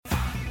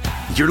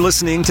You're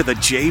listening to The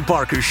Jay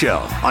Barker Show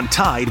on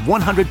Tide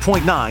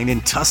 100.9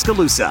 in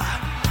Tuscaloosa.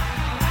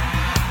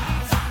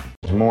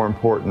 It's more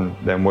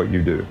important than what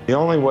you do. The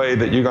only way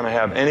that you're going to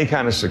have any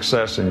kind of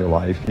success in your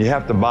life, you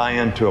have to buy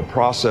into a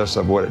process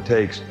of what it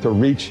takes to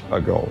reach a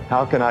goal.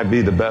 How can I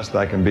be the best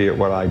I can be at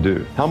what I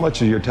do? How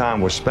much of your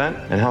time was spent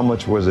and how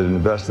much was it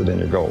invested in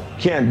your goal?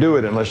 You can't do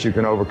it unless you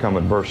can overcome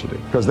adversity,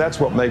 because that's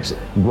what makes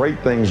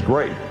great things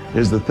great,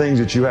 is the things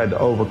that you had to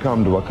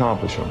overcome to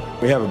accomplish them.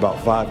 We have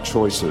about 5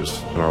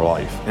 choices in our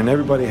life, and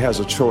everybody has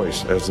a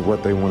choice as to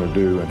what they want to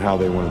do and how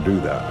they want to do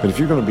that. But if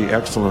you're going to be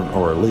excellent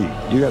or elite,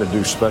 you got to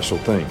do special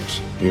things.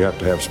 You have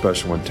to have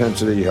special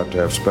intensity, you have to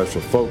have special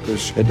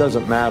focus. It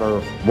doesn't matter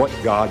what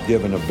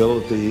God-given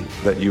ability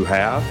that you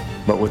have,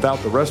 but without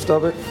the rest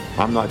of it,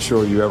 I'm not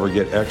sure you ever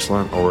get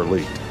excellent or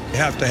elite. You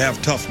have to have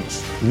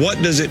toughness.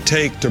 What does it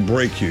take to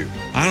break you?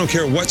 I don't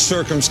care what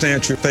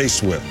circumstance you're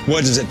faced with.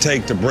 What does it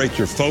take to break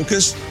your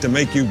focus, to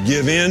make you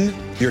give in?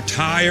 You're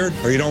tired,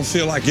 or you don't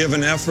feel like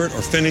giving effort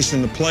or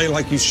finishing the play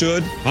like you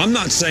should. I'm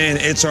not saying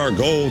it's our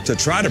goal to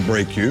try to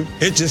break you.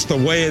 It's just the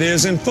way it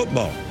is in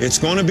football. It's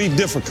going to be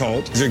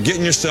difficult. You're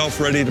getting yourself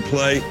ready to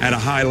play at a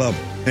high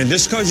level. And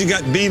just because you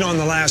got beat on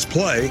the last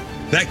play,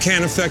 that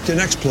can't affect the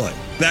next play.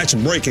 That's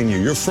breaking you.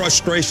 Your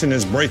frustration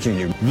is breaking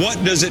you.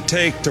 What does it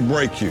take to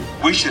break you?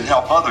 We should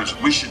help others.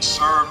 We should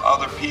serve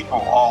other people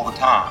all the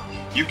time.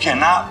 You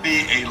cannot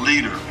be a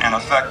leader and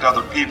affect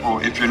other people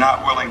if you're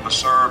not willing to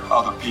serve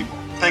other people.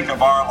 Think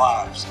of our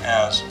lives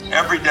as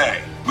every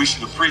day we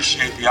should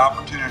appreciate the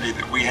opportunity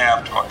that we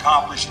have to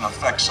accomplish and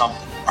affect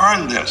something.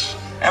 Earn this.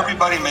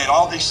 Everybody made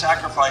all these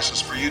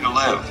sacrifices for you to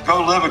live.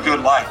 Go live a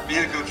good life. Be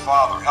a good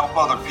father. Help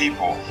other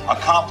people.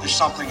 Accomplish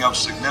something of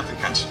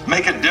significance.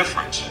 Make a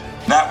difference.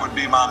 That would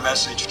be my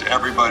message to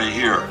everybody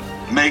here.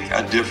 Make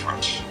a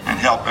difference and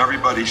help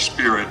everybody's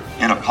spirit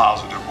in a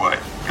positive way.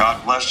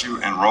 God bless you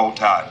and roll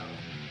Tide.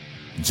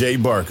 Jay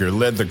Barker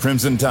led the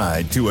Crimson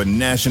Tide to a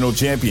national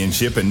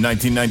championship in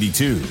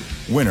 1992,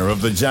 winner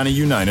of the Johnny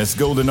Unitas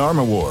Golden Arm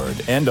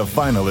Award and a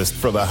finalist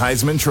for the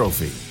Heisman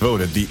Trophy,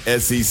 voted the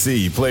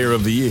SEC Player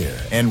of the Year,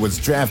 and was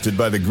drafted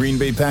by the Green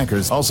Bay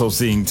Packers, also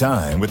seeing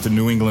time with the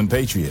New England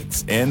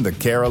Patriots and the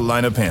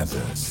Carolina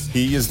Panthers.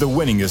 He is the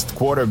winningest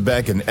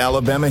quarterback in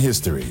Alabama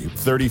history,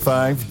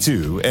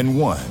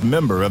 35-2-1,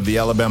 member of the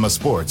Alabama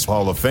Sports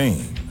Hall of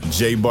Fame.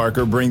 Jay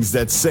Barker brings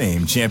that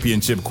same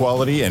championship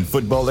quality and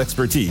football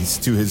expertise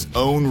to his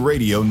own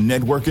radio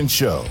network and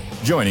show.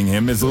 Joining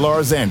him is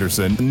Lars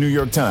Anderson, New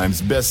York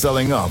Times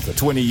best-selling author,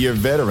 20-year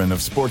veteran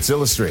of Sports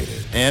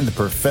Illustrated, and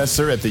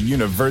professor at the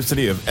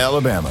University of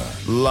Alabama.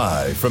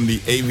 Live from the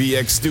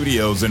AVX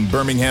studios in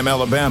Birmingham,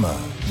 Alabama,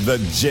 The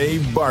Jay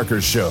Barker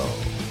Show.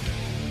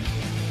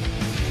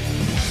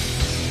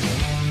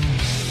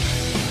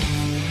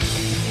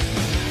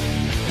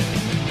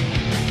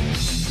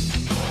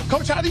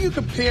 Coach, how do you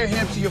compare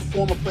him to your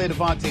former player,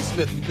 Devontae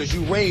Smith? Because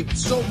you raved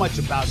so much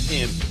about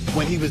him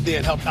when he was there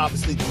and helped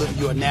obviously deliver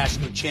you a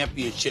national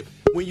championship.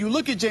 When you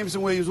look at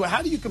Jameson Williams, well,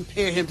 how do you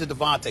compare him to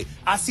Devontae?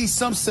 I see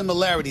some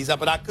similarities,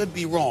 but I could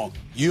be wrong.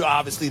 You're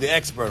obviously the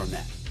expert on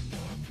that.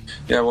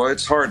 Yeah, well,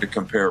 it's hard to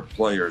compare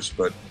players,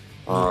 but,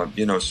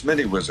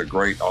 Smitty was a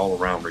great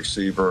all-around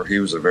receiver. He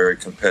was a very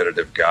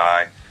competitive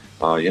guy.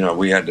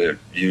 We had to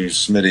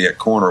use Smitty at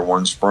corner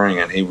one spring,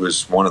 and he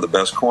was one of the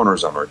best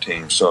corners on our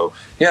team. So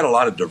he had a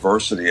lot of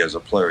diversity as a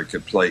player. He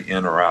could play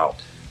in or out.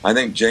 I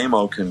think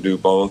J-Mo can do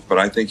both, but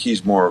I think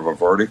he's more of a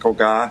vertical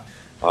guy.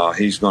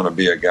 He's going to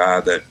be a guy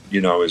that,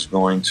 is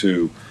going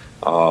to,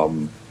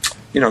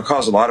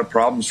 cause a lot of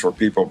problems for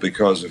people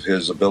because of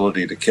his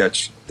ability to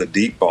catch the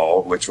deep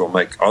ball, which will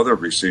make other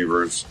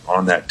receivers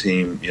on that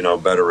team,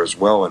 better as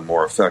well and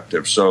more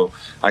effective. So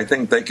I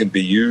think they can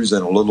be used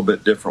in a little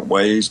bit different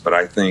ways, but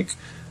I think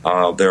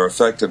their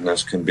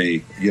effectiveness can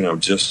be,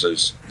 just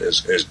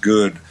as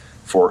good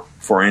for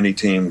any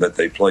team that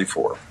they play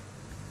for.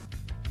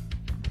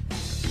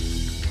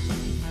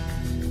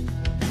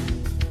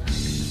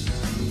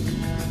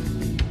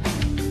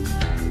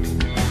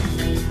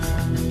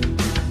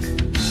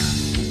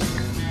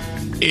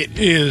 It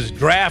is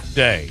draft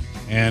day,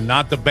 and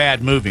not the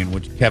bad movie in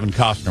which Kevin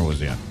Costner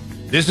was in.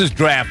 This is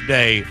draft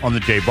day on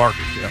the Jay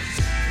Barker Show.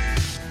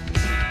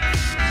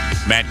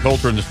 Matt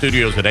Coulter in the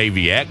studios at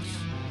AVX.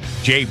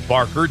 Jay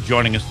Barker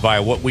joining us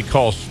via what we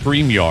call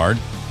StreamYard.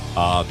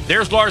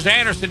 There's Lars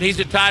Anderson. He's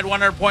at Tide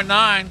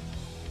 100.9.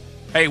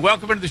 Hey,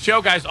 welcome into the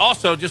show, guys.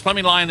 Also, just let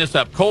me line this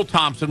up. Cole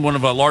Thompson, one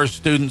of Lars'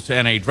 students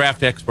and a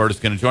draft expert,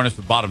 is going to join us at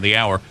the bottom of the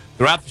hour.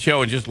 Throughout the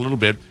show in just a little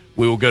bit,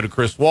 we will go to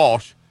Chris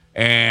Walsh.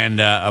 And,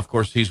 of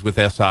course, he's with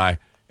SI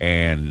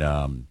and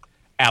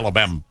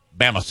Alabama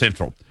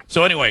Central.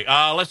 So, anyway,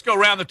 let's go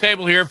around the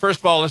table here. First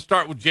of all, let's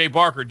start with Jay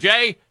Barker.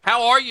 Jay,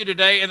 how are you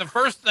today? And the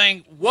first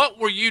thing, what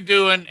were you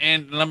doing?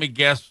 And let me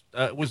guess,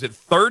 was it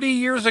 30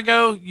 years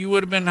ago you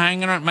would have been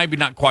hanging around? Maybe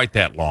not quite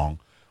that long.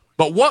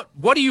 But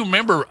what do you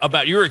remember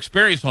about your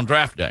experience on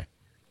draft day?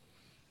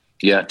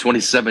 Yeah,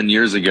 27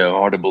 years ago,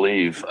 hard to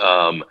believe.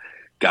 I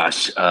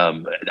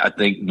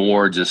think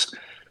more just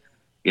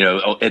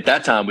at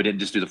that time, we didn't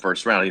just do the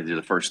first round. I didn't do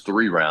the first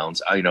 3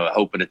 rounds.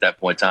 Hoping at that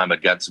point in time,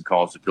 I'd gotten some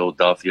calls to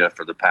Philadelphia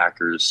for the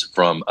Packers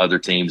from other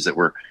teams that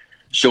were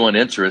showing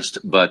interest.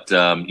 But,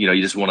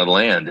 you just wanted to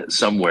land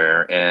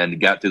somewhere,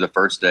 and got through the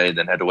first day and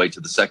then had to wait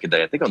till the second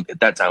day. I think at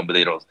that time,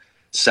 they on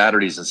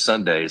Saturdays and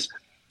Sundays.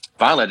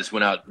 Finally, I just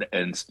went out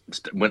and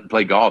went and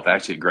played golf,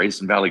 actually at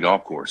Grayson Valley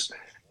Golf Course.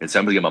 And so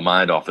I'm going to get my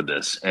mind off of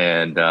this.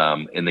 And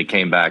they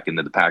came back, and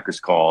then the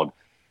Packers called.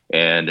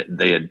 And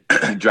they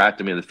had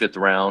drafted me in the 5th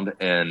round,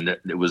 and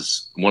it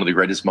was one of the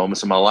greatest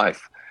moments of my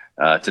life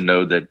to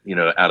know that,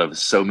 out of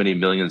so many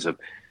millions of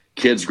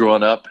kids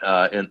growing up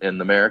in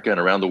America and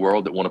around the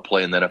world that want to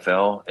play in the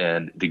NFL,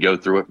 and to go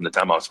through it from the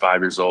time I was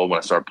 5 years old when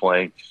I started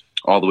playing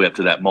all the way up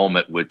to that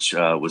moment, which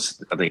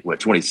was, I think,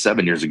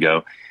 27 years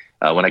ago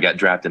when I got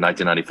drafted in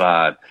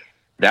 1995.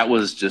 That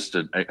was just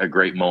a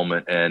great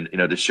moment. And,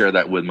 to share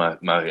that with my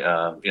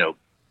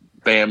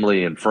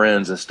family and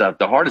friends and stuff.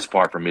 The hardest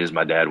part for me is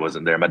my dad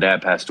wasn't there. My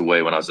dad passed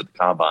away when I was at the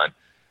Combine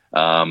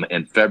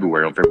on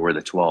February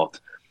the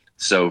 12th.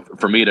 So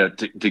for me to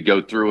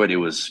go through it, it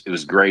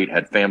was great.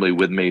 Had family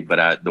with me,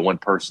 but the one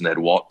person that had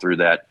walked through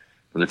that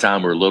from the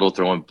time we were little,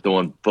 throwing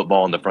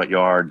football in the front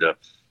yard, to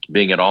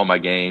being at all my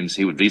games.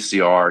 He would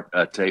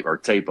VCR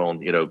tape on,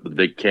 the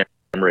big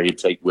camera he'd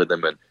take with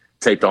him, and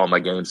taped all my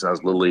games when I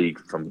was Little League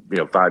from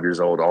 5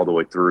 years old all the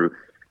way through.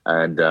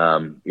 And, I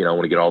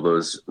want to get all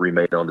those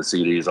remade on the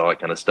CDs, all that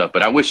kind of stuff.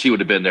 But I wish he would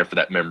have been there for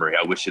that memory.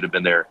 I wish he'd have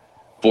been there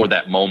for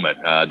that moment.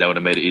 That would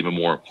have made it even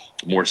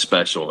more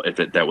special if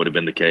that would have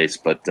been the case.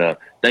 But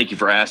thank you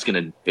for asking.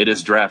 And it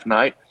is draft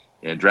night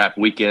and draft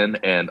weekend,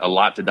 and a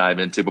lot to dive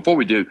into. Before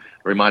we do,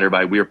 remind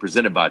everybody, we are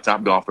presented by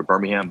Topgolf of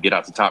Birmingham. Get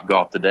out to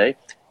Topgolf today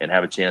and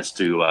have a chance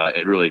to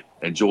really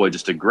enjoy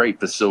just a great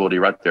facility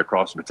right there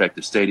across the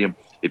Protective Stadium.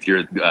 If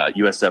you're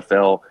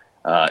USFL,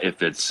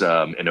 if it's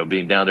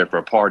being down there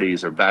for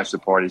parties or bachelor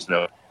parties,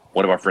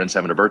 one of our friends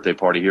having a birthday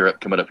party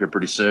coming up here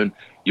pretty soon,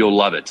 you'll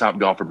love it.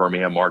 Topgolf for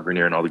Birmingham, Mark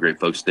Grenier, and all the great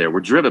folks there.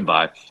 We're driven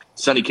by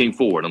Sunny King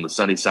Ford on the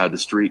sunny side of the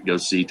street. Go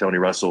see Tony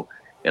Russell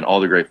and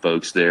all the great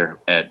folks there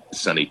at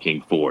Sunny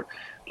King Ford.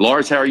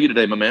 Lars, how are you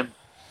today, my man?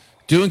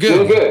 Doing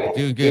good.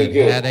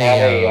 Had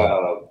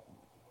a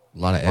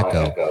lot of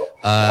echo. You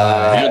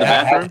in the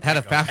bathroom? Had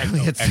a faculty.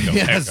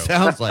 It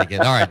sounds like it.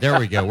 All right, there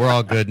we go. We're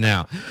all good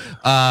now.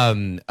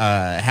 Had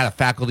a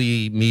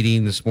faculty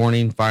meeting this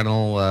morning.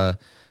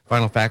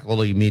 Final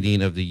faculty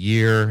meeting of the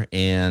year,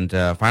 and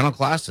final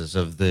classes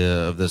of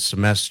the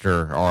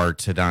semester are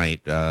tonight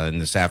and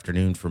this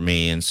afternoon for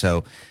me. And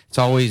so it's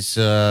always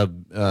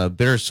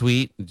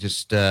bittersweet.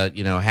 Just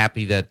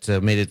happy that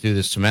made it through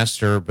the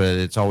semester, but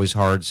it's always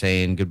hard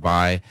saying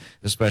goodbye,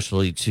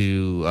 especially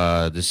to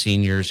the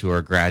seniors who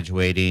are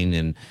graduating.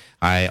 And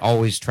I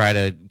always try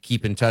to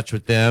keep in touch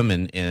with them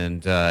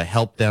and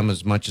help them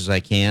as much as I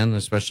can,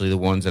 especially the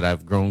ones that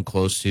I've grown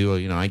close to.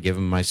 I give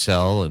them my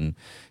cell, and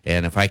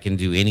if I can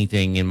do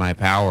anything in my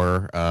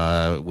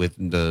power with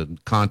the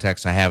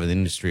contacts I have in the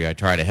industry, I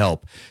try to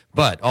help.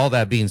 But all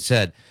that being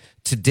said,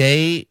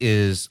 today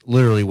is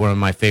literally one of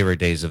my favorite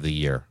days of the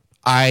year.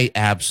 I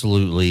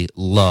absolutely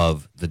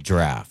love the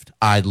draft.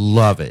 I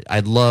love it. I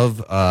love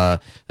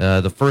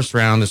the first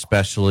round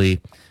especially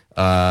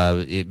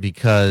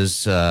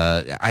because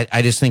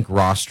I just think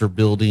roster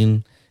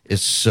building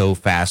is so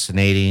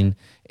fascinating.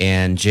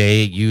 And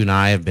Jay, you and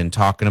I have been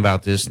talking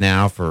about this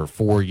now for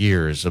 4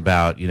 years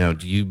about, do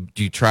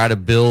you try to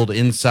build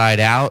inside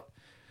out,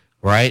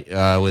 right?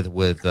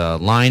 With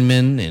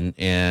linemen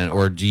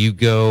or do you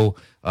go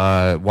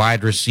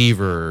wide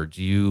receiver?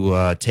 Do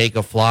you take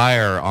a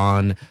flyer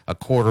on a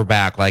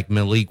quarterback like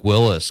Malik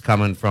Willis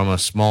coming from a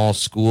small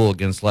school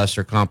against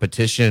lesser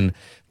competition,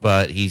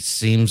 but he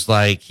seems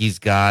like he's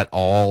got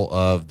all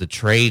of the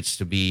traits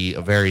to be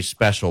a very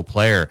special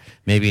player,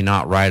 maybe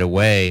not right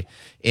away.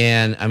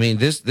 And I mean,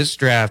 this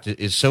draft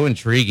is so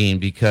intriguing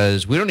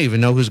because we don't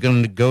even know who's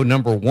going to go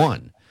number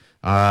one.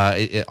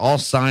 All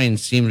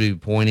signs seem to be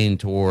pointing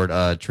toward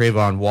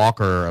Trayvon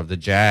Walker of the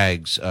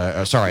Jags,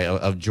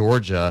 of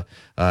Georgia,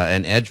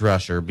 an edge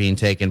rusher being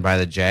taken by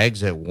the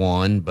Jags at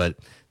 1, but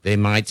they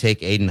might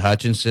take Aiden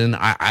Hutchinson.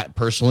 I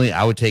personally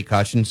would take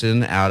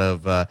Hutchinson out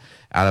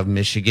of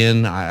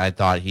Michigan. I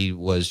thought he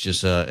was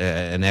just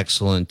an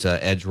excellent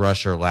edge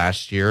rusher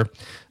last year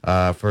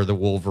for the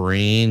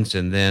Wolverines.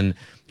 And then,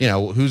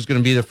 who's going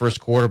to be the first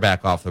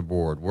quarterback off the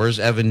board? Where's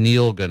Evan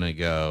Neal going to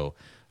go?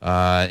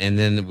 And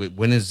then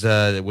when is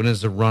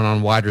the run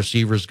on wide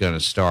receivers going to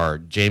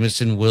start?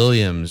 Jameson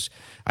Williams.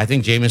 I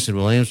think Jameson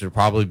Williams would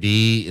probably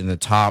be in the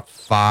top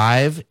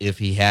 5 if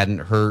he hadn't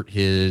hurt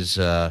his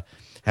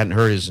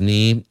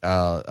knee in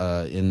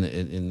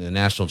the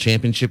national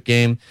championship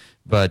game,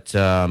 but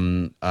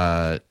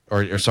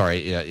or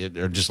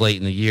just late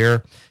in the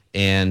year.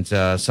 And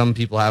some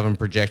people have him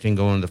projecting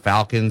going to the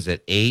Falcons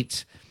at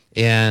 8.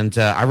 And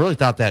I really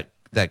thought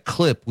that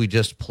clip we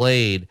just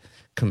played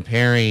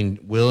comparing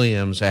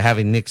Williams,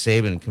 having Nick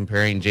Saban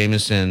comparing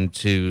Jameson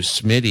to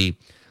Smitty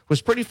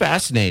was pretty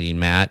fascinating,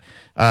 Matt.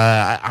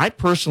 I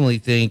personally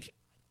think,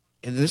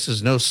 and this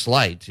is no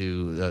slight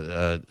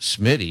to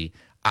Smitty,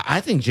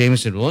 I think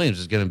Jameson Williams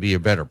is going to be a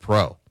better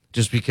pro,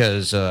 just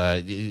because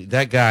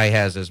that guy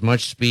has as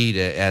much speed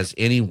as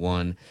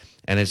anyone,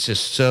 and it's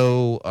just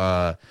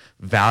so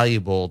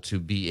valuable to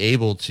be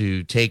able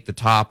to take the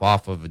top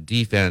off of a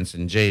defense,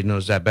 and Jay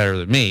knows that better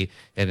than me,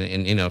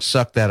 and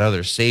suck that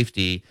other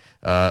safety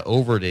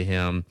over to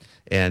him,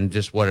 and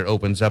just what it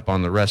opens up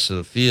on the rest of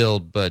the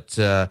field. But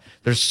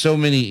there's so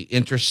many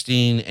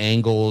interesting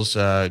angles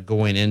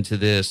going into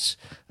this.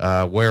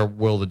 Where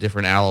will the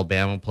different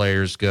Alabama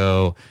players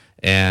go?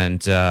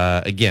 And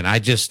again,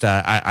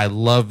 I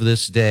love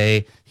this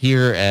day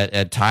here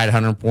at Tide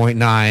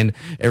 100.9.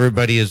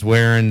 Everybody is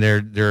wearing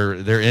they're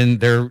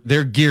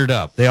geared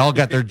up. They all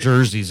got their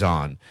jerseys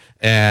on.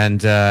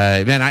 And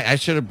man, I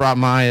should have brought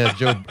my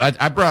Joe.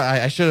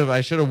 I should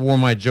have worn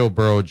my Joe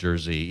Burrow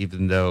jersey,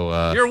 even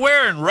though you're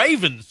wearing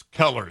Ravens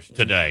colors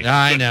today.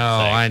 I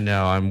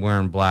know. I'm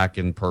wearing black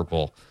and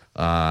purple.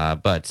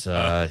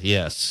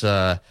 Yes.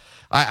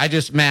 I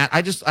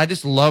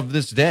just love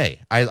this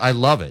day. I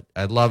love it.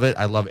 I love it.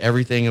 I love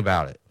everything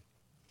about it.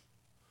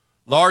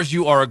 Lars,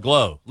 you are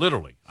aglow,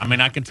 literally. I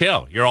mean, I can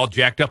tell. You're all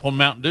jacked up on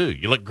Mountain Dew.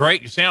 You look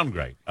great. You sound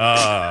great.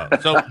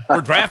 So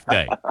for draft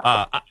day,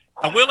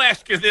 I will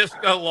ask you this,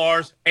 though,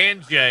 Lars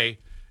and Jay.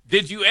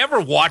 Did you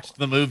ever watch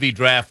the movie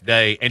Draft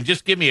Day? And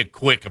just give me a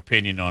quick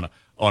opinion on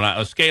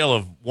a scale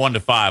of 1 to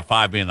 5,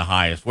 5 being the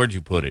highest. Where'd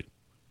you put it?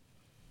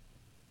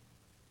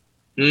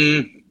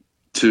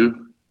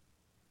 2.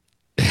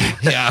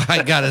 Yeah,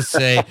 I gotta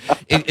say,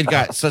 it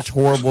got such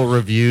horrible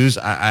reviews.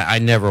 I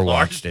never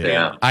watched it.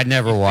 Yeah. I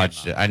never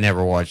watched it.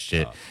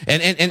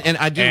 And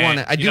I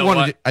do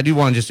want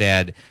to just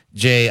add,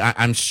 Jay,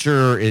 I'm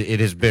sure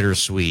it is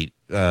bittersweet.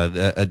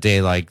 A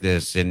day like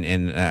this, and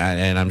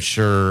I'm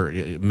sure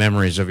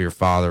memories of your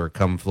father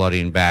come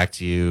flooding back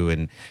to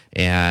you,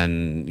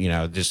 and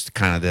just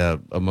kind of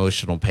the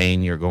emotional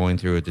pain you're going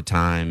through at the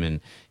time, and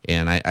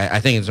I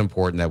think it's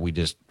important that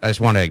I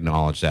just want to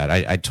acknowledge that.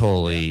 I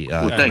totally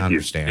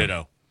understand.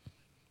 Ditto.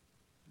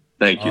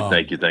 Thank you.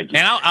 And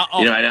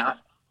I'll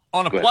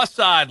on a plus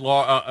side,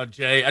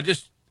 Jay,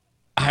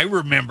 I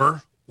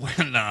remember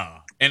when,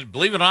 and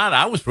believe it or not,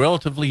 I was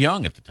relatively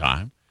young at the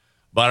time.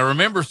 But I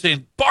remember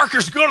saying,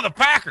 Barker's going to the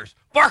Packers.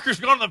 Barker's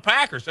going to the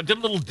Packers. I did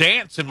a little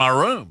dance in my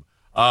room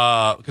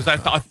because I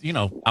thought,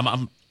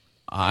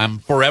 I'm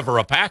forever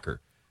a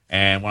Packer.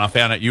 And when I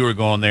found out you were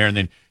going there, and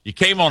then you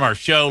came on our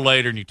show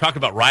later and you talked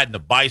about riding the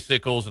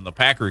bicycles and the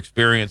Packer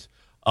experience.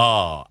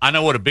 I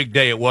know what a big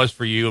day it was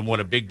for you and what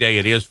a big day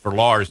it is for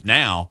Lars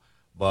now.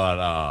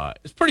 But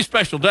it's a pretty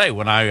special day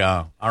when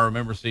I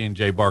remember seeing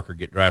Jay Barker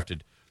get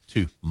drafted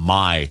to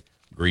my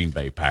Green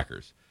Bay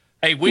Packers.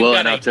 Hey, we've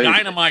got a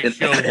dynamite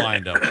show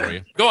lined up for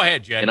you. Go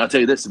ahead, Jay. And I'll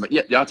tell you this.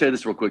 Yeah, I'll tell you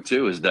this real quick,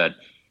 too, is that,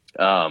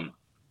 oh,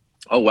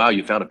 wow,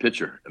 you found a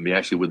picture of me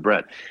actually with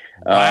Brett.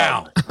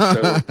 Wow.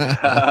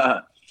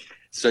 I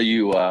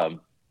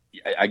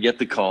get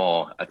the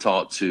call. I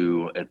talked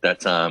to, at that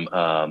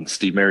time,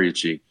 Steve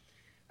Mariucci.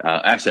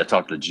 Actually, I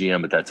talked to the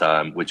GM at that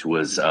time, which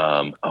was,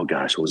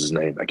 what was his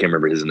name? I can't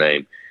remember his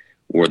name.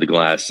 Wore the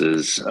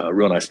glasses.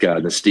 Real nice guy.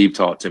 And then Steve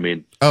talked to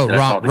me. Oh,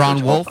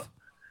 Ron Wolf?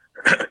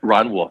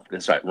 Ron Wolf.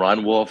 That's right.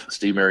 Ron Wolf,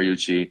 Steve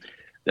Mariucci.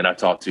 Then I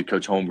talked to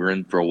Coach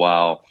Holmgren for a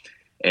while.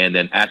 And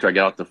then after I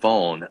got off the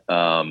phone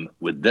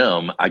with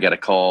them, I got a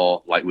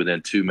call like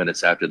within 2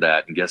 minutes after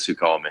that. And guess who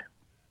called me?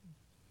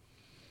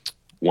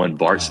 One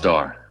Bart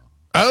Starr.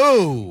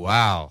 Oh,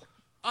 wow.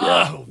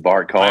 Yeah,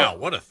 Bart called. Wow,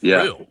 what a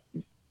thrill.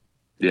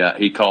 Yeah,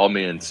 he called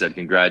me and said,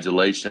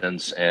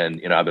 congratulations.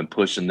 And, I've been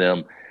pushing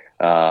them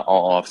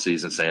all off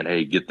season saying,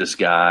 hey, get this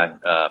guy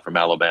from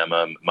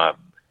Alabama, my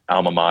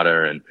alma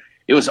mater. And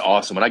it was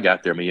awesome. When I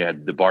got there, you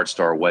had the Bart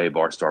Starr Way,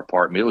 Bart Starr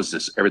Park. It was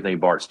just everything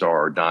Bart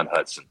Starr or Don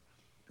Hudson.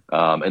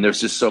 And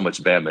there's just so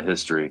much Bama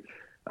history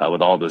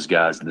with all those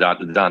guys.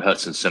 The Don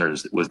Hudson Center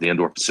was the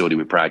indoor facility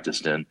we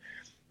practiced in.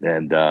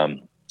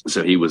 And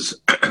so he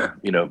was,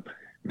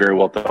 very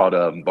well thought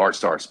of, Bart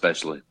Starr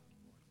especially.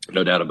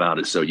 No doubt about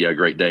it. So, yeah,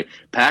 great day.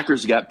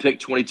 Packers got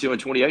picked 22 and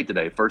 28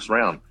 today, first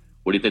round.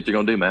 What do you think they're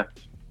going to do, Matt?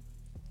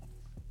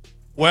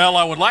 Well,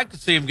 I would like to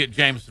see him get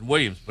Jameson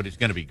Williams, but he's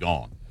going to be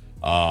gone.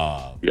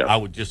 I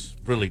would just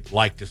really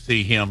like to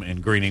see him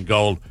in green and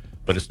gold,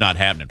 but it's not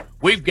happening.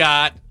 We've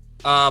got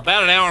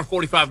about an hour and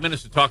 45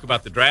 minutes to talk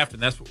about the draft,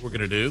 and that's what we're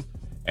going to do.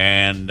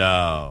 And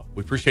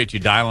we appreciate you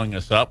dialing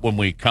us up. When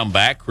we come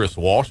back, Chris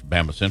Walsh,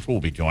 Bama Central,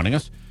 will be joining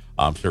us.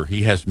 I'm sure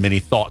he has many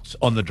thoughts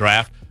on the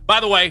draft. By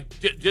the way,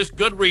 just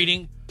good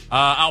reading.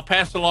 I'll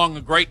pass along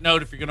a great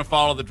note if you're going to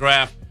follow the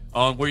draft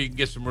on where you can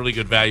get some really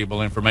good,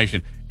 valuable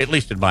information, at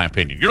least in my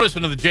opinion. You're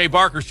listening to the Jay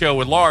Barker Show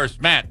with Lars,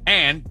 Matt,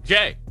 and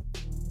Jay.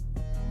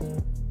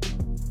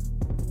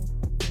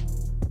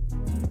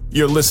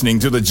 You're listening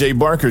to the Jay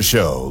Barker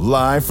Show,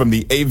 live from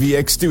the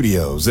AVX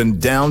studios in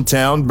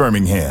downtown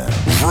Birmingham.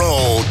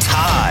 Roll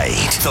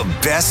Tide, the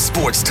best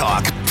sports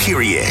talk,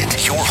 period.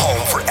 Your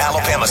home for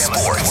Alabama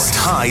sports.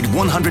 Tide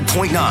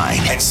 100.9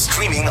 and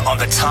streaming on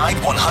the Tide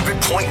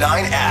 100.9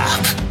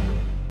 app.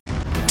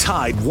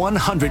 Tide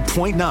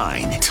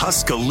 100.9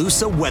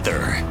 Tuscaloosa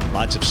weather.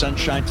 Lots of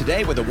sunshine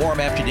today with a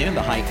warm afternoon,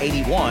 the high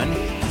 81.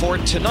 For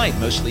tonight,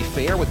 mostly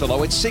fair with the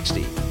low at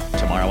 60.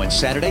 Tomorrow and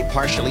Saturday,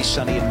 partially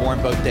sunny and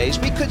warm both days.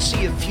 We could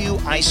see a few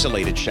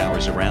isolated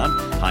showers around.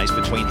 Highs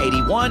between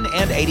 81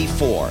 and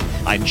 84.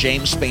 I'm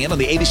James Spann on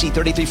the ABC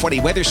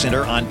 3340 Weather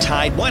Center on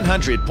Tide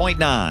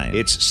 100.9.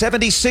 It's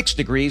 76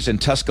 degrees in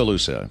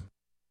Tuscaloosa.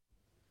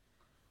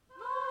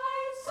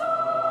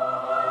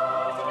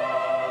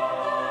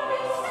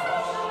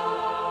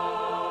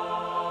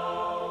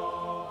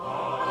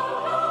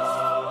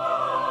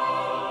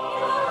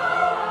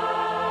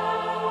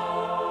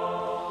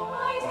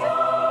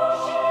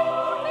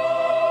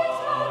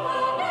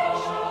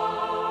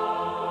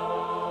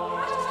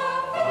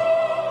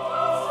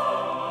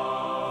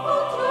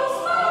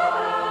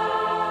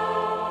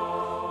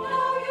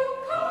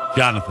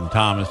 Jonathan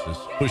Thomas is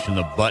pushing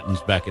the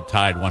buttons back at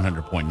Tide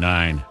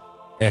 100.9.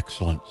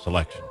 Excellent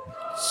selection.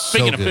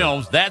 Speaking of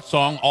films, that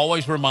song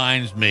always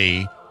reminds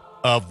me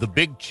of The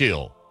Big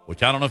Chill,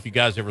 which I don't know if you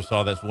guys ever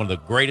saw. That's one of the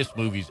greatest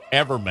movies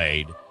ever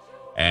made,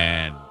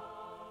 and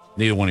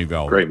neither one of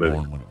y'all were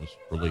born when it was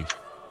released.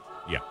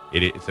 Yeah,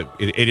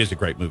 it is a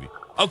great movie.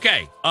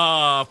 Okay,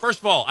 first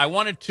of all, I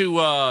wanted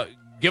to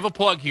give a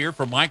plug here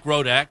for Mike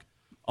Rodak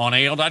on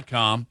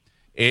AL.com.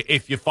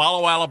 If you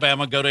follow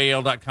Alabama, go to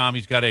AL.com.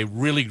 He's got a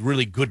really,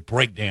 really good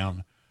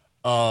breakdown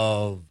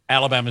of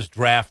Alabama's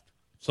draft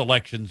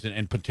selections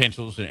and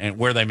potentials and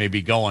where they may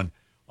be going.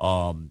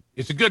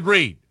 It's a good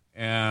read.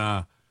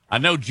 I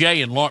know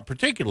Jay and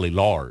particularly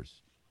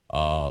Lars,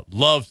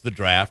 loves the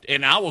draft,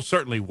 and I will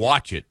certainly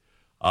watch it.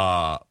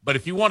 But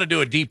if you want to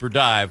do a deeper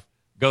dive,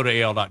 go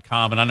to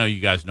AL.com. And I know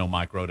you guys know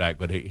Mike Rodak,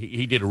 but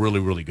he did a really,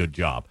 really good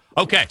job.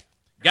 Okay,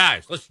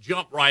 guys, let's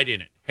jump right in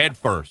it, head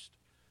first.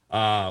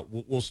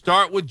 We'll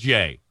start with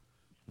Jay.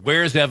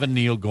 Where's Evan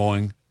Neal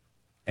going,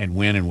 and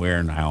when and where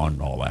and how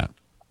and all that?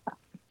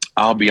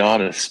 I'll be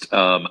honest.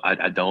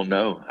 I don't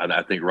know.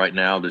 I think right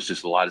now there's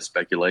just a lot of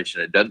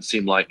speculation. It doesn't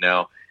seem like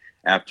now,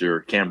 after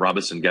Cam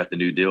Robinson got the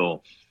new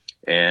deal,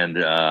 and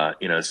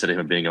instead of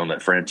him being on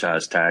that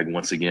franchise tag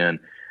once again,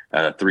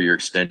 3-year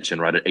extension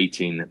right at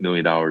 $18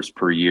 million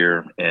per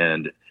year,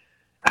 and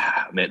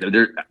man,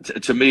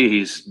 to me,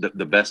 he's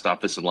the best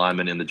offensive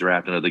lineman in the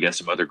draft. I know they got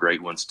some other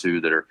great ones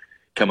too that are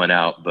coming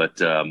out,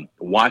 but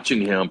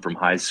watching him from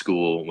high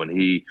school when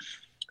he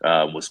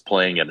was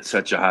playing at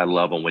such a high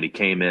level, when he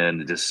came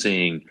in, just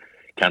seeing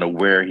kind of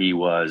where he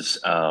was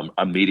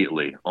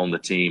immediately on the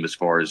team as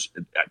far as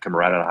coming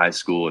right out of high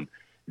school and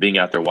being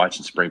out there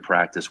watching spring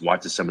practice,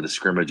 watching some of the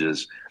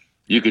scrimmages,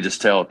 you could just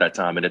tell at that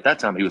time. And at that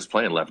time, he was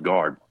playing left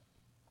guard,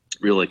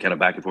 really kind of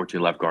back and forth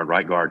between left guard,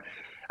 right guard.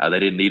 They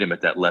didn't need him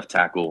at that left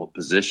tackle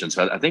position.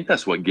 So I think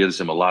that's what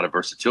gives him a lot of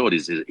versatility.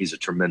 He's a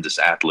tremendous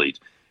athlete.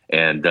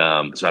 And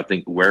so I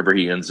think wherever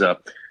he ends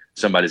up,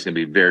 somebody's going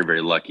to be very,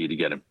 very lucky to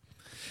get him.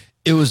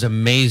 It was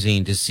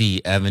amazing to see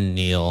Evan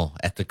Neal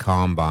at the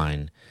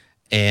Combine,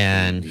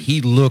 and he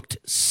looked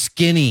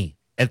skinny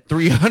at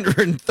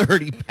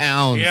 330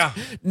 pounds. Yeah.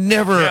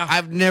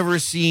 I've never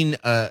seen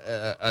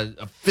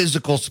a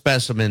physical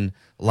specimen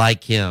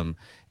like him.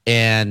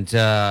 And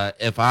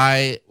if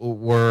I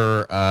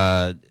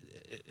were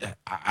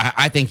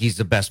I think he's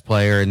the best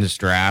player in this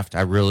draft.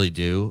 I really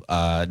do.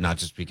 Not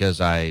just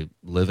because I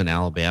live in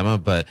Alabama,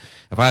 but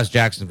if I was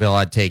Jacksonville,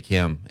 I'd take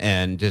him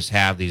and just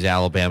have these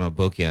Alabama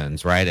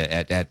bookends, right,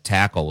 at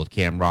tackle with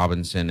Cam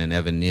Robinson and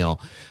Evan Neal.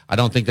 I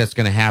don't think that's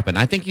going to happen.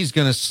 I think he's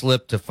going to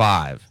slip to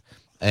 5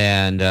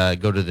 and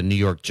go to the New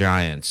York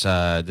Giants.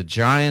 The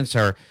Giants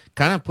are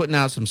kind of putting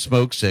out some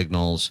smoke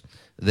signals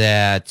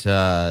that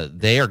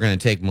they are going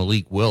to take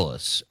Malik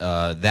Willis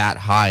that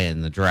high in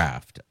the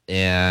draft.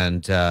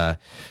 And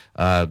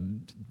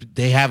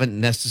they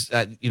haven't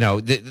necessarily,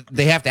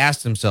 they have to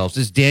ask themselves,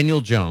 is Daniel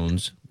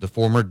Jones, the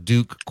former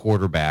Duke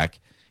quarterback,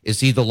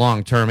 is he the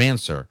long-term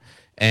answer?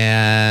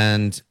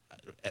 And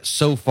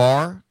so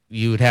far,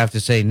 you would have to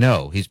say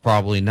no, he's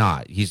probably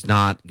not. He's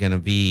not going to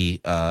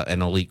be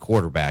an elite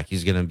quarterback.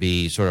 He's going to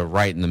be sort of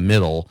right in the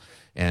middle.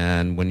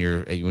 And when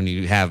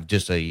you have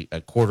just a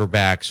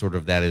quarterback sort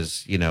of that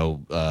is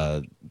 13th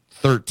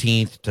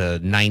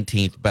to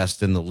 19th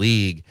best in the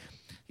league,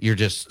 you're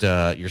just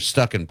you're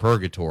stuck in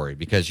purgatory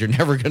because you're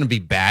never going to be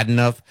bad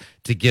enough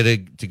to get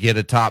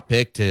a top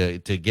pick to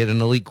get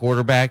an elite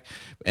quarterback,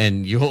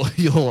 and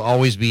you'll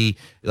always be,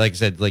 like I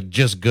said, like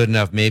just good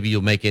enough. Maybe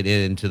you'll make it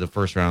into the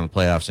first round of the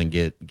playoffs and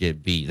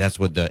get beat. That's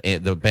what the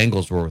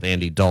Bengals were with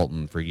Andy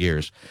Dalton for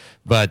years.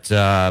 But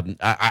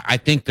I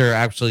think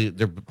they're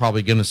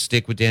probably going to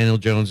stick with Daniel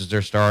Jones as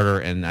their starter,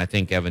 and I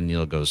think Evan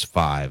Neal goes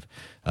 5,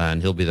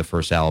 and he'll be the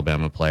first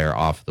Alabama player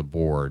off the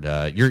board.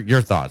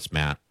 Your thoughts,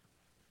 Matt?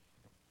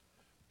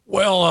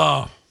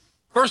 Well,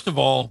 first of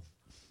all,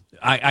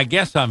 I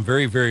guess I'm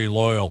very, very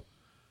loyal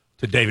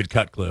to David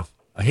Cutcliffe.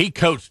 He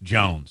coached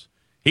Jones.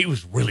 He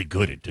was really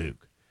good at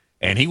Duke,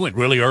 and he went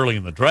really early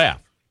in the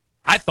draft.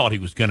 I thought he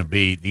was going to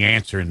be the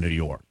answer in New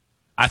York.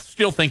 I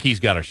still think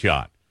he's got a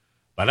shot,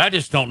 but I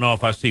just don't know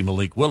if I see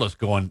Malik Willis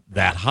going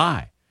that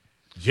high.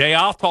 Jay,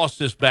 I'll toss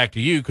this back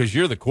to you because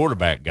you're the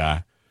quarterback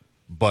guy.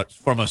 But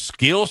from a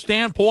skill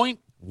standpoint,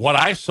 what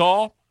I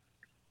saw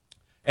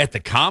at the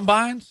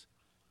combines,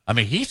 I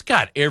mean, he's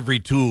got every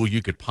tool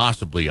you could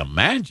possibly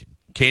imagine.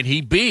 Can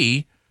he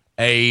be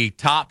a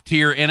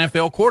top-tier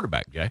NFL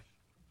quarterback, Jay?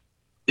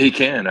 He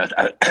can.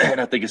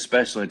 And I think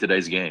especially in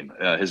today's game,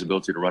 his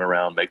ability to run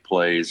around, make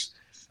plays,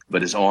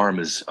 but his arm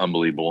is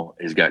unbelievable.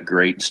 He's got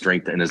great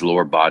strength in his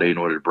lower body in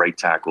order to break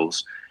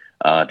tackles,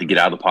 to get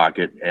out of the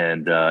pocket,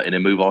 and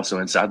then move also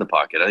inside the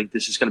pocket. I think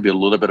this is going to be a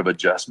little bit of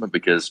adjustment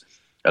because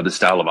of the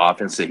style of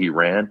offense that he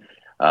ran.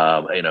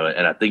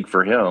 And I think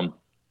for him,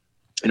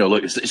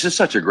 look, it's just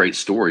such a great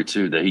story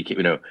too that he,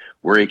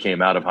 where he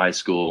came out of high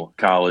school,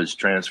 college,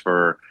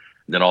 transfer,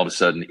 and then all of a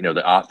sudden,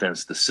 the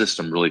offense, the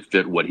system really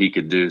fit what he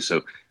could do.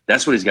 So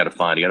that's what he's got to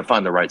find. You got to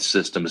find the right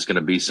system. It's going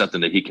to be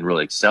something that he can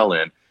really excel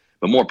in.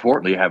 But more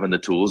importantly, having the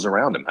tools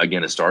around him.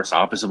 Again, it starts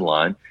offensive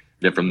line.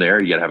 Then from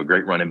there, you got to have a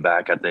great running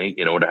back, I think,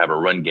 in order to have a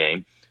run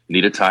game. You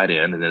need a tight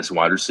end, and then it's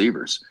wide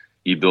receivers.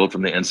 You build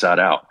from the inside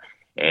out.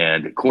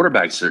 And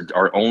quarterbacks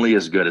are only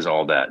as good as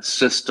all that.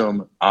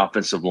 System,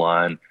 offensive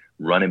line,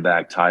 running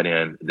back, tight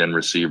end, then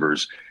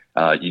receivers.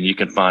 You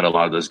can find a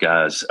lot of those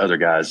guys, other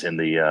guys in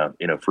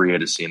the free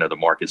agency and other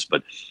markets.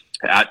 But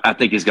I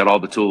think he's got all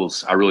the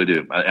tools. I really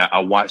do. I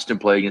watched him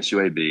play against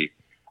UAB.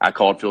 I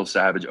called Phil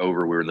Savage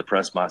over. We were in the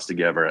press box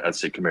together. I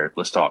said, "Come here,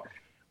 let's talk.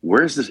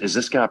 Where's this? Is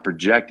this guy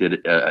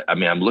projected?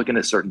 I'm looking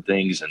at certain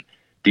things, and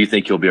do you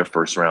think he'll be a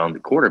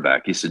first-round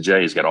quarterback?" He said,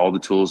 "Jay, he's got all the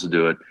tools to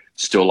do it.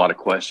 Still a lot of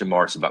question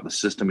marks about the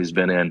system he's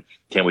been in.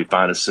 Can we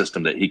find a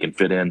system that he can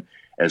fit in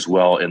as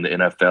well in the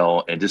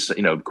NFL?" And just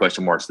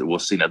question marks that we'll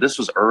see. Now, this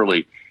was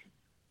early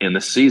in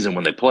the season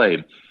when they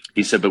played.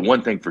 He said, but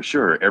one thing for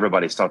sure,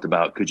 everybody's talked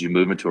about, could you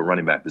move into a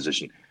running back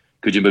position?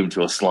 Could you move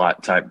into a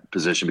slot type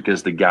position?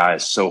 Because the guy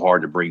is so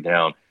hard to bring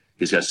down.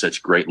 He's got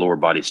such great lower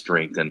body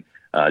strength and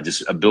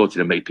just ability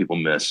to make people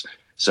miss.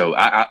 So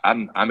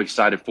I'm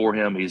excited for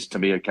him. He's, to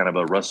me, a kind of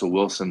a Russell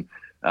Wilson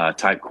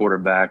type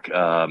quarterback,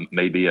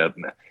 maybe a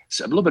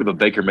little bit of a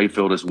Baker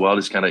Mayfield as well.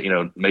 Just kind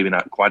of, maybe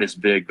not quite as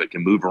big, but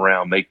can move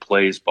around, make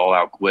plays, ball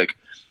out quick.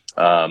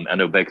 I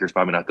know Baker's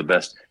probably not the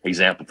best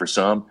example for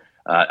some.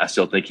 I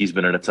still think he's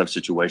been in a tough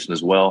situation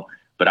as well.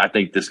 But I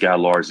think this guy,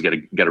 Lars, has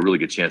got a really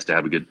good chance to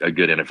have a good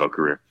NFL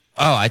career.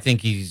 Oh, I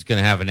think he's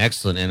going to have an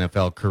excellent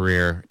NFL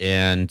career.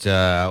 And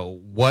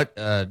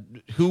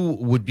who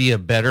would be a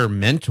better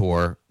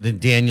mentor than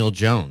Daniel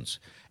Jones?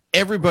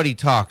 Everybody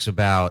talks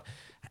about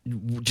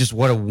just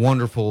what a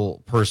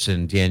wonderful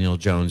person Daniel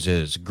Jones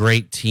is.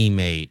 Great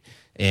teammate.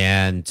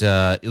 And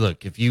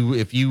look, if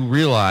you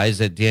realize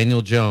that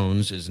Daniel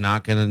Jones is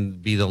not going to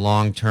be the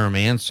long-term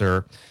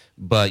answer,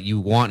 but you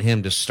want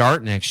him to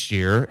start next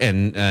year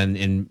and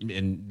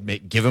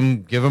give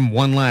him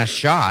one last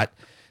shot,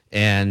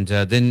 and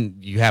then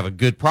you have a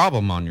good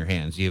problem on your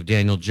hands. You have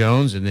Daniel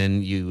Jones, and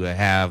then you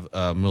have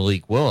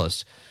Malik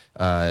Willis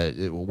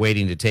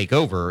waiting to take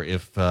over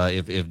if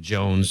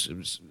Jones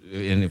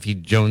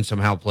Jones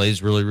somehow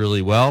plays really,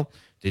 really well.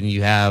 Then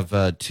you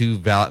have two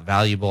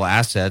valuable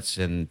assets,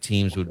 and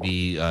teams would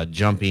be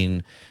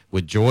jumping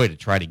with joy to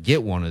try to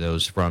get one of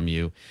those from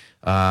you.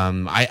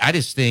 I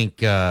just think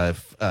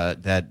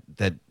that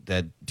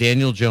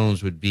Daniel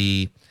Jones would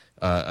be,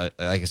 like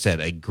I said,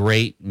 a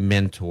great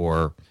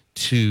mentor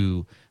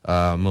to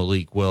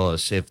Malik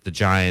Willis if the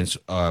Giants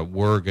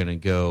were going to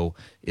go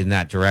in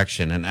that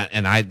direction.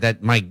 I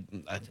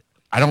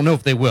don't know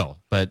if they will,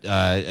 but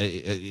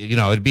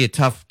it'd be a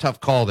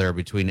tough call there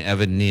between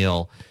Evan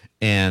Neal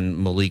and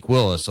Malik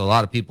Willis. A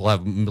lot of people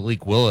have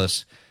Malik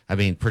Willis,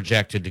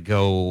 projected to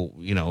go,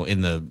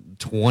 in the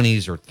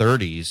 20s or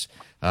 30s.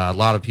 A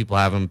lot of people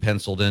have him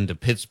penciled into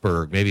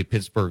Pittsburgh, maybe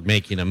Pittsburgh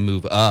making a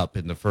move up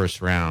in the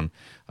first round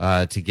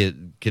to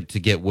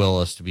get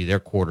Willis to be their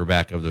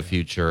quarterback of the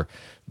future.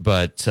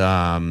 But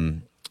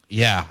Jay,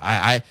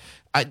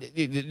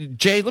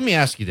 let me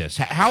ask you this: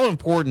 how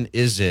important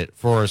is it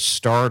for a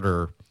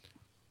starter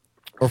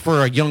or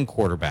for a young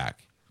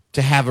quarterback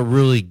to have a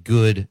really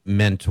good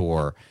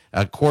mentor,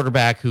 a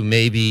quarterback who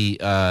maybe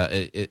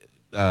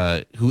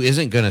who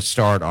isn't going to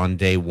start on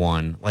day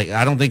one? Like,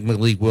 I don't think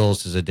Malik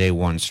Willis is a day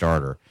one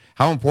starter.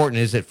 How important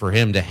is it for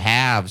him to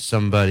have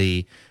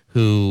somebody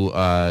who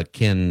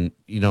can,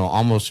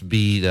 almost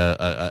be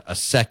a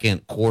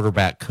second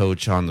quarterback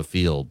coach on the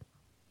field?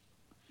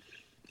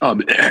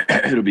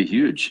 It'll be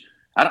huge.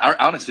 I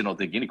honestly don't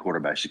think any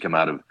quarterback should come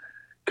out of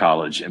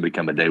college and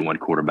become a day one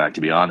quarterback,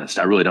 to be honest.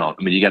 I really don't.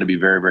 You got to be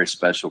very, very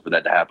special for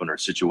that to happen, or a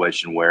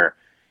situation where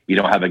you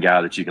don't have a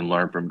guy that you can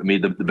learn from.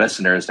 The best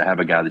scenario is to have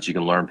a guy that you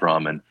can learn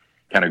from and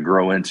kind of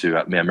grow into.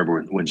 I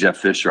remember when Jeff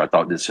Fisher, I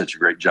thought, did such a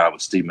great job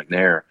with Steve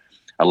McNair,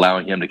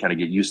 allowing him to kind of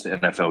get used to the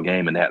NFL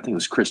game. And I think it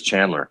was Chris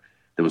Chandler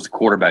that was the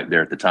quarterback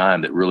there at the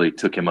time that really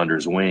took him under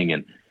his wing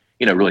and,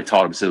 really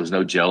taught him. So there was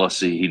no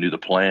jealousy. He knew the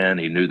plan.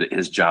 He knew that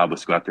his job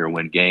was to go out there and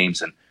win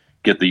games and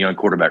get the young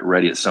quarterback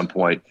ready at some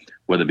point,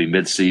 whether it be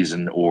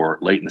mid-season or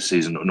late in the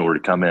season, in order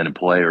to come in and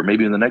play, or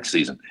maybe in the next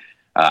season.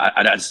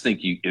 I just think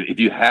if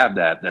you have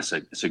that,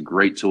 it's a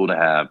great tool to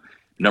have.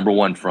 Number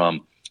one,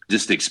 from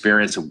just the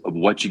experience of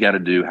what you got to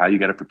do, how you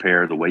got to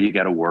prepare, the way you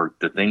got to work,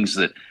 the things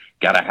that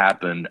got to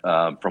happen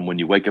from when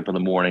you wake up in the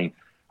morning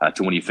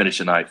to when you finish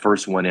the night.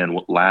 First one in,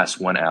 last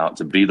one out.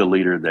 To be the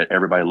leader that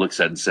everybody looks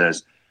at and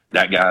says,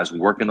 that guy's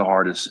working the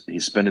hardest.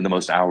 He's spending the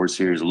most hours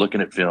here. He's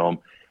looking at film.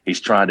 He's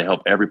trying to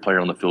help every player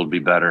on the field be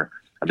better.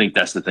 I think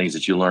that's the things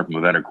that you learn from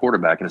a veteran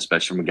quarterback, and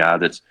especially from a guy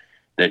that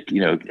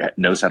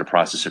knows how to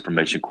process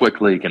information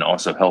quickly, can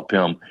also help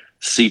him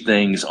see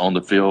things on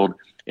the field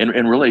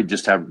and really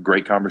just have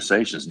great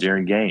conversations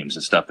during games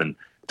and stuff, and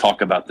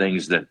talk about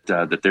things that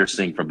they're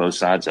seeing from both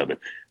sides of it.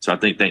 So I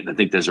think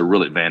there's a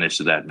real advantage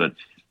to that. But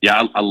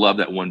yeah, I love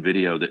that one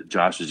video that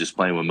Josh was just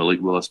playing with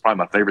Malik Willis. Probably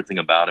my favorite thing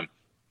about him,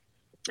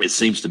 it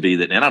seems to be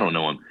that, and I don't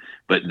know him,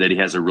 but that he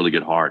has a really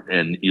good heart.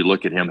 And you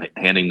look at him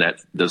handing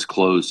those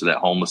clothes to that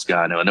homeless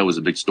guy. Now, I know it was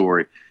a big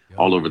story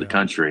all over the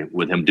country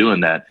with him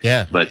doing that.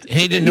 Yeah, but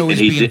he didn't know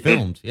he was being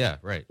filmed. Yeah,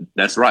 right.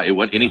 That's right. It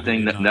wasn't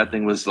anything.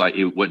 Nothing was like,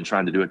 he wasn't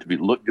trying to do it to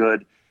look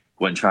good.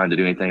 Wasn't trying to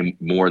do anything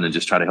more than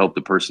just try to help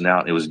the person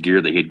out. It was gear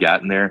that he'd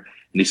gotten there.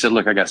 And he said,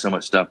 look, I got so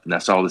much stuff, and I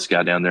saw this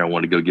guy down there. I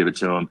wanted to go give it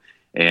to him.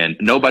 And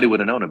nobody would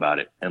have known about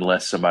it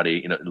unless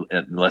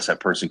unless that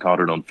person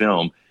caught it on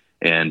film.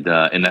 And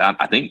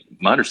I think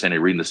my understanding,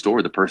 reading the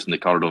story, the person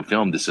that caught it on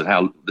film, this is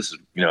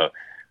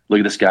look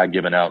at this guy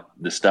giving out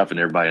this stuff, and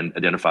everybody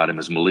identified him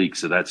as Malik.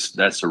 So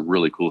that's a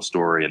really cool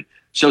story and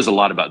shows a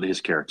lot about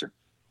his character.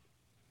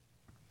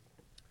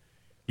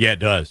 Yeah, it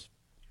does.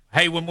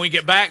 Hey, when we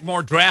get back,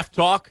 more draft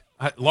talk.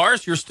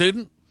 Lars, your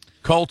student,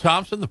 Cole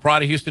Thompson, the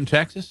pride of Houston,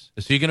 Texas.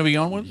 Is he going to be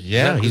on with us?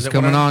 Yeah, he's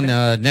coming on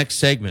next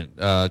segment.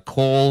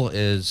 Cole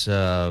is, he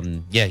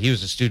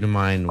was a student of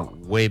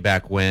mine way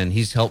back when.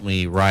 He's helped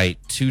me write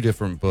 2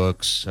 different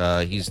books.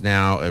 He's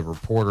now a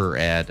reporter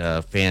at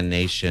Fan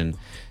Nation,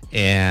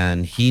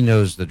 and he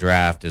knows the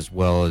draft as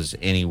well as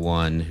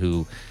anyone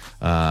who,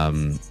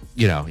 Cole's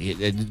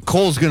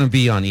going to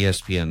be on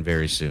ESPN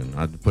very soon.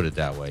 I'd put it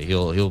that way.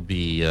 He'll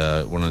be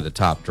one of the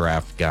top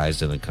draft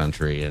guys in the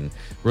country, and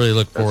really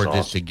look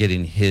forward to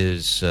getting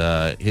his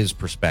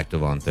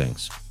perspective on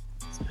things.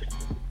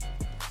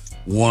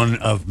 One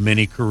of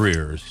many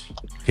careers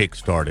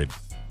kick-started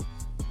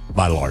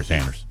by Lars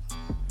Anderson.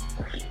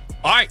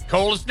 All right,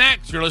 Cole is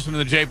next. You're listening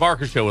to the Jay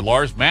Barker Show with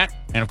Lars, Matt,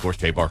 and, of course,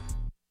 Jay Barker.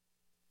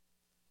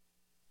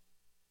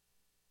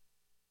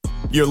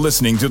 You're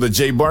listening to The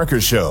Jay Barker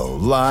Show,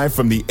 live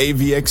from the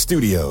AVX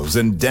studios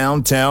in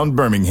downtown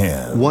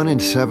Birmingham. 1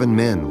 in 7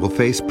 men will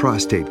face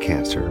prostate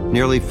cancer.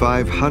 Nearly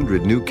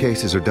 500 new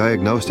cases are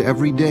diagnosed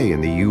every day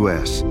in the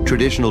U.S.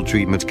 Traditional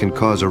treatments can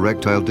cause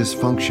erectile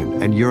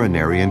dysfunction and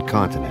urinary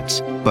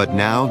incontinence. But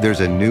now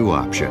there's a new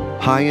option,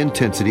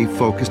 high-intensity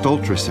focused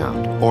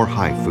ultrasound, or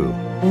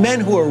HIFU.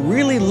 Men who are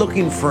really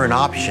looking for an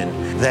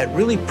option that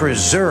really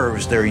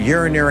preserves their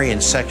urinary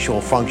and sexual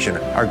function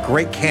are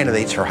great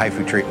candidates for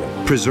HIFU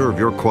treatment. Preserve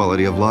your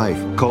quality of life.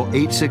 Call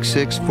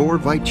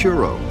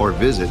 866-4-VITURO or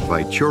visit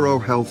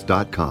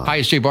VituroHealth.com. Hi,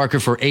 it's Jay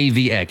Barker for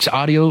AVX,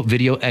 Audio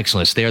Video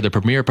Excellence. They are the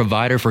premier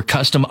provider for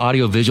custom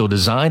audio-visual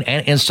design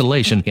and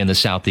installation in the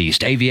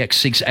Southeast. AVX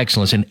seeks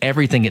excellence in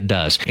everything it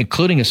does,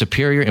 including a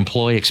superior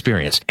employee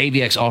experience.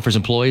 AVX offers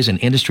employees an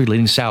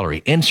industry-leading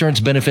salary, insurance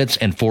benefits,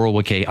 and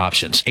 401k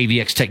options.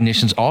 AVX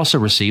technicians also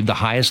receive the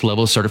highest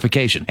level of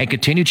certification and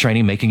continue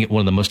training, making it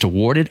one of the most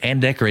awarded and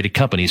decorated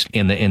companies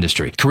in the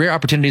industry. Career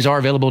opportunities are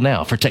available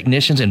now for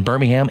technicians in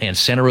Birmingham and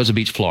Santa Rosa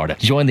Beach, Florida.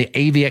 Join the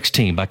AVX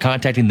team by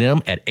contacting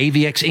them at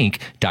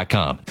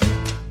avxinc.com.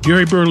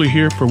 Gary Burley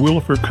here for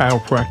Williford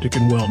Chiropractic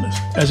and Wellness.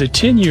 As a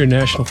 10-year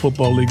National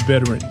Football League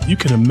veteran, you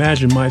can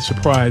imagine my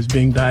surprise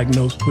being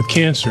diagnosed with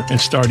cancer and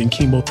starting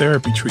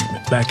chemotherapy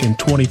treatment back in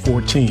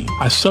 2014.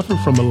 I suffered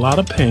from a lot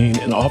of pain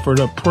and offered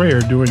up prayer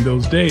during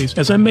those days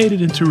as I made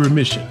it into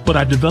remission, but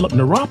I developed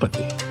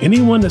neuropathy.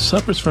 Anyone that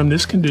suffers from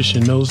this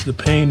condition knows the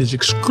pain is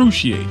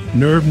excruciating,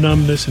 nerve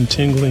numbness and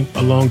tingling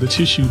along the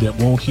tissue that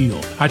won't heal.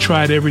 I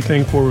tried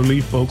everything for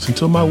relief, folks,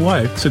 until my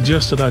wife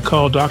suggested I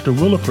call Dr.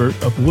 Williford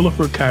of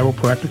Williford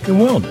Chiropractic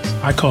and Wellness.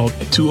 I called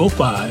at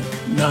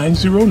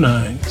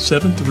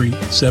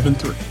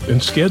 205-909-7373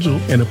 and scheduled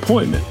an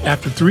appointment.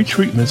 After 3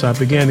 treatments, I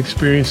began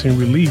experiencing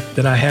relief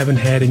that I haven't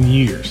had in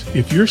years.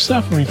 If you're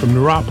suffering from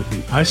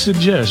neuropathy, I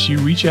suggest you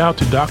reach out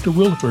to Dr.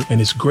 Williford and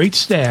his great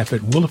staff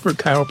at Williford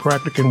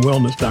Chiropractic and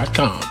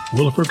Wellness.com.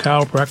 Williford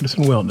Chiropractic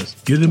and Wellness.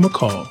 Give them a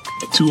call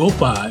at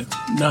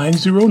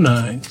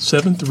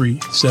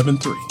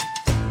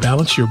 205-909-7373.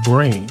 Balance your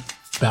brain.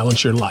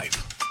 Balance your life.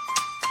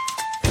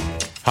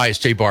 Hi, it's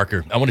Jay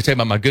Barker. I want to tell you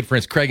about my good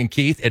friends Craig and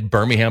Keith at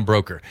Birmingham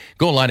Broker.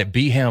 Go online at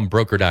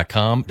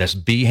BHAMBroker.com. That's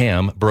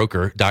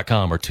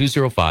BHAMBroker.com or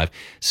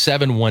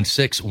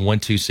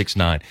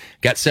 205-716-1269.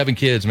 Got 7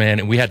 kids, man,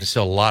 and we had to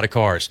sell a lot of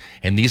cars.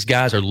 And these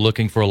guys are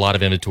looking for a lot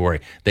of inventory.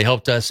 They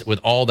helped us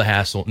with all the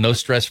hassle. No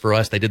stress for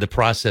us. They did the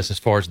process as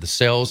far as the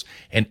sales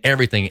and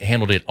everything.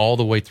 Handled it all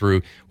the way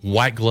through.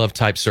 White glove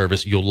type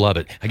service. You'll love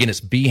it. Again,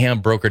 it's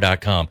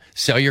BHAMBroker.com.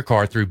 Sell your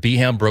car through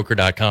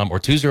BHAMBroker.com or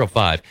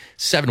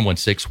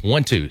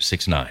 205-716-1269.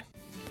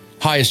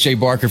 Hi, it's Jay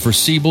Barker for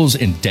Siebel's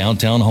in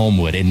downtown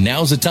Homewood, and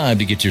now's the time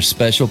to get your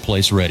special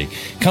place ready.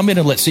 Come in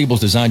and let Siebel's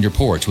design your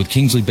porch with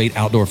Kingsley Bate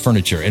outdoor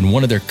furniture and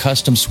one of their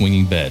custom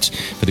swinging beds.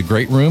 For the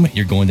great room,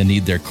 you're going to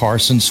need their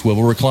Carson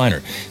swivel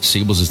recliner.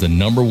 Siebel's is the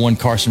 #1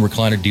 Carson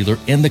recliner dealer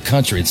in the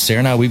country, and Sarah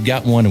and I, we've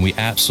got one, and we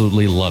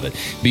absolutely love it.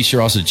 Be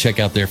sure also to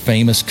check out their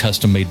famous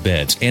custom-made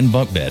beds and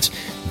bunk beds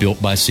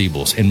built by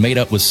Siebel's and made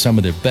up with some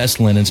of their best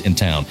linens in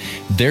town.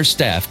 Their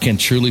staff can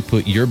truly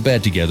put your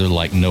bed together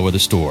like no other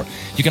store.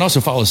 You can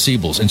also follow Siebel's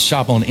and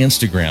shop on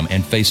Instagram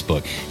and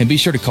Facebook. And be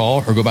sure to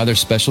call or go by their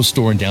special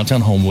store in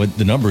downtown Homewood.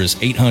 The number is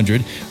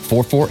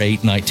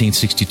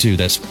 800-448-1962.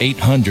 That's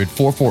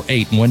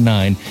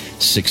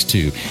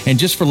 800-448-1962. And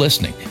just for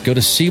listening, go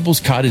to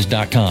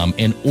SiebelsCottage.com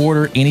and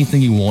order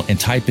anything you want and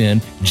type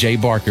in Jay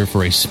Barker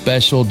for a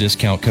special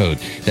discount code.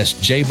 That's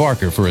Jay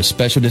Barker for a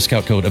special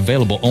discount code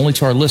available only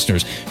to our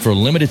listeners for a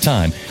limited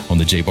time on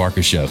The Jay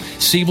Barker Show.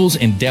 Siebel's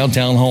in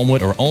downtown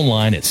Homewood or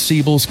online at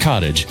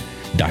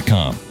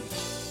SiebelsCottage.com.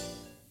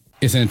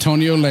 It's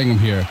Antonio Langham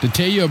here to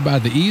tell you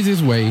about the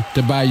easiest way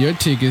to buy your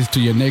tickets to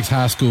your next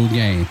high school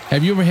game.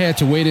 Have you ever had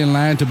to wait in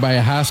line to buy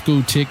a high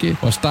school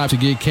ticket or stop to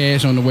get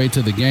cash on the way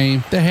to the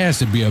game? There has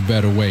to be a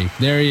better way.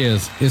 There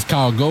is. It's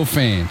called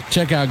GoFan.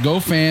 Check out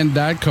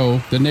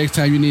GoFan.co the next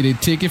time you need a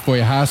ticket for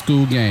your high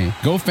school game.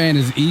 GoFan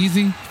is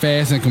easy,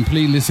 fast, and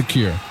completely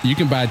secure. You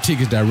can buy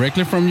tickets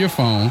directly from your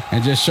phone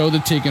and just show the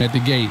ticket at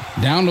the gate.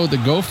 Download the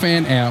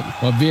GoFan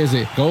app or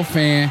visit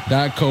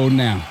GoFan.co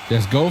now.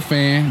 That's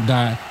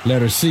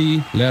GoFan.C.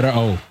 letter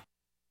O.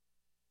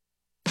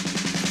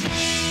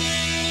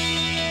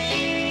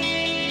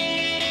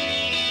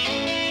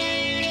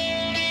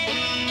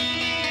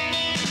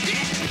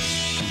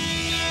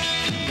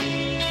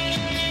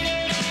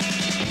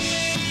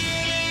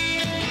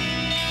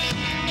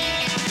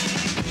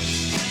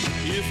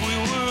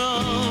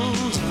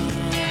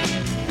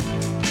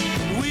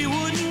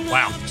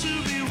 Wow.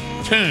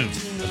 Tune.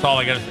 That's all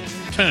I got to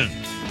say. Tune.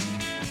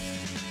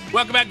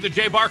 Welcome back to the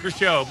Jay Barker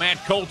Show.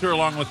 Matt Coulter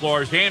along with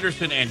Lars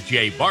Anderson and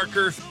Jay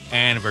Barker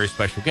and a very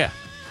special guest.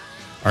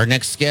 Our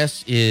next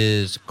guest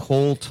is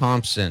Cole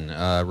Thompson,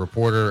 a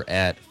reporter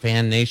at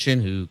Fan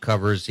Nation who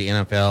covers the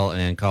NFL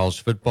and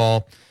college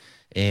football.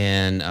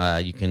 And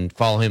you can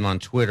follow him on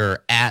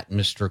Twitter at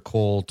Mr.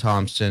 Cole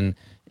Thompson.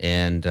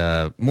 And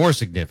more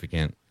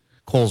significant,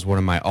 Cole's one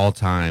of my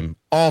all-time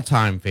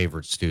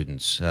favorite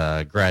students,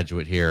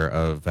 graduate here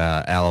of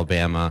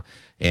Alabama,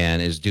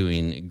 and is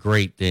doing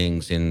great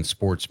things in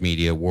sports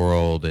media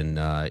world. And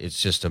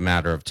it's just a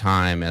matter of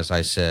time, as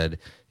I said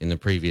in the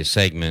previous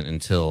segment,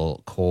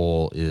 until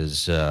Cole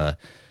is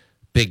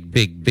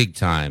big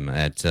time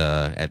at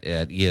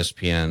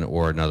ESPN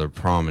or another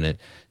prominent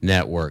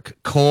network.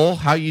 Cole,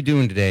 how you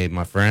doing today,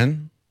 my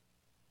friend?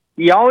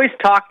 You always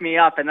talk me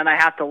up, and then I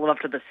have to live up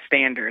to the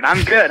standard.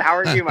 I'm good. How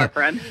are you, my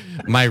friend?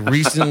 My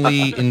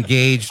recently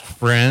engaged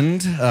friend.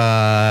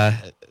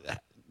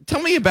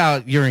 Tell me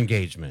about your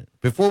engagement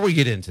before we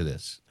get into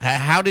this.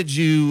 How did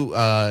you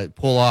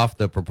pull off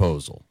the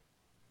proposal?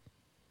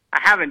 I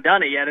haven't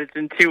done it yet. It's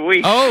in 2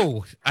 weeks.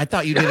 Oh, I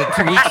thought you did it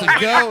 2 weeks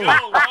ago.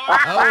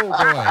 Oh,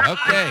 boy.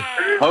 Okay.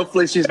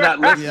 Hopefully she's not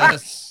listening.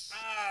 Yes.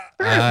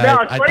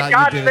 No,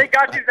 thank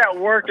God she's at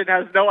work and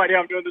has no idea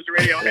I'm doing this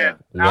radio hit.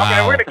 Wow.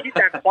 Okay, we're going to keep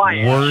that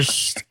quiet.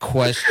 Worst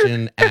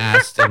question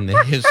asked in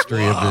the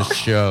history of this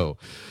show.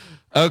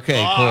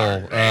 Okay,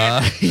 Cole.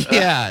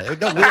 Yeah,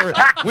 no,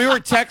 we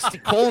were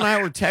texting. Cole and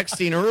I were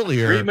texting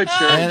earlier.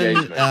 Premature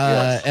engagement.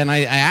 And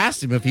I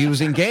asked him if he was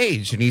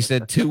engaged, and he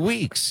said 2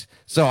 weeks.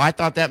 So I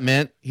thought that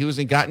meant he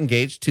got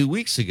engaged 2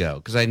 weeks ago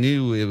because I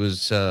knew it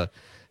was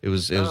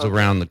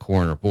around the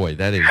corner. Boy,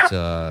 that is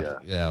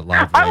live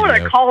radio. I would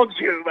have called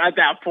you at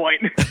that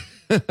point.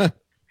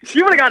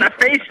 You would have gotten a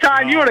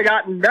FaceTime. You would have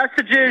gotten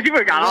messages. You would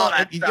have got all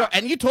that stuff.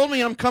 And you told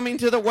me I'm coming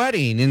to the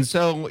wedding, and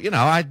so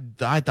I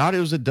thought it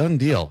was a done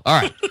deal. All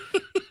right,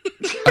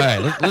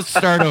 let's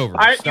start over. All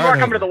right, you are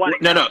coming to the wedding.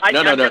 No.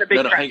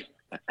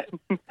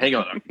 Hang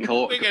on,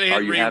 Cole.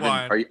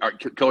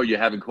 Cole, are you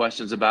having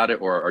questions about it,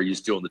 or are you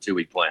still in the 2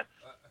 week plan?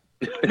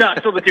 No,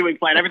 still the 2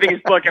 week plan. Everything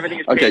is booked. Everything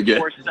is paid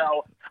for.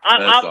 So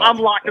I'm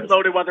locked and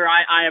loaded whether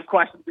I have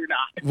questions or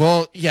not.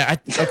 Well, yeah.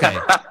 Okay.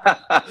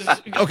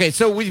 Okay.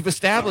 So we've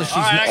established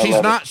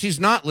she's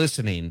not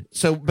listening.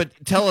 So, but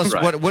tell us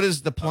what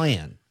is the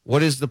plan?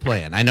 What is the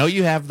plan? I know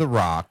you have The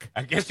Rock.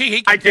 I guess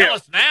he can tell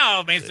us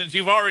now, since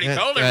you've already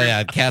told him.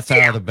 Yeah, cat's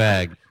out of the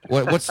bag.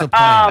 What's the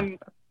plan?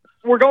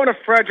 We're going to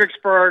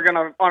Fredericksburg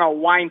on a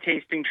wine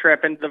tasting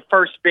trip, and the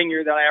first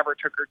vineyard that I ever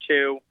took her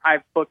to,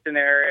 I've booked an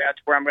area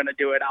to where I'm going to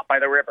do it out by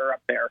the river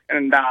up there,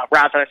 and right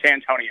outside of San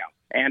Antonio.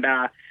 And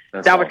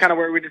that was kind of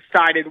where we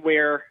decided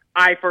where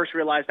I first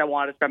realized I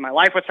wanted to spend my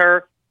life with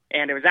her,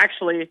 and it was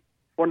actually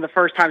one of the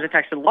first times I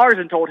texted Lars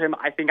and told him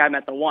I think I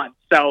met the one.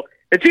 So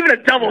It's even a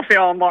double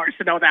fail on Lars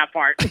to know that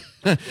part.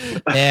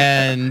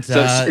 And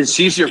so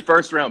she's your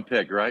first round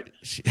pick, right?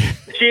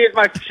 She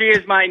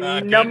is my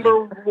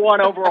number one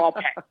overall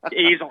pick,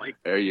 easily.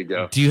 There you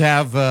go. Do you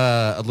have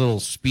a little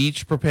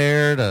speech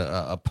prepared,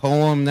 a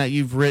poem that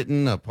you've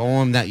written, a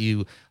poem that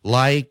you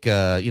like,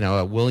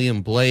 a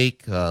William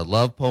Blake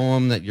love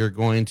poem that you're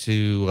going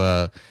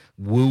to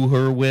woo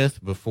her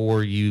with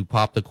before you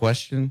pop the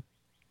question?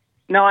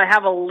 No, I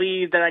have a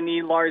lead that I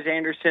need Lars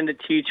Anderson to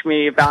teach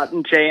me about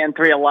JN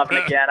 311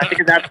 again. I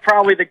think that's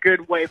probably the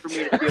good way for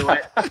me to do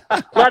it.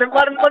 Let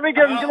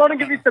him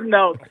give me some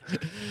notes.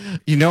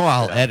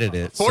 I'll edit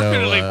it.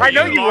 Fortunately, so, I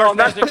know you will.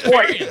 That's the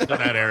point. In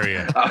that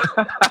area.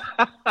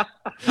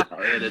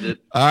 I'll edit it.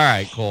 All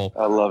right, Cole.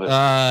 I love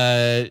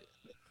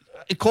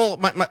it. Cole,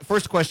 my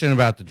first question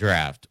about the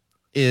draft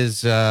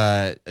is,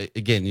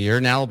 again, you're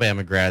an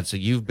Alabama grad, so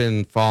you've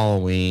been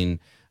following,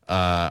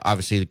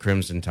 obviously, the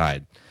Crimson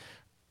Tide.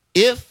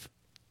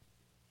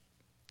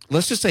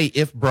 Let's just say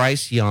if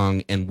Bryce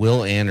Young and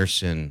Will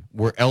Anderson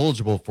were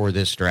eligible for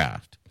this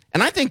draft,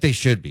 and I think they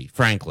should be,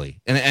 frankly,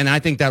 and I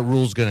think that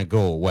rule's going to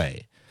go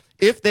away.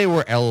 If they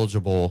were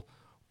eligible,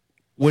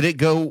 would they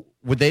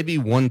be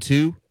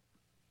 1-2?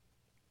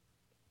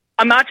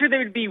 I'm not sure they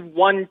would be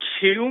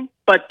 1-2,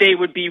 but they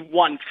would be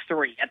 1-3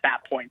 at that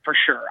point for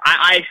sure.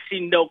 I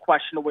see no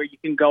question of where you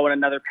can go in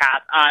another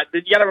path.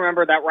 You got to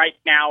remember that right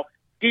now,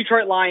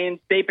 Detroit Lions,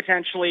 they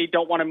potentially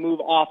don't want to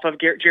move off of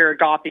Jared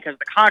Goff because of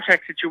the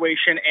contract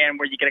situation, and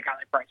where you get a guy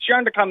like Bryce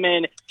Young to come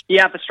in, you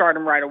have to start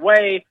him right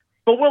away.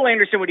 But Will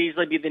Anderson would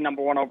easily be the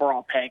number one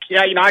overall pick.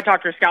 Yeah, I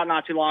talked to a scout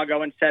not too long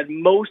ago and said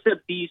most of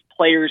these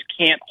players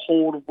can't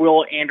hold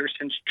Will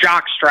Anderson's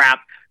jockstrap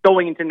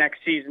going into next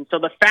season. So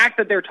the fact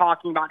that they're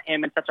talking about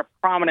him in such a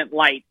prominent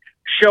light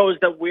shows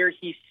that where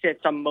he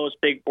sits on most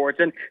big boards.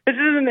 And this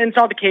isn't an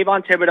insult to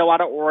Kayvon Thibodeau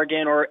out of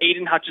Oregon or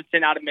Aiden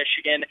Hutchinson out of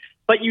Michigan,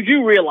 but you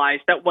do realize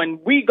that when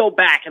we go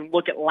back and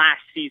look at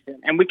last season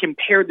and we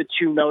compare the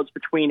two notes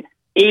between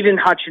Aiden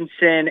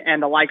Hutchinson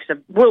and the likes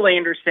of Will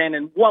Anderson,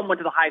 and one went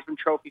to the Heisman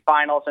Trophy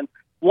finals and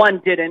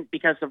one didn't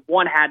because of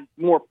one had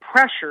more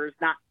pressures,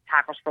 not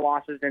tackles for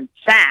losses and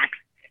sacks,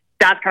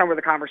 that's kind of where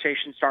the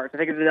conversation starts. I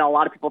think that a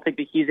lot of people think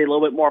that he's a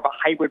little bit more of a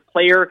hybrid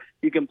player.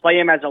 You can play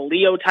him as a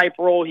Leo type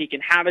role. He can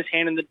have his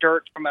hand in the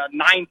dirt from a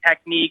 9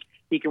 technique.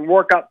 He can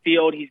work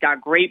upfield. He's got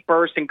great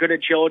burst and good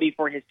agility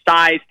for his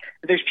size.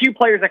 There's few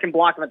players that can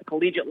block him at the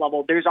collegiate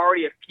level. There's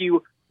already a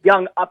few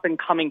young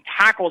up-and-coming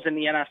tackles in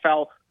the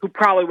NFL who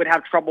probably would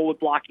have trouble with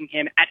blocking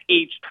him at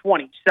age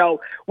 20.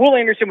 So Will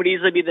Anderson would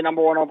easily be the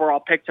number one overall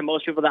pick to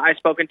most people that I've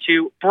spoken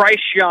to. Bryce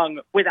Young,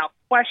 without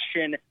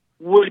question,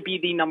 would be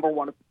the number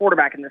one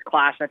quarterback in this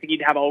class. And I think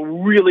he'd have a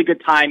really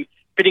good time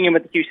fitting in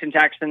with the Houston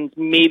Texans.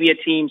 Maybe a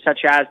team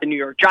such as the New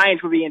York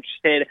Giants would be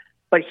interested,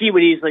 but he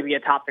would easily be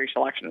a top 3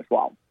 selection as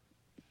well.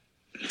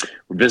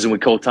 We're visiting with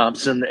Cole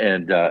Thompson,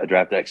 and a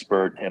draft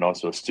expert and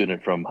also a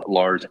student from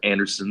Lars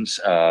Anderson's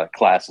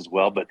class as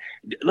well. But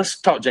let's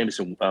talk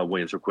Jameson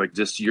Williams real quick.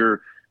 Just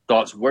your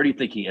thoughts. Where do you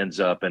think he ends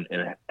up, and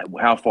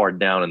how far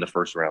down in the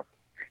first round?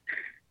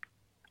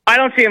 I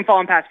don't see him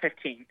falling past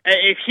 15.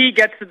 If he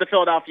gets to the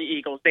Philadelphia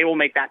Eagles, they will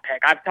make that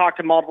pick. I've talked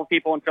to multiple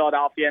people in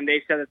Philadelphia, and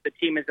they said that the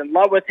team is in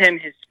love with him,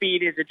 his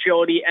speed, his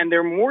agility, and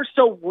they're more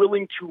so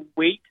willing to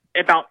wait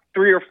about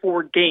 3 or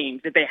 4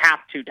 games if they have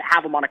to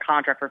have him on a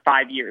contract for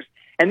 5 years.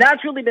 And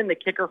that's really been the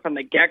kicker from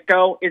the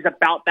get-go, is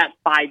about that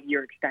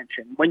 5-year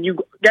extension. When you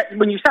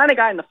sign a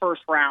guy in the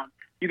first round,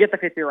 you get the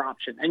 5th-year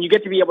option, and you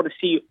get to be able to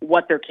see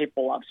what they're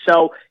capable of.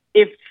 So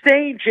if,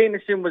 say,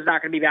 Jameson was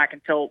not going to be back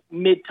until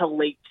mid to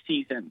late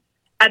season,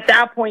 at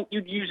that point,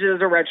 you'd use it as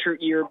a redshirt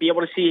year, be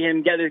able to see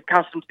him get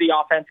accustomed to the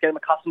offense, get him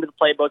accustomed to the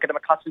playbook, get him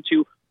accustomed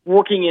to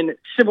working in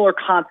similar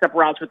concept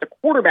routes with the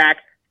quarterback.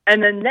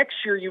 And then next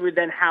year, you would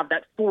then have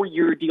that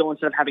 4-year deal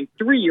instead of having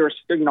 3 years,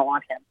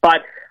 on him.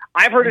 But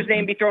I've heard his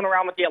name be thrown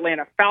around with the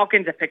Atlanta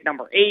Falcons at pick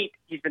number 8.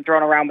 He's been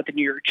thrown around with the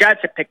New York Jets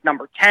at pick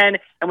number 10.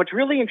 And what's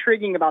really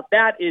intriguing about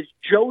that is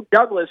Joe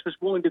Douglas was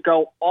willing to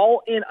go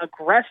all in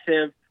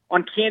aggressive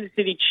on Kansas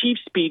City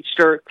Chiefs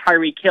speedster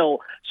Tyreek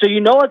Hill. So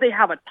you know that they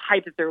have a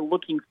type that they're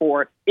looking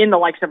for in the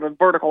likes of a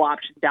vertical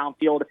option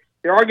downfield.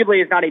 There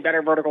arguably is not a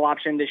better vertical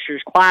option in this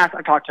year's class.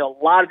 I've talked to a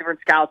lot of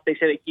different scouts. They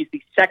say that he's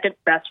the second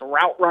best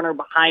route runner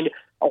behind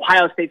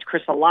Ohio State's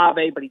Chris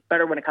Olave, but he's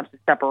better when it comes to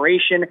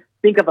separation.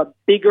 Think of a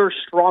bigger,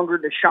 stronger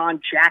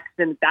Deshaun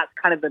Jackson. That's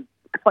kind of the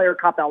player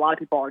comp that a lot of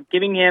people are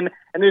giving him,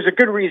 and there's a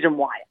good reason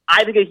why.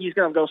 I think that he's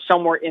going to go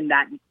somewhere in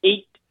that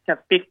 8 to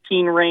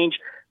 15 range.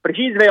 But if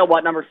he's available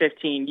at number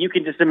 15, you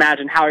can just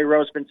imagine Howie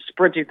Rose been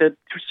sprinting to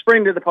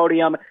the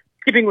podium,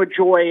 skipping with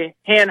joy,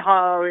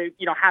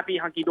 happy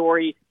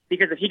hunky-dory,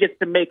 because if he gets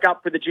to make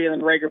up for the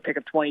Jalen Reagor pick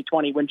of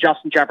 2020 when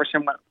Justin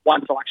Jefferson went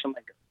 1 selection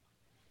later.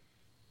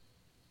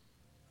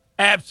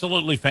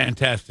 Absolutely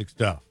fantastic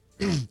stuff.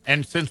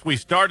 And since we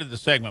started the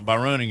segment by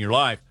ruining your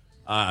life,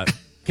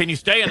 can you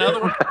stay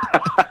another one?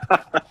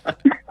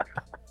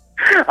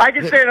 I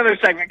can stay another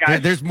segment,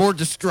 guys. There's more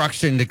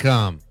destruction to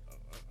come.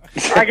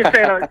 I can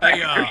say another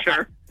thing for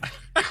sure.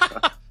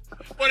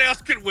 What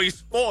else could we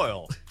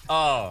spoil?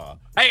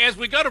 Hey, as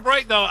we go to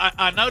break, though,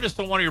 I noticed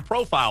on one of your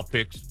profile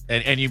pics,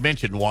 and you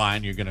mentioned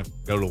wine. You're going to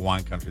go to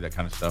wine country, that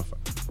kind of stuff.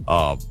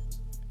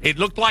 It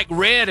looked like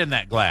red in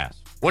that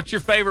glass. What's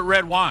your favorite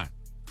red wine?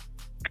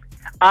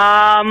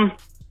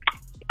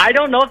 I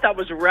don't know if that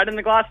was red in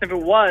the glass. If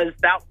it was,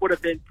 that would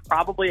have been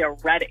probably a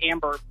red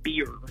amber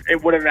beer.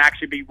 It would have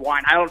actually been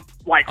wine. I don't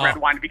like red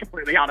wine, to be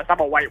completely honest. I'm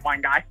a white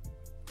wine guy.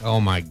 Oh,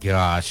 my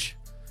gosh.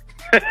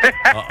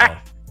 Uh-oh.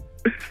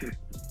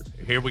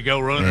 Here we go,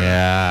 running.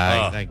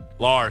 Yeah,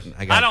 Lars.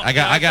 I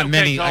got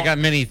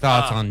many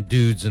thoughts on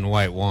dudes and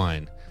white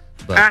wine,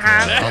 but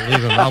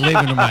I'll leave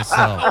them to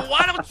myself.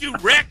 Why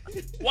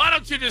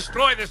don't you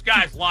destroy this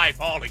guy's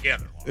life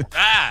altogether?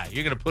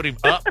 You're going to put him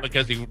up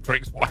because he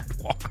drinks white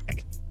wine.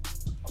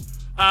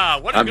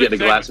 I'm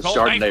getting a glass of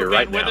Chardonnay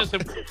right now.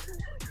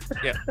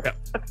 Yeah.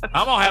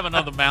 I'm going to have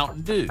another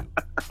Mountain Dew.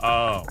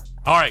 All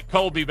right,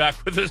 Cole will be back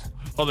with us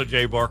on the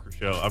Jay Barker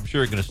Show. I'm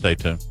sure you're going to stay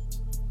tuned.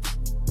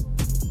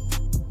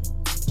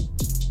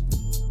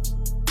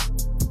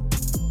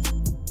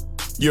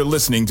 You're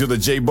listening to The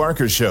Jay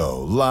Barker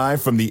Show,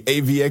 live from the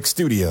AVX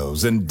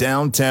studios in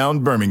downtown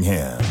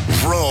Birmingham.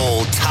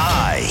 Roll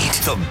Tide,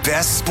 the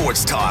best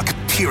sports talk,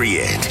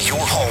 period. Your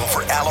home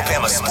for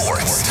Alabama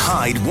sports.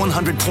 Tide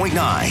 100.9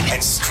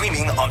 and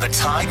streaming on the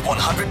Tide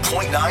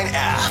 100.9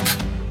 app.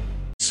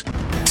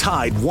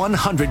 Tide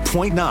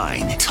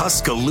 100.9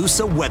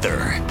 Tuscaloosa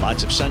weather.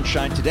 Lots of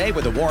sunshine today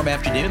with a warm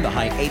afternoon, the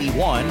high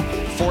 81.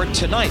 For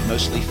tonight,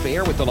 mostly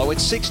fair with the low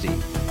at 60.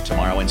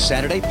 Tomorrow and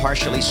Saturday,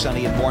 partially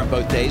sunny and warm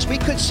both days. We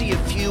could see a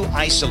few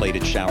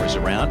isolated showers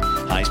around.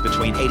 Highs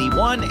between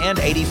 81 and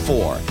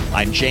 84.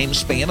 I'm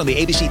James Spann on the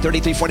ABC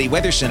 3340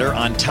 Weather Center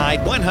on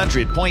Tide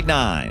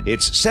 100.9.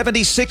 It's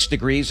 76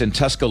 degrees in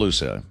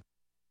Tuscaloosa.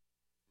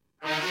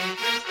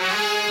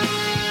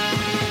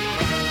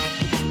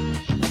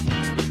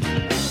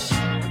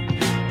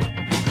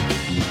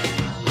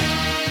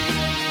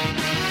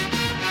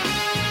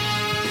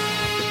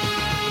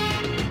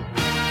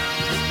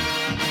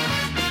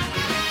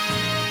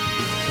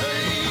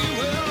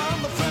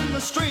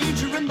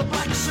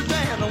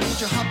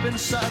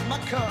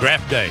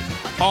 Draft day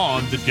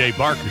on the Jay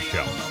Barker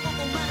Show.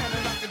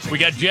 We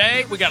got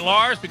Jay, we got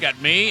Lars, we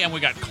got me, and we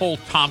got Cole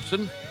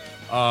Thompson,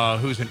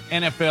 who's an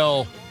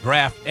NFL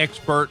draft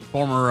expert,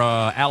 former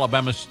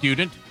Alabama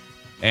student.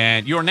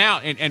 And you're now,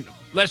 and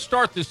let's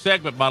start this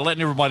segment by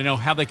letting everybody know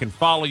how they can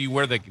follow you,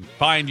 where they can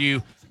find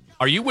you.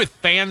 Are you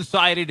with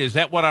Fansided? Is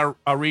that what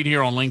I read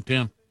here on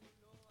LinkedIn?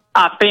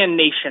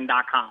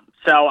 FanNation.com.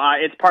 So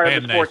it's part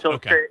of the Sports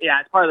Illustrated. Okay. Yeah,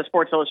 it's part of the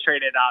Sports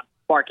Illustrated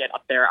market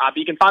up there. But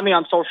you can find me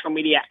on social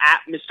media at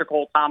Mr.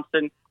 Cole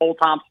Thompson. Cole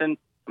Thompson.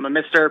 I'm a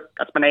Mr.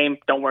 That's my name.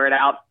 Don't wear it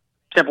out.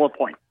 Simple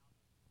point.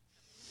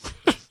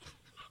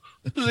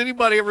 Does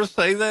anybody ever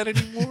say that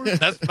anymore?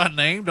 That's my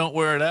name. Don't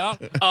wear it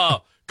out.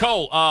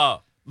 Cole,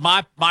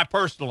 my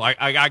personal,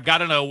 I got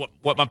to know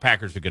what my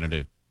Packers are going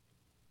to do.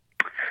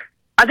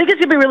 I think it's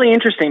going to be really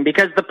interesting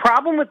because the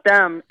problem with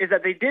them is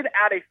that they did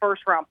add a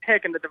first-round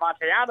pick in the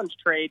Devontae Adams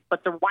trade,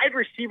 but the wide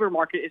receiver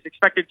market is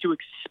expected to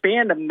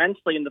expand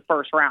immensely in the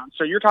first round.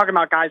 So you're talking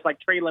about guys like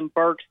Treylon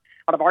Burks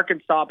out of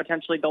Arkansas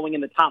potentially going in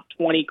the top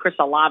 20, Chris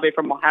Olave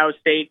from Ohio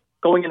State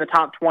going in the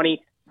top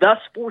 20, thus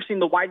forcing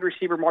the wide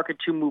receiver market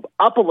to move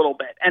up a little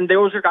bit. And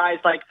those are guys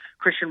like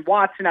Christian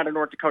Watson out of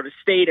North Dakota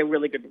State, a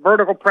really good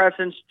vertical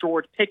presence,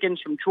 George Pickens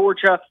from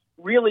Georgia,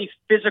 really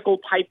physical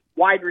type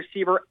wide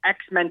receiver,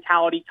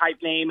 X-mentality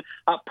type name.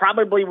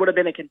 Probably would have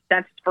been a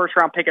consensus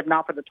first-round pick if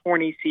not for the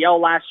torn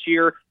ACL last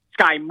year.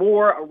 Sky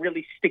Moore, a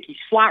really sticky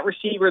slot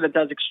receiver that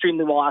does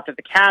extremely well after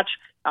the catch,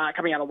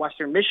 coming out of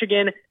Western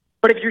Michigan.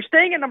 But if you're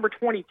staying at number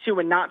 22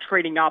 and not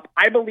trading up,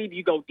 I believe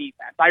you go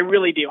defense. I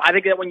really do. I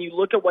think that when you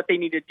look at what they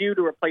need to do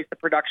to replace the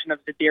production of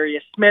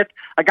Za'Darius Smith,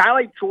 a guy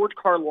like George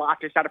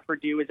Karlaftis out of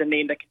Purdue is a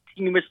name that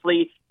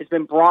continuously has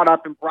been brought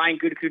up in Brian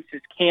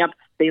Gutekunst's camp.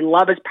 They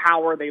love his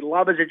power. They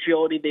love his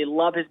agility. They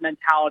love his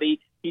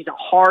mentality. He's a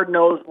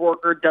hard-nosed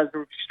worker, does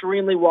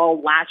extremely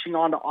well latching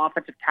on to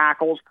offensive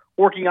tackles,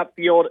 working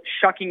upfield,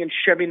 shucking and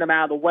shoving them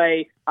out of the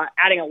way,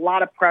 adding a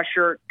lot of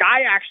pressure.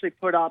 Guy actually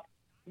put up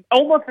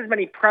almost as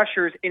many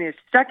pressures in his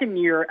second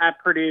year at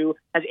Purdue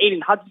as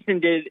Aiden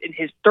Hutchinson did in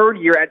his third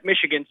year at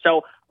Michigan.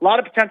 So a lot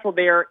of potential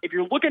there. If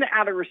you're looking to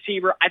add a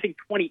receiver, I think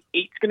 28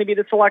 is going to be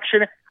the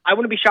selection. I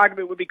wouldn't be shocked if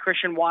it would be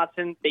Christian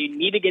Watson. They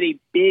need to get a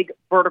big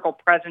vertical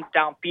presence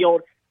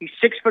downfield. He's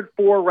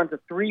 6'4", runs a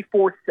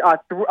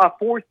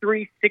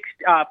 4.3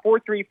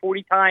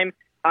 40 time.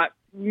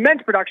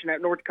 Immense production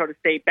at North Dakota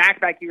State,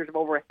 back-to-back years of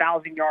over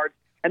 1,000 yards.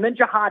 And then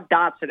Jahad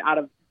Dotson out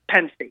of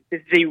Penn State.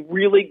 This is a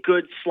really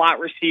good slot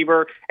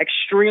receiver,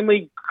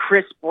 extremely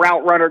crisp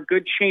route runner,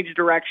 good change of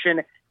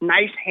direction,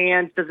 nice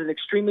hands, does an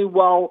extremely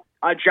well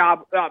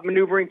job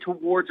maneuvering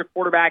towards a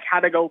quarterback,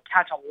 had to go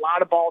catch a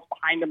lot of balls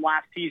behind him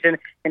last season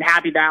in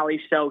Happy Valley.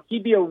 So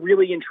he'd be a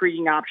really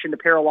intriguing option to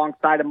pair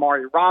alongside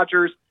Amari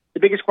Rodgers. The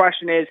biggest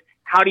question is,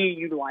 how do you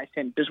utilize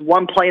him? Does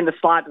one play in the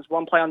slot? Does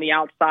one play on the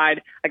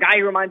outside? A guy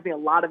who reminds me a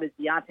lot of is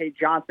Deontay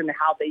Johnson,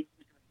 how they use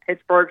him in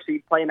Pittsburgh, so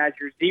he's playing as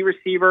your Z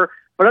receiver.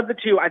 But of the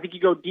two, I think you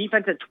go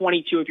defense at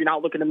 22 if you're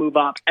not looking to move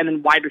up, and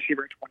then wide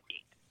receiver at 28.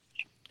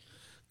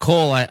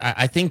 Cole,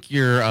 I think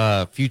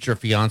your future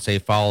fiance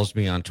follows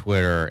me on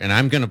Twitter, and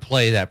I'm going to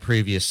play that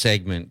previous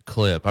segment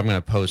clip. I'm going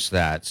to post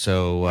that.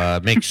 So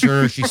make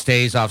sure she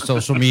stays off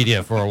social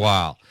media for a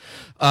while.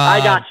 I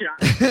got you.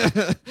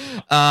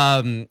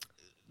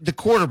 The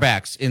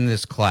quarterbacks in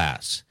this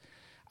class,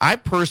 I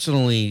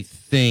personally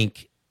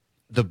think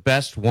the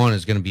best one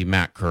is going to be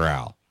Matt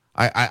Corral.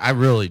 I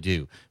really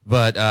do.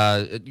 But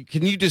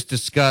can you just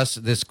discuss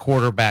this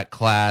quarterback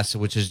class,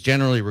 which is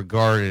generally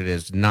regarded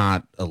as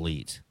not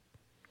elite?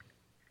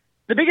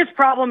 The biggest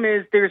problem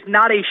is there's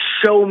not a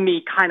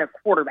show-me kind of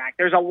quarterback.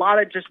 There's a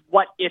lot of just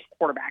what-if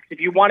quarterbacks. If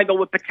you want to go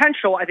with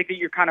potential, I think that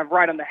you're kind of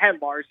right on the head,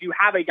 Lars. You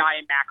have a guy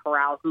in Matt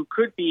Corral who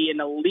could be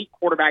an elite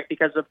quarterback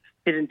because of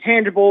his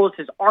intangibles,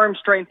 his arm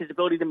strength, his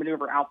ability to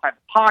maneuver outside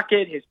the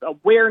pocket, his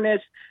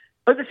awareness.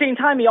 But at the same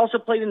time, he also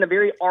played in a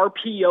very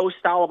RPO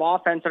style of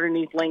offense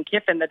underneath Lane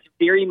Kiffin that's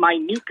very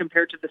minute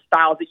compared to the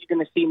styles that you're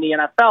going to see in the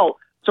NFL.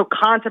 So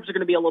concepts are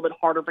going to be a little bit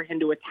harder for him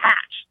to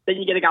attach. Then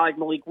you get a guy like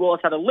Malik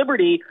Willis out of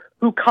Liberty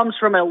who comes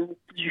from a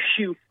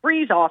Hugh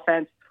Freeze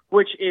offense,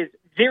 which is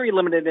very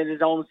limited in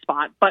his own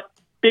spot, but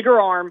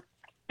bigger arm,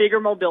 bigger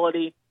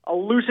mobility,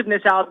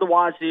 elusiveness out of the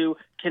wazoo,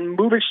 can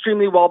move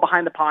extremely well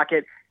behind the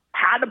pocket,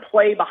 had to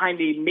play behind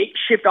a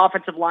makeshift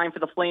offensive line for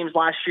the Flames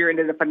last year and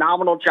did a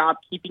phenomenal job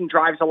keeping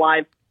drives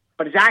alive.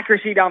 But his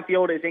accuracy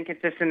downfield is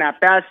inconsistent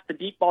at best. The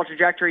deep ball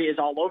trajectory is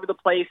all over the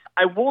place.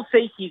 I will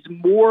say he's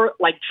more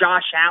like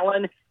Josh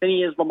Allen than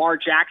he is Lamar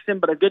Jackson,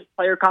 but a good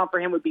player comp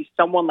for him would be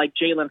someone like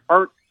Jalen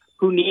Hurts,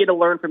 who needed to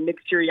learn from Nick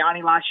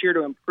Sirianni last year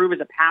to improve as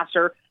a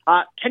passer.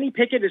 Kenny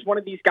Pickett is one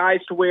of these guys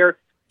to where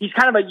he's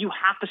kind of you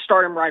have to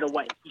start him right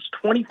away. He's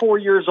 24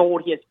 years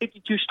old. He has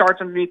 52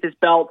 starts underneath his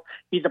belt.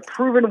 He's a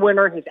proven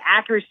winner. His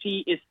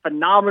accuracy is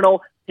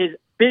phenomenal. His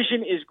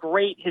vision is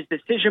great. His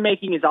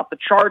decision-making is off the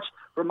charts.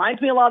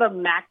 Reminds me a lot of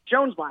Mac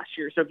Jones last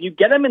year. So if you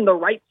get him in the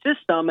right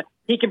system,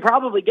 he can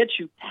probably get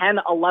you 10,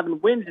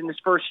 11 wins in his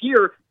first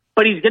year,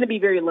 but he's going to be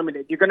very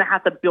limited. You're going to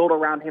have to build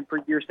around him for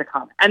years to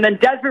come. And then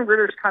Desmond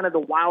Ridder is kind of the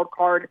wild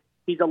card.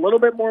 He's a little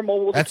bit more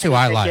mobile. That's who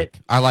I like.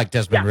 I like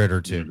Desmond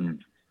Ridder, too.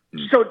 Mm-hmm.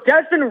 So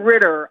Desmond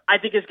Ridder, I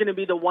think, is going to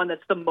be the one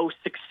that's the most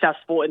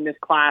successful in this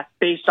class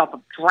based off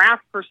of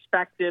draft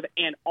perspective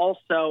and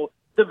also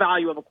the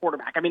value of a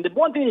quarterback. I mean, the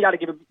one thing you got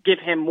to give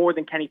him more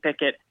than Kenny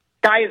Pickett,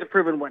 guy is a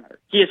proven winner.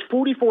 He has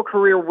 44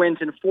 career wins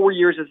in 4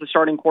 years as the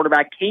starting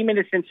quarterback, came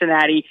into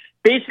Cincinnati,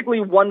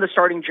 basically won the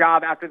starting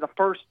job after the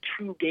first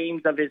 2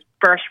 games of his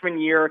freshman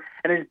year,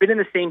 and has been in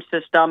the same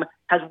system,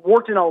 has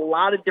worked in a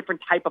lot of different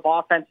type of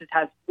offenses,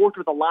 has worked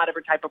with a lot of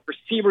different type of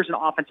receivers and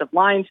offensive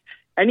lines,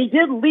 and he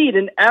did lead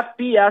an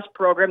FBS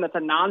program that's a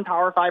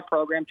non-Power 5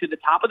 program to the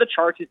top of the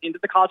charts into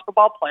the college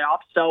football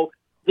playoffs, so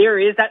there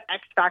is that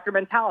X-factor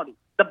mentality.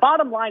 The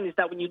bottom line is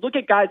that when you look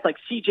at guys like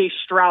C.J.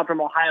 Stroud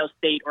from Ohio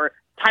State or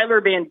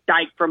Tyler Van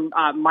Dyke from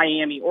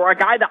Miami, or a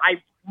guy that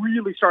I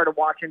really started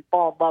watching and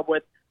fall in love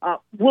with,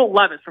 Will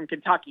Levis from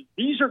Kentucky.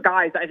 These are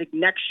guys that I think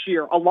next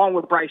year, along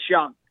with Bryce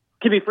Young,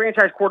 can be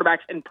franchise quarterbacks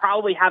and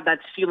probably have that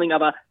ceiling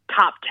of a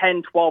top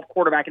 10, 12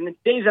 quarterback. In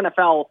today's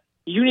NFL,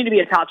 you need to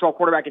be a top 12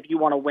 quarterback if you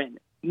want to win.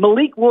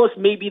 Malik Willis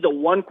may be the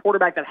one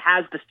quarterback that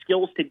has the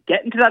skills to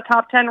get into that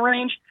top 10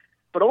 range,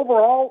 but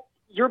overall,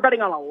 you're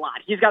betting on a lot.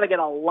 He's got to get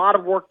a lot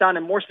of work done,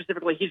 and more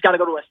specifically, he's got to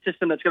go to a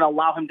system that's going to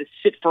allow him to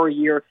sit for a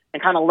year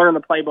and kind of learn the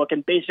playbook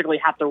and basically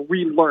have to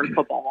relearn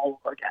football all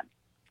over again.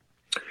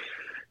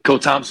 Cole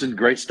Thompson,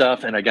 great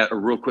stuff. And I got a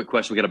real quick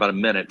question. We got about a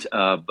minute,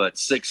 but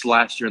 6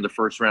 last year in the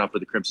first round for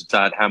the Crimson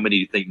Tide. How many do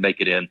you think make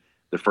it in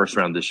the first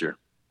round this year?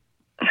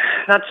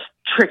 That's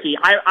tricky.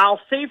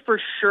 I'll say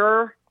for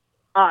sure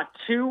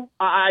 2.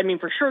 I mean,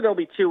 for sure there'll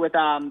be 2 with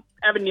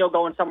Evan Neal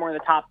going somewhere in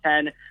the top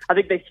 10. I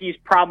think that he's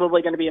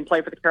probably going to be in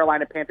play for the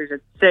Carolina Panthers at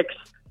 6.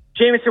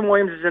 Jameson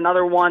Williams is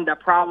another one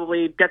that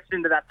probably gets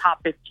into that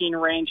top 15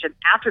 range. And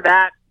after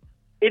that,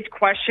 it's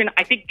question.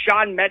 I think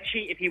John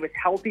Mechie, if he was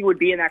healthy, would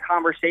be in that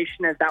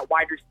conversation as that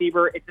wide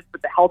receiver. It's just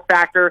with the health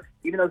factor,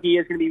 even though he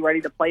is going to be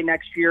ready to play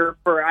next year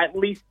for at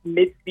least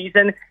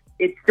mid-season,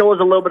 it still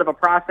is a little bit of a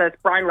process.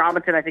 Brian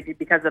Robinson, I think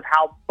because of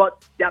how much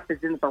depth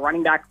is in the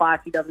running back class,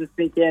 he doesn't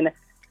sneak in.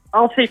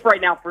 I'll say for right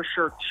now, for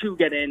sure, 2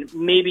 get in.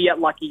 Maybe at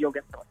lucky, you'll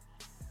get 3.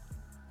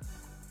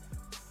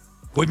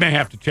 We may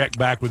have to check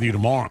back with you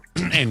tomorrow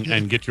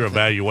and get your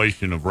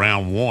evaluation of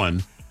round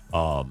 1.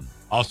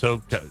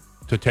 Also,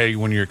 to tell you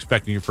when you're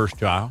expecting your first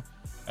child.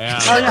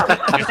 Thank you.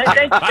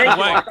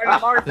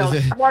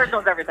 Lars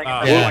knows everything.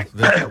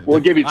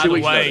 We'll give you 2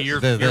 weeks.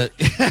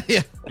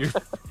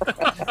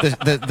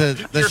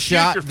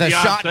 The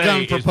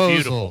shotgun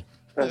proposal.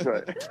 That's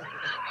right.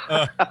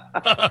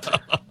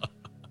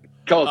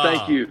 Cole,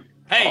 thank you.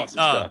 Hey,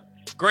 awesome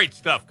great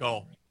stuff,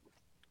 Cole.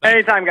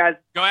 Anytime, guys.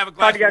 Go have a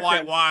glass of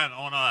white wine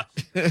on us.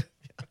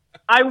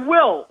 I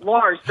will.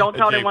 Lars, don't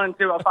tell anyone in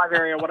 205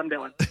 area what I'm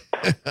doing.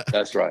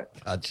 That's right.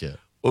 Gotcha.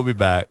 We'll be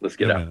back. Let's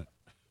get out.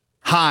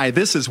 Hi,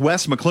 this is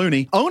Wes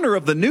McClooney, owner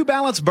of the New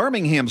Balance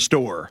Birmingham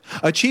store.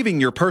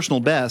 Achieving your personal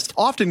best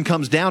often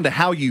comes down to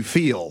how you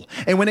feel.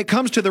 And when it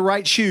comes to the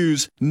right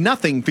shoes,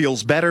 nothing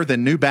feels better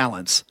than New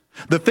Balance.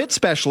 The fit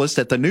specialists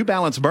at the New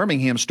Balance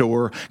Birmingham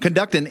store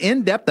conduct an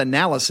in-depth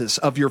analysis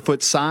of your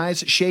foot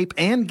size, shape,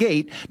 and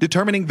gait,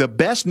 determining the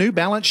best New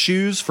Balance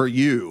shoes for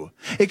you.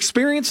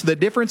 Experience the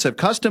difference of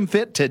custom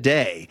fit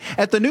today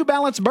at the New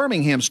Balance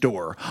Birmingham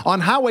store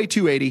on Highway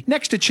 280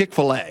 next to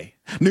Chick-fil-A.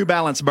 New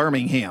Balance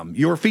Birmingham,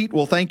 your feet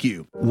will thank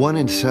you. 1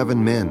 in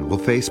 7 men will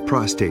face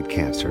prostate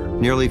cancer.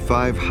 Nearly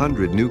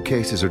 500 new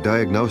cases are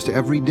diagnosed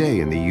every day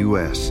in the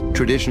U.S.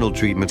 Traditional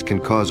treatments can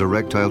cause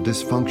erectile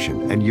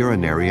dysfunction and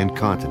urinary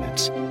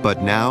incontinence.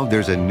 But now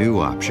there's a new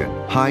option,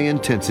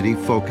 high-intensity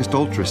focused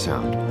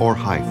ultrasound, or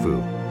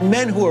HIFU.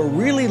 Men who are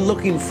really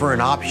looking for an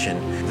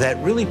option that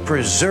really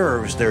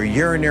preserves their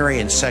urinary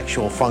and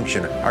sexual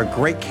function are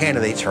great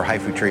candidates for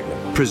HIFU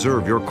treatment.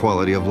 Preserve your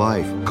quality of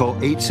life. Call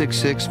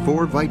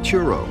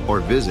 866-4-VITURO or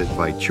visit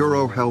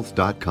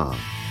VituroHealth.com.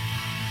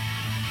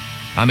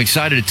 I'm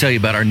excited to tell you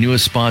about our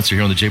newest sponsor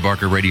here on the Jay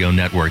Barker Radio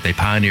Network. They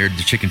pioneered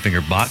the Chicken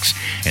Finger Box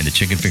and the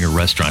Chicken Finger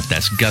Restaurant.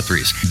 That's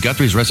Guthrie's.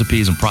 Guthrie's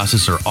recipes and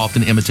processes are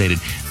often imitated,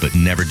 but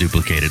never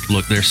duplicated.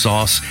 Look, their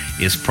sauce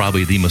is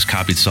probably the most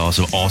copied sauce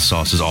of all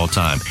sauces all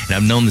time. And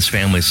I've known this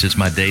family since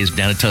my days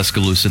down in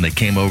Tuscaloosa, and they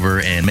came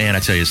over, and man, I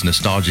tell you, it's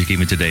nostalgic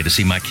even today to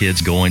see my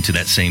kids going to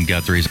that same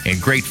Guthrie's.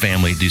 And great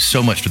family, do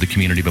so much for the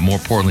community, but more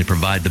importantly,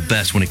 provide the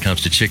best when it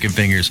comes to chicken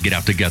fingers. Get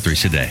out to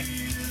Guthrie's today.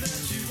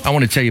 I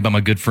want to tell you about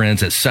my good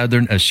friends at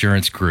Southern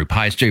Assurance Group.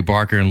 Hi, it's Jay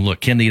Barker, and look,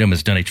 Ken Needham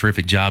has done a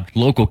terrific job.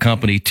 Local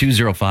company,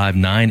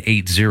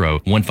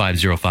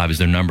 205-980-1505 is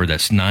their number.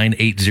 That's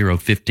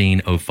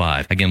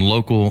 980-1505. Again,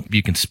 local,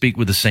 you can speak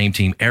with the same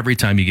team every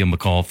time you give them a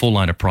call. Full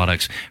line of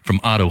products from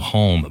auto,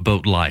 home,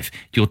 boat, life.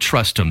 You'll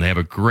trust them. They have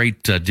a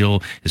great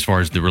deal as far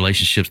as the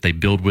relationships they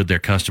build with their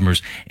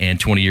customers, and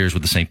 20 years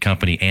with the same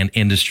company and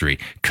industry.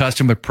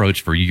 Custom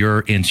approach for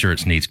your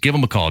insurance needs. Give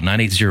them a call,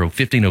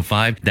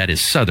 980-1505. That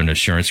is Southern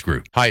Assurance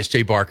Group. Hi, it's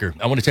Jay Barker.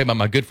 I want to tell you about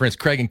my good friends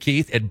Craig and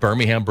Keith at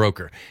Birmingham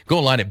Broker. Go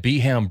online at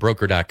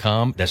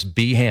BHAMBroker.com. That's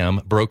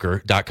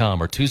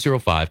BHAMBroker.com or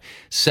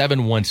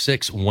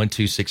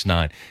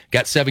 205-716-1269.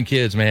 Got 7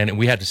 kids, man, and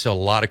we had to sell a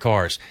lot of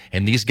cars.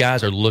 And these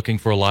guys are looking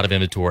for a lot of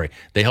inventory.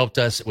 They helped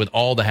us with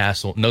all the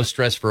hassle. No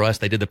stress for us.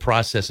 They did the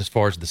process as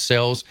far as the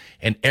sales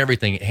and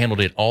everything.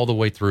 Handled it all the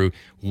way through.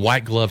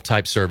 White glove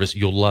type service.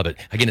 You'll love it.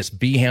 Again, it's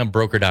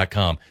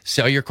BHAMBroker.com.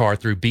 Sell your car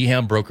through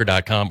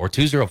BHAMBroker.com or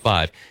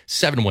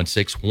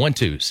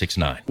 205-716-1269.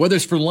 Whether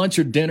it's for lunch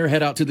or dinner,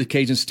 head out to the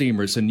Cajun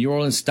Steamer. It's a New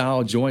Orleans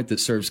style joint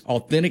that serves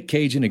authentic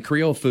Cajun and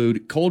Creole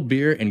food, cold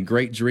beer, and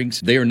great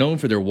drinks. They are known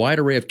for their wide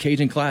array of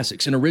Cajun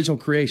classics and original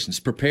creations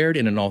prepared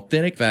in an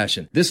authentic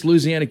fashion. This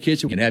Louisiana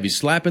kitchen can have you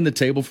slapping the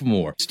table for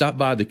more. Stop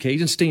by the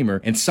Cajun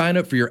Steamer and sign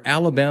up for your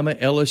Alabama,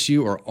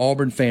 LSU, or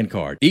Auburn fan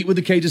card. Eat with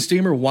the Cajun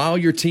Steamer while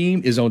your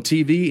team is on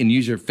TV and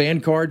use your fan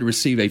card to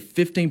receive a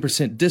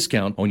 15%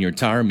 discount on your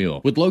entire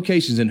meal. With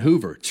locations in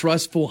Hoover,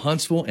 Trustful,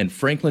 Huntsville, and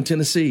Franklin,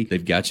 Tennessee,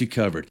 they've got you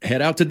covered.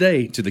 Head out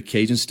today to the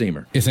Cajun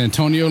Steamer. It's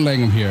Antonio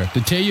Langham here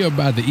to tell you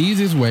about the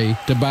easiest way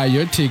to buy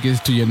your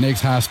tickets to your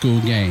next high school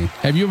game.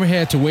 Have you ever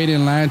had to wait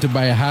in line to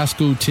buy a high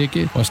school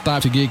ticket or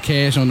stop to get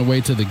cash on the way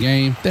to the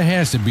game? There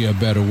has to be a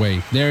better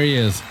way. There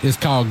is. It's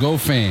called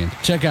GoFan.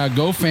 Check out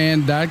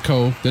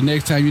GoFan.co the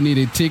next time you need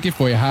a ticket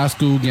for a high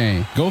school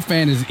game.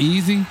 GoFan is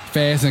easy,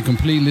 fast, and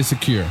completely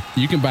secure.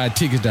 You can buy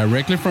tickets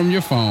directly from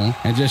your phone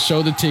and just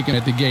show the ticket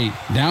at the gate.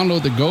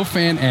 Download the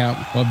GoFan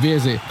app or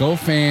visit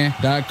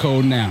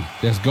GoFan.co now.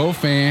 That's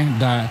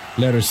GoFan.C.O.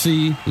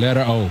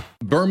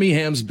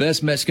 Birmingham's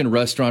best Mexican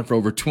restaurant for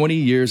over 20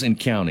 years and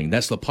counting.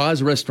 That's La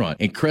Paz Restaurant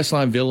in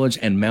Crestline Village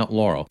and Mount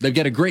Laurel. They've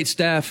got a great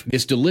staff.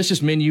 Its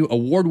delicious menu,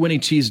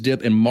 award-winning cheese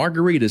dip, and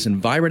margaritas and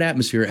vibrant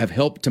atmosphere have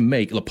helped to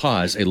make La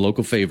Paz a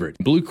local favorite.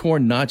 Blue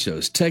corn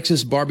nachos,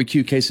 Texas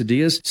barbecue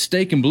quesadillas,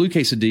 steak and blue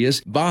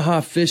quesadillas,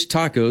 Baja fish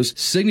tacos,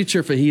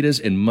 signature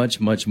fajitas, and much,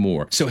 much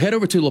more. So head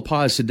over to La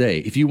Paz today.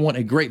 If you want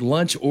a great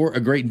lunch or a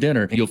great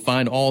dinner, you'll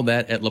find all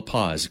that at La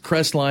Paz,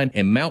 Crestline,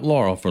 and Mount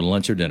Laurel for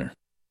lunch or dinner.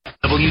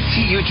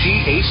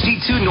 WTUG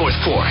HD2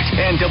 Northport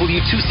and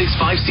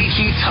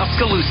W265CG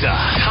Tuscaloosa.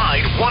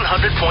 Tide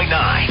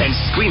 100.9 and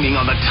streaming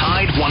on the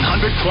Tide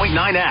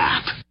 100.9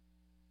 app.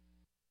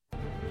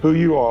 Who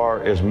you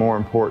are is more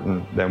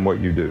important than what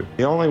you do.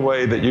 The only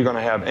way that you're going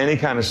to have any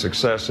kind of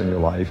success in your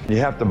life, you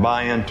have to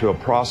buy into a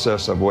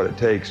process of what it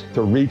takes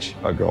to reach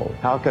a goal.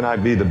 How can I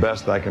be the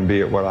best I can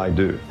be at what I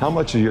do? How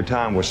much of your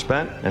time was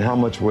spent and how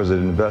much was it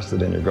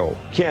invested in your goal?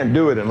 You can't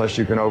do it unless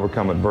you can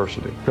overcome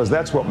adversity, because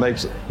that's what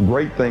makes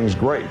great things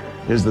great,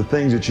 is the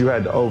things that you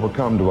had to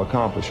overcome to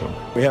accomplish them.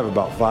 We have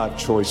about 5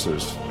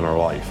 choices in our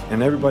life,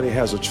 and everybody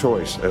has a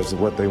choice as to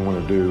what they want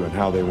to do and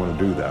how they want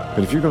to do that.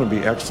 But if you're going to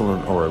be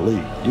excellent or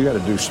elite, you got to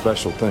do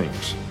special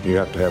things. You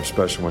have to have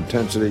special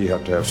intensity, you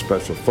have to have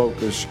special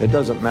focus. It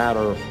doesn't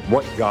matter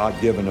what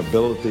God-given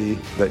ability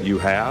that you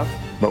have,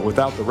 but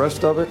without the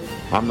rest of it,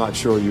 I'm not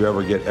sure you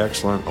ever get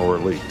excellent or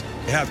elite.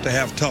 You have to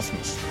have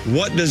toughness.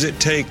 What does it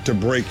take to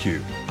break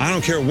you? I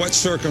don't care what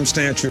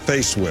circumstance you're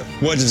faced with.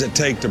 What does it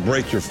take to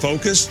break your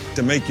focus,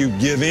 to make you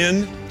give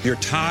in? You're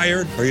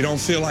tired or you don't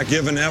feel like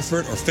giving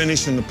effort or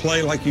finishing the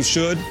play like you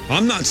should.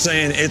 I'm not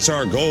saying it's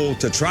our goal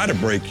to try to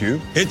break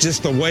you. It's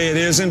just the way it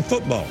is in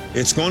football.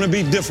 It's going to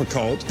be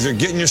difficult if you're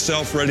getting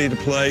yourself ready to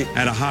play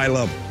at a high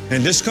level.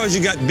 And just because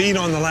you got beat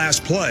on the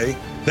last play,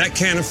 that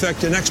can't affect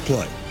the next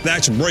play.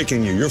 That's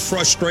breaking you. Your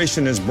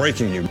frustration is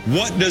breaking you.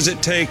 What does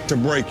it take to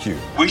break you?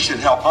 We should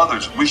help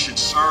others. We should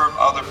serve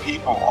other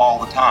people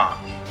all the time.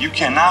 You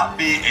cannot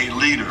be a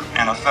leader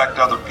and affect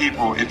other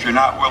people if you're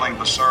not willing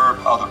to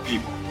serve other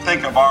people.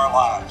 Think of our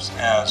lives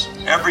as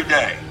every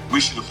day we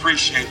should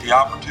appreciate the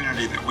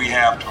opportunity that we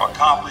have to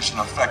accomplish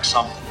and affect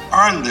something.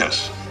 Earn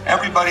this.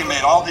 Everybody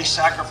made all these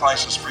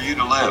sacrifices for you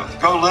to live.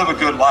 Go live a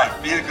good life.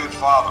 Be a good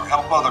father.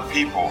 Help other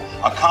people.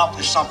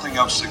 Accomplish something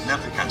of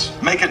significance.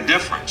 Make a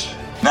difference.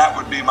 That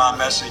would be my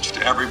message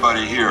to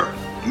everybody here.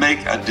 Make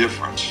a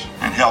difference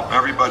and help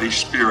everybody's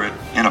spirit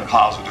in a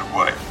positive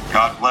way.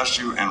 God bless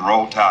you and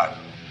roll tide.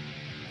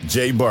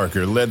 Jay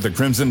Barker led the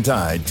Crimson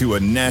Tide to a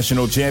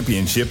national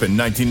championship in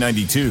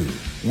 1992,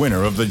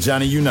 winner of the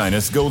Johnny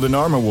Unitas Golden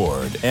Arm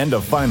Award and a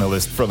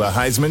finalist for the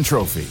Heisman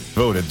Trophy,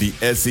 voted the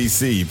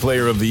SEC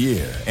Player of the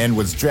Year, and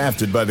was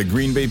drafted by the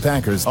Green Bay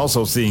Packers,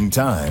 also seeing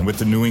time with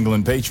the New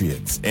England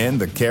Patriots and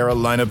the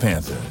Carolina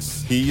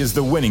Panthers. He is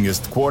the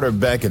winningest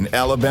quarterback in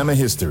Alabama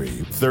history,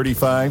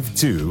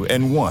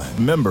 35-2-1,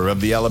 member of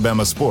the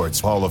Alabama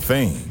Sports Hall of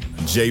Fame.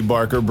 Jay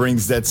Barker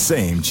brings that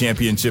same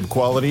championship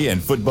quality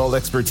and football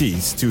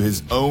expertise to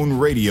his own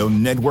radio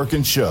network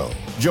and show.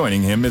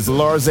 Joining him is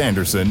Lars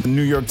Anderson,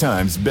 New York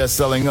Times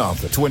best-selling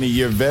author,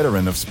 20-year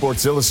veteran of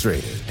Sports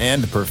Illustrated,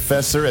 and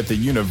professor at the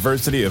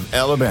University of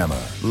Alabama.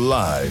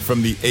 Live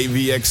from the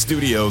AVX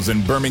studios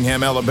in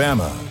Birmingham,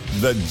 Alabama,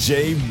 The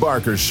Jay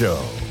Barker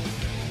Show.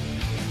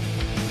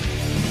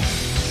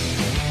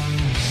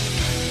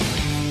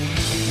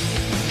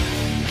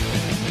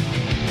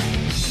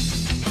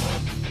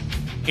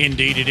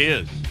 Indeed it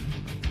is.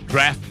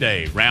 Draft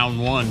day,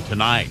 round one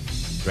tonight.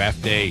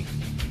 Draft day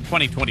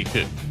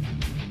 2022.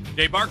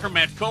 Jay Barker,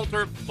 Matt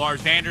Coulter,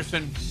 Lars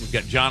Anderson. We've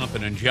got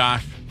Jonathan and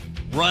Josh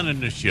running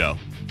the show.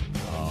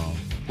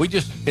 We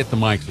just hit the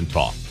mics and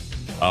talk.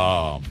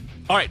 All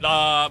right,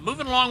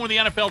 moving along with the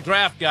NFL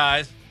draft,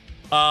 guys.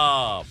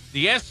 The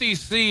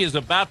SEC is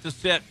about to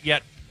set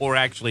yet, or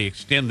actually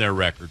extend their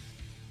record.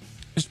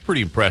 It's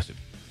pretty impressive.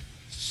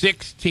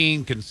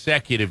 16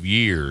 consecutive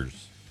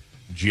years,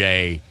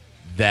 Jay,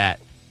 that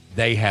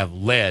they have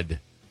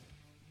led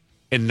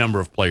in number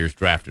of players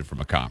drafted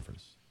from a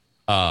conference.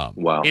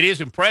 Wow. It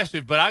is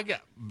impressive, but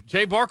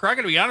Jay Barker, I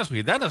got to be honest with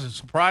you, that doesn't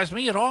surprise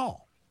me at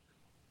all.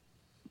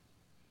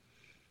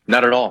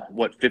 Not at all.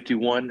 What,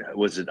 51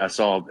 was it? I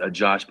saw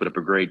Josh put up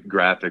a great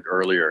graphic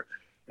earlier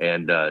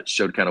and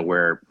showed kind of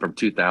where from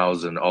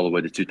 2000 all the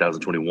way to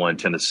 2021,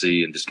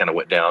 Tennessee, and just kind of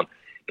went down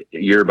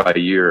year by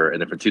year.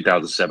 And then from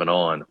 2007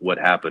 on, what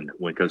happened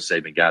when Coach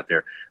Saban got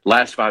there.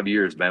 Last 5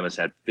 years, Bama's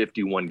had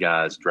 51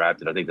 guys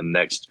drafted. I think the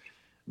next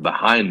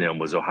behind them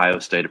was Ohio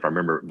State, if I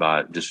remember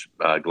by just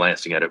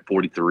glancing at it,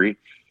 43.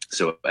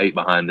 So 8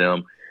 behind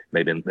them,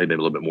 maybe a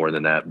little bit more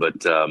than that. But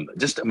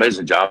just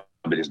amazing job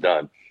that he's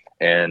done.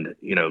 And,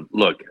 you know,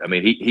 look, I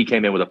mean, he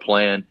came in with a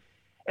plan.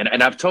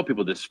 And I've told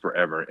people this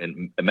forever.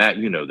 And Matt,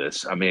 you know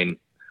this. I mean,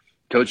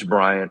 Coach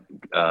Bryant,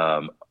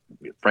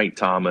 Frank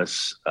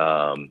Thomas,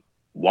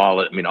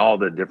 Wallet, I mean, all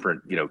the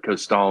different, you know, Coach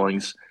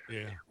Stallings.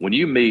 Yeah. When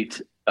you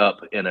meet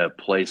up in a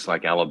place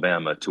like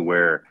Alabama to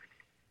where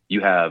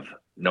you have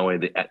not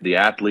only the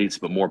athletes,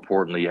 but more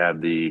importantly, you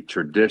have the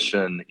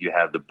tradition, you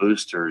have the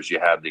boosters, you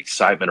have the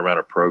excitement around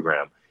a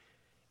program.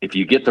 If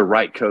you get the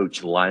right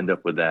coach lined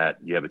up with that,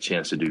 you have a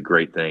chance to do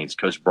great things.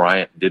 Coach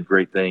Bryant did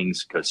great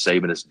things. Coach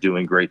Saban is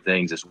doing great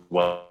things as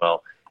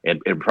well. And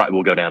probably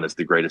will go down as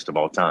the greatest of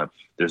all time.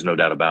 There's no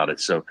doubt about it.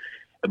 So,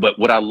 but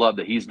what I love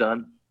that he's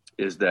done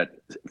is that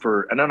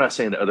and I'm not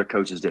saying that other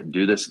coaches didn't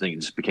do this, I think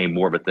it just became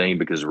more of a thing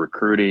because of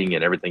recruiting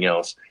and everything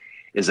else,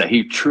 is that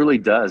he truly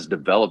does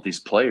develop these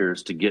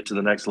players to get to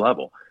the next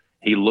level.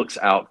 He looks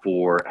out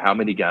for how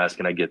many guys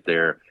can I get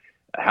there?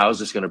 How is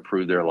this going to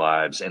improve their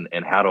lives? And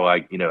how do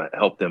I, you know,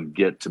 help them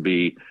get to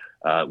be,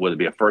 whether it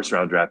be a first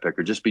round draft pick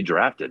or just be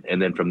drafted.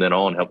 And then from then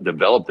on, help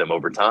develop them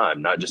over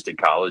time, not just in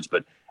college,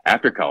 but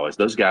after college.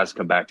 Those guys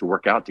come back to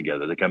work out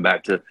together. They come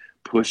back to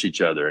push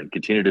each other and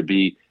continue to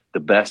be the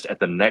best at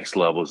the next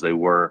level as they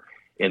were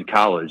in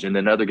college. And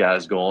then other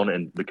guys go on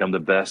and become the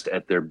best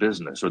at their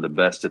business or the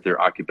best at their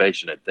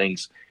occupation, at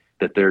things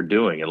that they're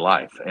doing in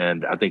life.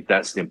 And I think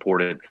that's the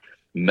important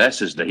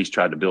message that he's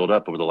tried to build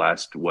up over the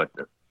last,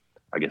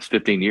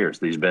 15 years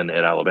that he's been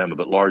at Alabama.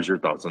 But Lars, your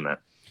thoughts on that?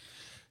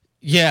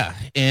 Yeah,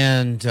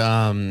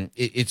 and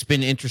it's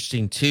been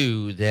interesting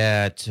too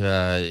that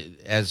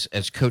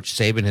as Coach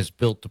Saban has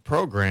built the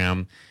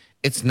program,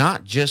 it's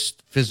not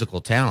just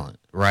physical talent,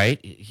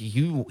 right?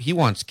 He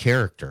wants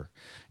character,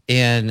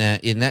 and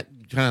that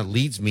kind of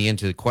leads me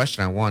into the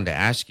question I wanted to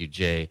ask you,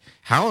 Jay.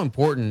 How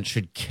important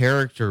should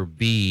character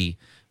be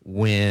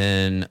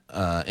when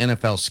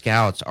NFL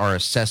scouts are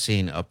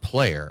assessing a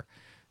player.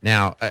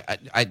 Now,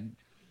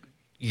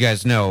 you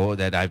guys know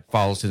that I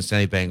follow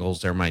Cincinnati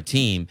Bengals. They're my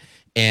team.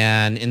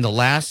 And in the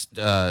last,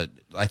 I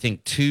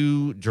think,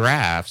 2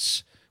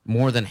 drafts,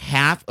 more than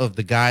half of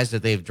the guys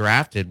that they've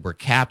drafted were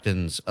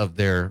captains of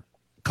their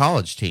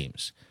college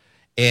teams.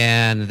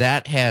 And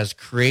that has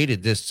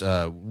created this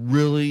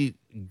really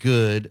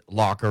good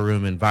locker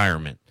room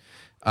environment.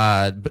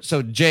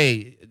 So,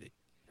 Jay,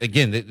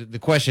 again, the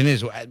question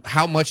is,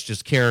 how much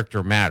does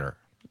character matter?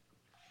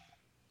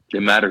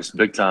 It matters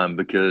big time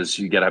because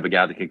you got to have a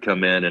guy that can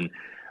come in and,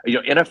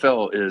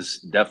 NFL is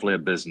definitely a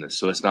business.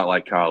 So it's not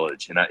like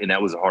college. And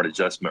that was a hard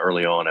adjustment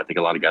early on. I think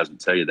a lot of guys would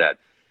tell you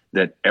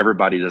that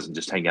everybody doesn't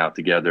just hang out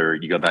together.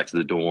 You go back to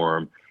the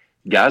dorm.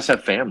 Guys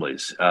have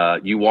families.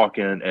 You walk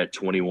in at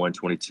 21,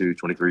 22,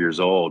 23 years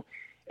old,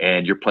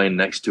 and you're playing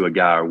next to a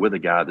guy or with a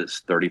guy that's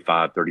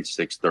 35,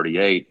 36,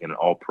 38 and an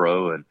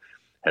all-pro and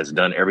has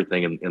done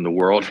everything in the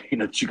world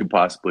that you could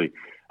possibly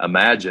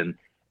imagine.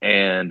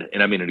 And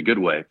I mean in a good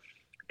way.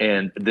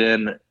 And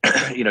then,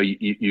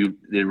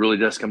 it really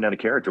does come down to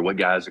character. What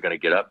guys are going to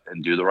get up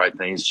and do the right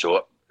things, show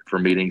up for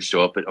meetings,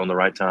 show up on the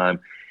right time.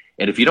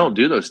 And if you don't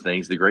do those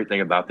things, the great thing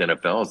about the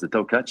NFL is that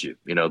they'll cut you.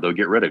 They'll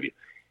get rid of you,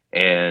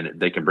 and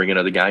they can bring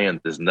another guy in.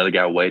 There's another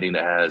guy waiting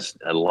that has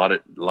a lot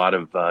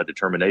of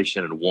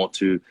determination and want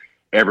to.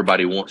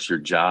 Everybody wants your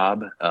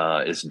job.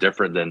 It's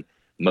different than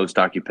most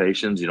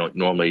occupations. You don't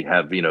normally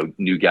have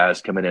new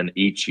guys coming in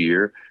each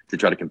year to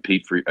try to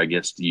compete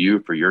against you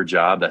for your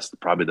job. That's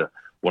probably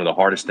one of the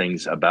hardest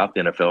things about the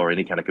NFL or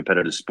any kind of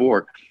competitive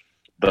sport.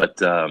 But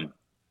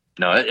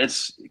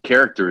it's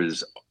character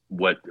is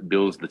what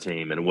builds the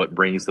team and what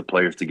brings the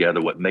players together,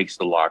 what makes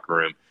the locker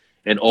room,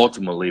 and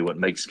ultimately what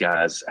makes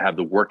guys have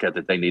the work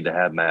ethic they need to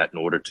have, Matt, in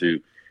order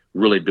to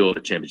really build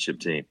a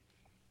championship team.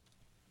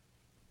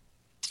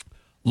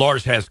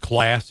 Lars has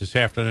class this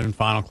afternoon,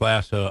 final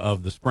class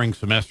of the spring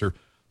semester.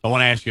 I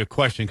want to ask you a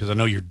question because I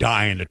know you're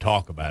dying to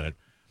talk about it.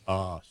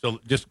 So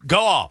just go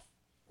off.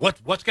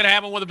 What's going to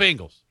happen with the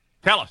Bengals?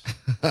 Tell us.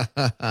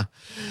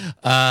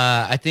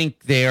 I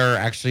think they are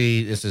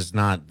actually, this is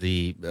not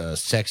the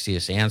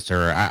sexiest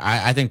answer.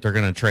 I think they're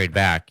going to trade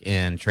back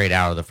and trade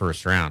out of the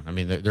first round. I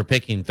mean, they're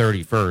picking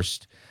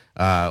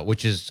 31st,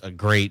 which is a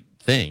great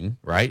thing,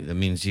 right? That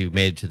means you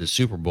made it to the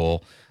Super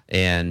Bowl.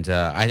 And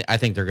I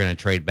think they're going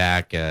to trade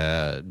back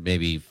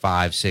maybe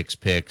 5-6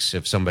 picks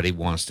if somebody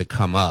wants to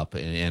come up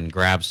and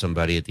grab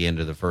somebody at the end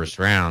of the first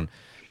round,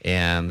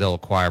 and they'll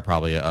acquire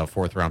probably a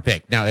 4th-round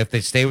pick. Now, if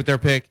they stay with their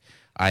pick,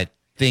 I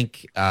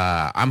think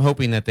I'm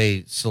hoping that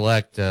they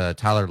select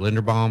Tyler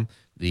Linderbaum,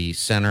 the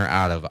center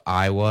out of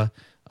Iowa.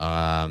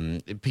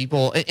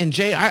 People and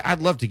Jay,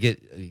 I'd love to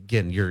get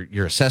again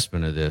your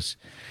assessment of this.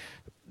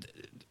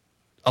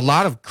 A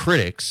lot of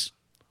critics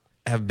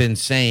have been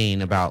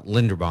saying about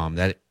Linderbaum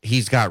that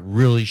he's got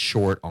really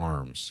short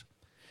arms,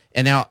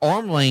 and now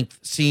arm length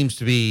seems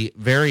to be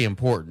very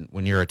important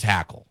when you're a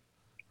tackle,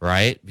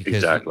 right? Because,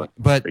 exactly.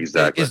 But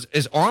exactly.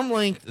 Is arm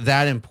length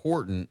that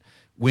important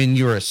when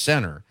you're a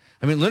center?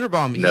 I mean,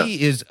 Linderbaum, no.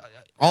 He is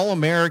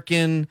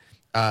All-American,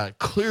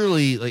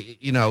 clearly,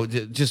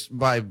 just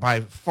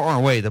by far and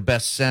away the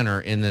best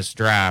center in this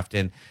draft.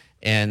 And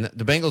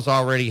the Bengals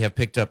already have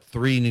picked up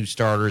 3 new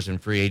starters in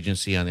free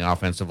agency on the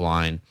offensive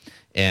line.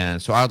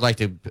 And so I would like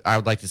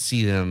to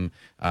see them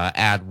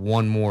add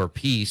one more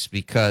piece,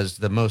 because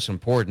the most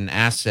important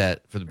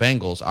asset for the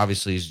Bengals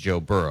obviously is Joe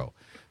Burrow.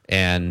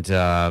 And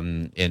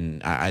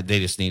they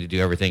just need to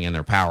do everything in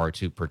their power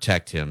to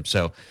protect him.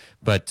 So,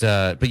 but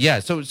yeah.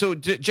 So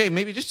Jay,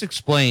 maybe just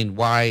explain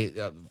why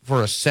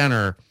for a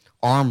center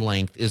arm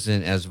length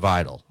isn't as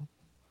vital.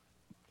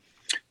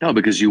 No,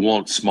 because you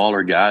want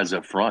smaller guys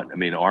up front. I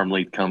mean, arm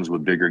length comes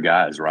with bigger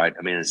guys, right?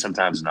 I mean,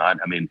 sometimes not.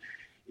 I mean,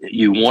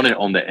 you want it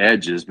on the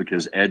edges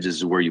because edges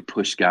is where you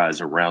push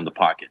guys around the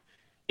pocket.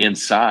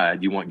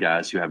 Inside, you want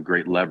guys who have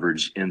great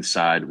leverage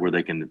inside, where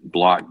they can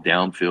block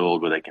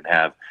downfield, where they can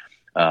have.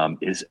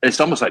 It's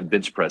almost like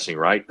bench pressing,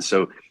 right?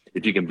 So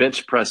if you can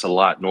bench press a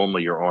lot,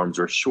 normally your arms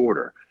are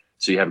shorter.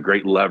 So you have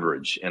great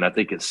leverage. And I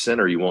think at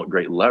center, you want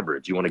great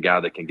leverage. You want a guy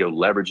that can go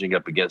leveraging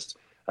up against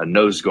a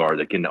nose guard,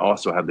 that can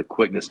also have the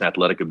quickness and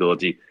athletic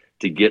ability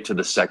to get to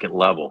the second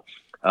level.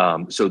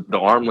 So the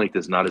arm length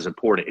is not as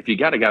important. If you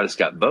got a guy that's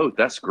got both,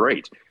 that's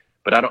great.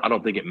 But I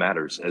don't think it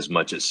matters as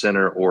much at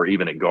center or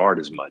even at guard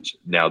as much.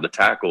 Now, the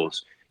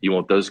tackles, you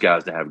want those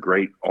guys to have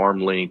great arm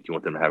length. You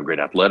want them to have great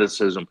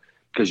athleticism,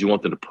 because you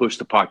want them to push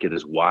the pocket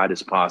as wide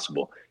as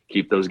possible,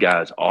 keep those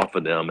guys off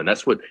of them. And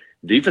that's what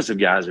defensive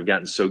guys have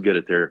gotten so good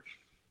at their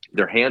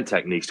hand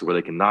techniques, to where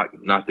they can knock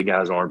the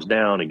guy's arms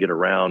down and get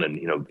around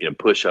and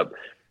push up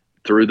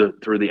through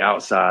the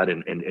outside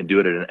and do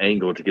it at an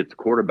angle to get the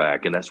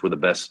quarterback. And that's where the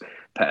best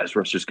pass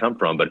rushers come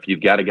from. But if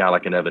you've got a guy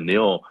like an Evan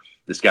Neal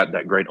that's got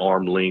that great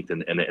arm length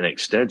and an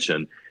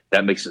extension,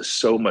 that makes it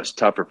so much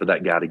tougher for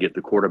that guy to get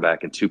the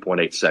quarterback in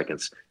 2.8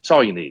 seconds. That's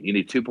all you need. You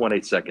need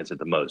 2.8 seconds at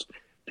the most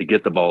to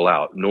get the ball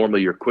out.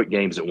 Normally your quick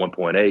game's at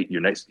 1.8.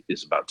 Your next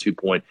is about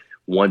 2.1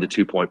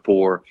 to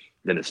 2.4.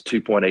 then it's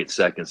 2.8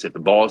 seconds. If the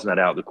ball's not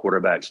out, the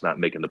quarterback's not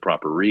making the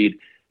proper read.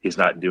 He's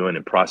not doing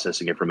and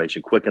processing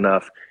information quick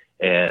enough.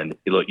 And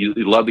look, you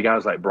love the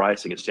guys like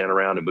Bryce that can stand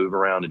around and move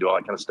around and do all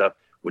that kind of stuff.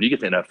 When you get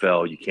to the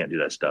NFL, you can't do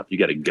that stuff. You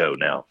got to go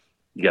now.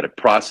 You got to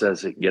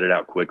process it, get it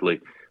out quickly.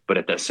 But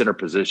at that center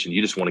position,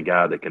 you just want a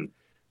guy that can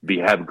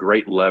have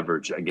great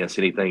leverage against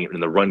anything in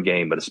the run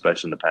game, but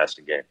especially in the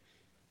passing game.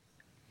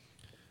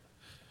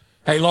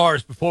 Hey,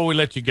 Lars, before we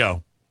let you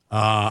go,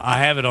 I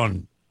have it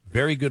on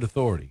very good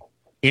authority,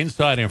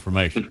 inside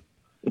information,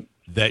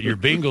 that your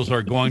Bengals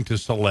are going to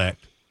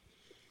select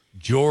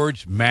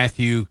George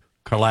Matthew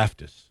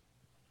Karlaftis,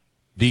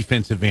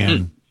 defensive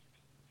end,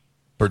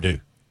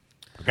 Purdue.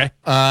 Okay?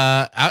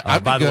 By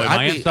the way,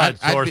 my inside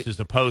source is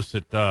a post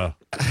that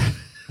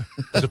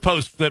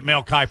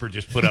Mel Kiper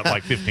just put up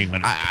like 15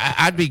 minutes ago.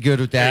 I'd be good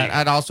with that.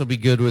 I'd also be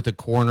good with a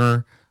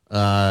corner.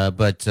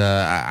 But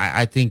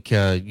I think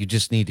you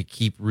just need to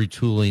keep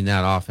retooling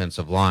that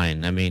offensive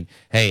line. I mean,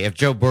 hey, if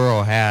Joe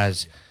Burrow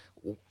has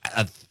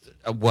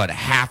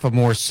half a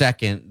more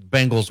second,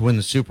 Bengals win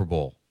the Super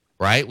Bowl,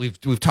 right?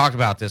 We've talked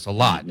about this a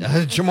lot.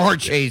 Jamar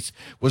Chase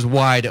was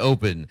wide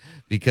open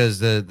because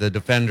the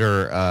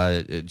defender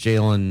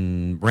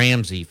Jalen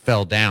Ramsey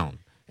fell down,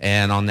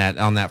 and on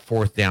that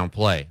fourth down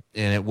play,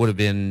 and it would have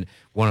been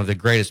one of the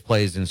greatest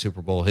plays in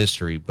Super Bowl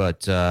history.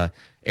 But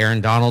Aaron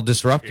Donald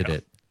disrupted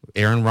it.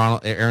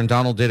 Aaron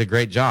Donald did a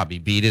great job. He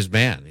beat his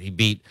man. He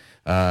beat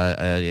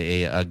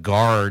a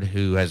guard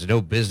who has no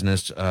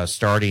business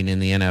starting in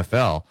the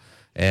NFL,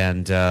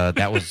 and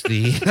that was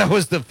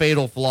the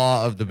fatal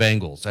flaw of the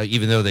Bengals.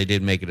 Even though they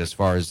did make it as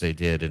far as they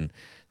did,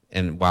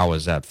 and wow,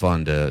 was that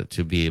fun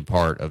to be a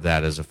part of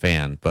that as a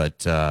fan.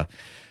 But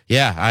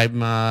yeah, I'm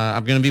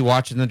going to be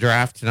watching the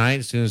draft tonight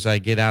as soon as I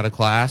get out of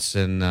class,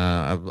 and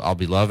I'll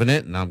be loving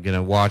it. And I'm going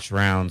to watch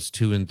rounds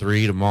 2 and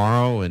 3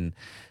 tomorrow, and.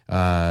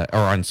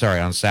 On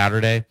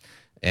Saturday,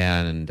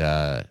 and 2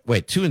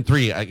 and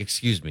 3.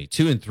 Excuse me,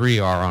 2 and 3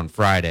 are on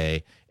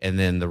Friday, and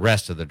then the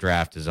rest of the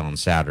draft is on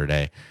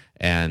Saturday.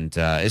 And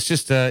it's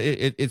just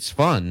it's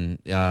fun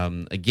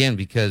again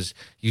because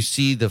you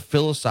see the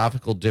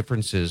philosophical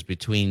differences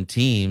between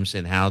teams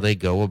and how they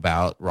go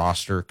about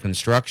roster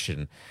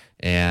construction,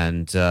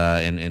 and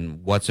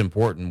what's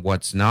important,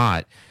 what's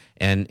not.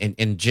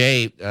 And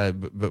Jay,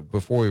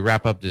 before we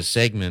wrap up this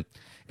segment.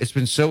 It's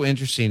been so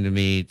interesting to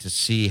me to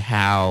see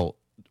how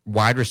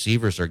wide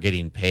receivers are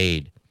getting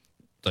paid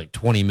like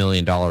 $20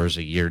 million a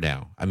year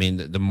now. I mean,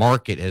 the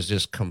market has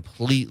just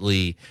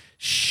completely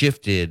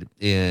shifted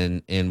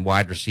in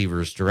wide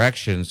receivers'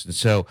 directions. And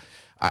so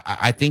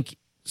I think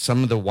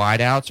some of the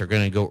wideouts are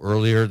going to go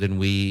earlier than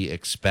we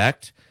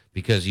expect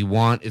because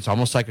it's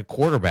almost like a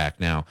quarterback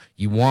now.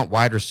 You want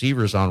wide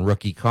receivers on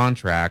rookie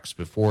contracts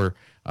before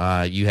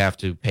you have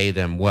to pay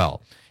them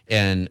well.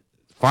 And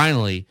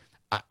finally,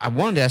 I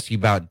wanted to ask you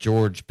about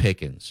George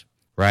Pickens,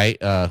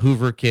 right?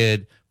 Hoover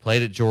kid,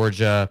 played at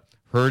Georgia,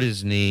 hurt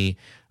his knee,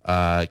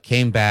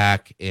 came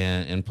back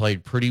and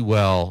played pretty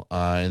well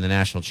in the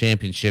national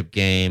championship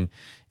game.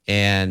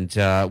 And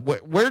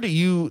where do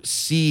you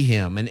see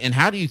him, and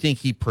how do you think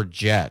he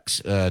projects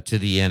to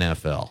the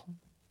NFL?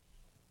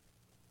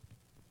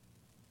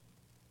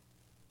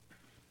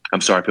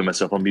 I'm sorry, I put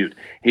myself on mute.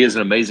 He is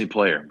an amazing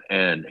player,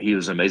 and he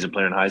was an amazing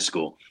player in high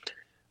school.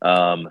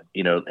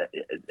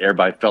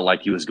 Everybody felt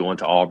like he was going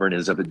to Auburn,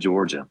 ends up at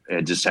Georgia,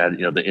 and just had,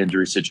 the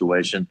injury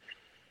situation.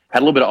 Had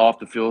a little bit of off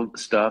the field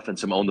stuff and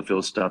some on the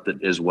field stuff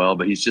as well,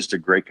 but he's just a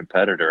great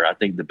competitor. I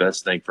think the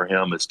best thing for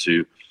him is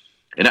to,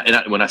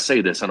 when I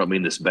say this, I don't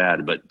mean this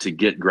bad, but to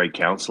get great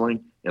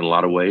counseling in a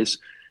lot of ways,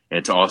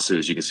 and to also,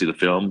 as you can see the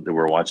film that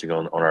we're watching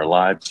on our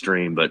live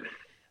stream, but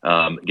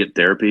get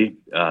therapy,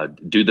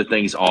 do the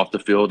things off the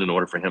field in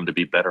order for him to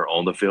be better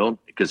on the field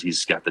because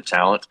he's got the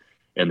talent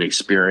and the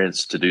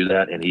experience to do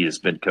that. And he has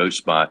been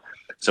coached by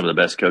some of the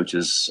best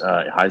coaches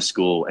in high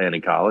school and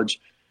in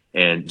college.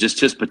 And just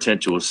his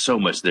potential is so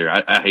much there.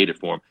 I hate it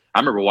for him. I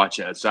remember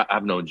watching it. So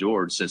I've known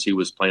George since he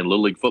was playing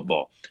Little League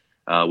football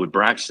with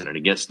Braxton and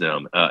against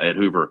them at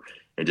Hoover,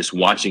 and just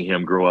watching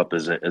him grow up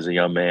as a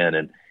young man.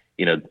 And,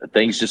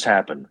 things just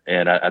happen.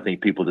 And I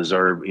think people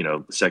deserve,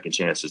 second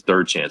chances,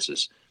 third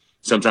chances,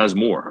 sometimes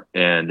more.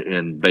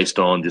 And based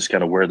on just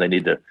kind of where they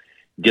need to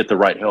get the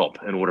right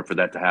help in order for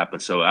that to happen.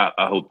 So I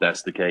hope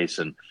that's the case.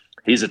 And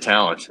he's a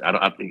talent.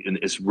 I think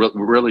it's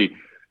really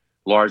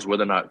large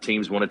whether or not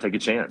teams want to take a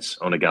chance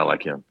on a guy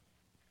like him.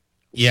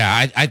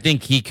 Yeah, I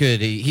think he could.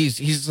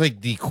 He's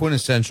like the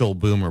quintessential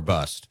boom or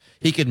bust.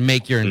 He could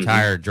make your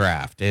entire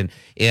draft. And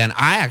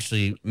I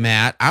actually,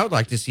 Matt, I would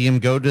like to see him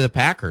go to the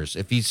Packers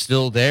if he's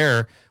still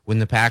there when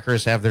the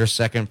Packers have their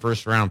second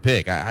first-round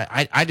pick.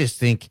 I just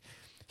think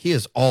he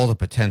has all the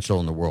potential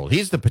in the world.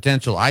 He's the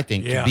potential, I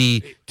think,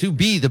 to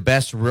be the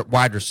best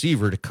wide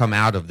receiver to come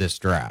out of this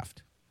draft.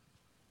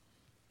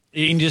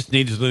 He just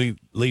needs to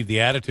leave the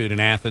attitude in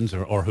Athens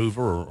or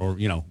Hoover or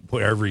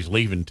wherever he's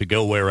leaving to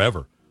go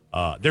wherever.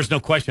 There's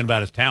no question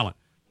about his talent.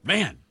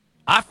 Man,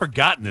 I've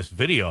forgotten this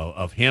video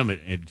of him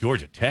at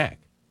Georgia Tech.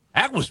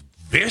 That was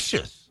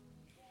vicious.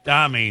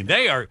 I mean,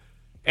 they are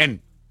 – and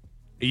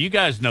you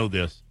guys know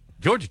this.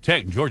 Georgia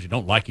Tech and Georgia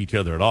don't like each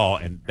other at all,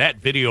 and that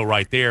video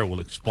right there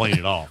will explain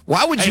it all.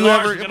 Why would you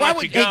Lars, ever? Why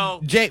would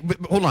Jay?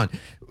 Hold on,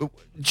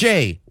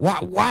 Jay.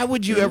 Why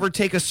would you ever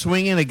take a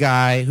swing at a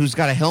guy who's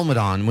got a helmet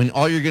on when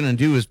all you're going to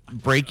do is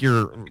break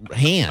your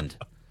hand?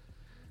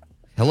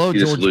 Hello, You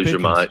George just lose Pickens. your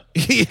mind.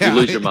 Yeah. You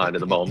lose your mind in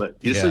the moment.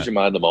 You just lose your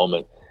mind in the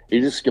moment.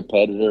 You're just a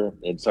competitor.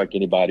 It's like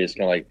anybody. It's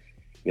kind of like,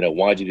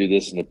 why'd you do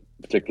this in a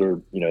particular,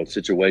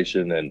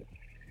 situation? And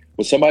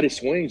when somebody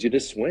swings, you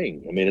just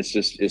swing. I mean, it's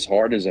just as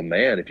hard as a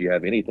man, if you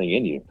have anything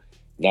in you,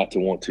 not to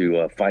want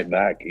to fight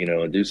back,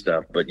 and do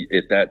stuff. But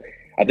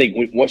I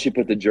think once you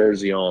put the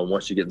jersey on,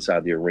 once you get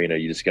inside the arena,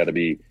 you just got to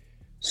be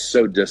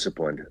so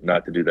disciplined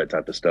not to do that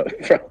type of stuff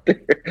right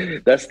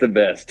there. That's the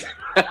best.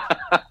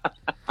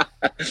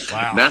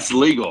 Wow. That's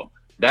legal.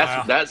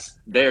 That's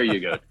there you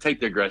go. Take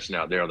the aggression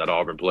out there on that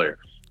Auburn player.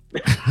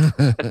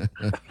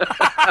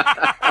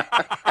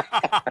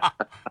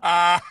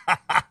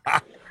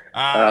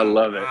 I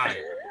love it.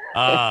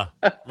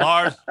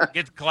 Lars,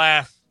 get to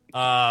class.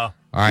 All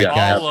right,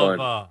 guys.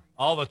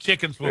 All the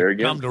chickens will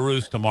come to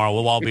roost tomorrow.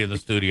 We'll all be in the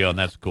studio, and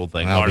that's a cool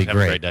thing. That'll Lars, be have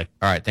great. a great day.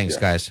 All right, thanks,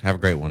 guys. Have a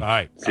great one. All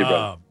right. See you,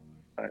 brother.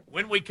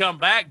 When we come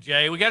back,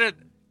 Jay, we got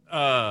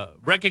to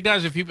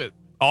recognize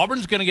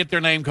Auburn's going to get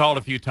their name called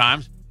a few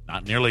times,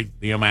 not nearly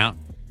the amount.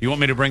 You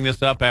want me to bring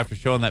this up after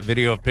showing that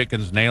video of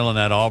Pickens nailing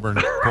that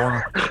Auburn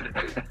corner?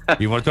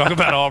 You want to talk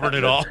about Auburn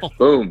at all?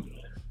 Boom.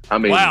 I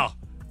mean, wow.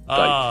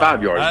 Like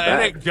 5 yards I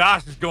back. think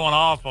Josh is going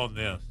off on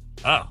this.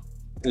 Oh,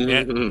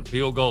 yeah,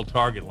 field goal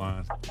target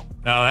line.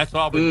 No, that's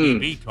Auburn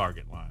TV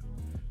target line.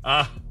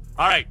 All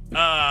right,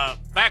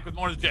 back with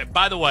more of the Jay.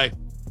 By the way,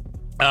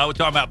 we're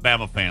talking about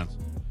Bama fans.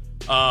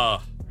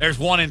 There's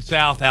one in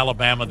South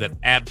Alabama that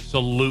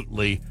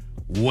absolutely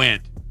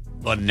went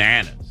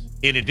bananas.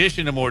 In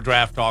addition to more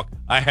draft talk,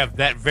 I have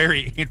that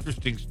very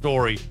interesting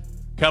story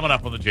coming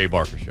up on the Jay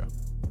Barker Show.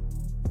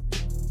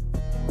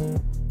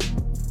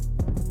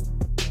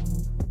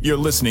 You're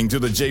listening to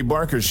the Jay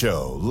Barker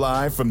Show,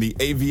 live from the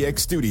AVX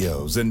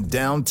studios in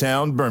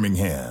downtown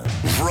Birmingham.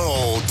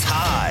 Roll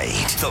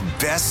Tide, the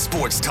best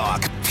sports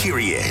talk,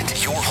 period.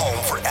 Your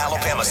home for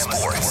Alabama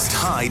sports.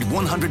 Tide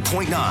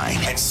 100.9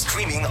 and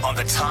streaming on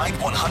the Tide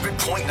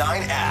 100.9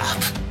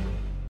 app.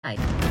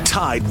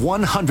 Tide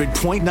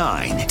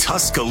 100.9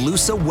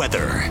 Tuscaloosa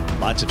weather.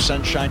 Lots of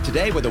sunshine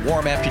today with a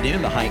warm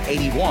afternoon, the high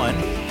 81.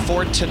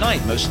 For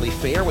tonight, mostly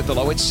fair with the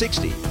low at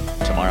 60.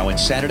 Tomorrow and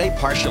Saturday,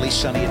 partially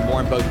sunny and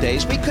warm both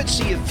days. We could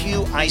see a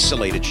few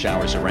isolated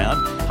showers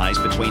around. Highs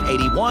between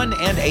 81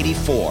 and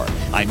 84.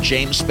 I'm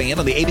James Spann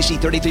on the ABC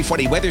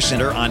 3340 Weather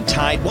Center on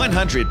Tide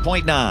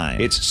 100.9.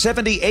 It's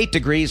 78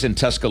 degrees in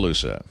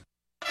Tuscaloosa.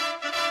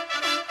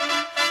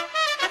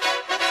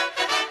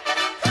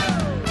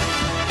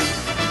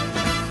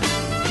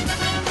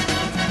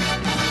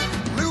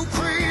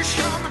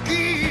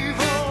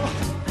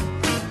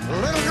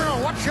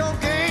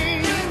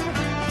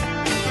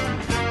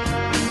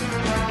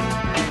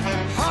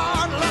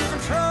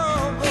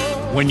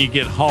 When you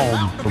get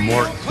home from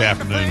work this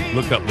afternoon,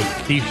 look up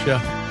Lucretia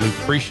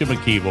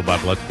McKeeble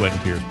by Blood, Sweat,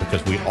 and Tears,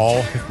 because we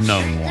all have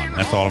known one.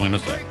 That's all I'm going to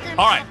say.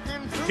 All right.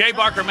 Jay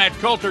Barker, Matt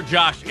Coulter,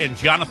 Josh, and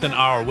Jonathan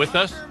are with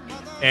us.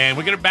 And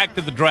we're going to back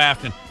to the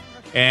draft.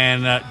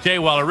 And Jay,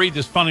 while I read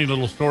this funny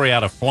little story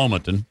out of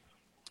Flomaton,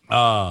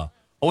 I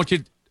want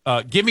you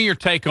to give me your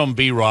take on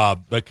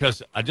B-Rob,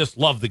 because I just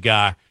love the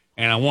guy,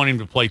 and I want him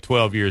to play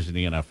 12 years in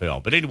the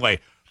NFL. But anyway,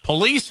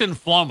 police in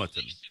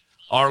Flomaton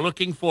are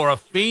looking for a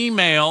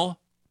female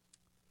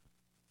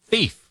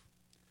thief.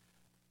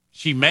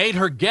 She made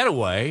her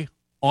getaway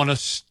on a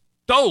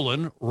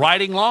stolen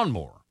riding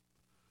lawnmower.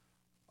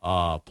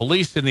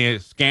 Police in the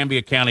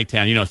Escambia County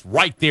town, it's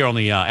right there on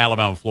the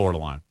Alabama-Florida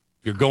line.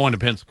 If you're going to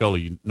Pensacola,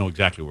 you know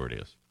exactly where it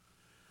is.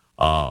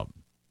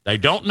 They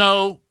don't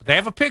know. They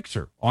have a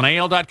picture on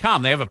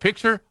AL.com. They have a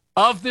picture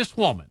of this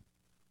woman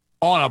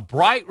on a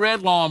bright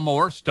red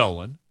lawnmower,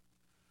 stolen,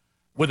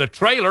 with a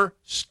trailer,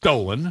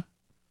 stolen,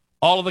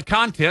 all of the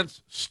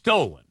contents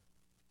stolen.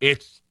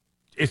 It's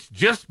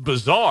just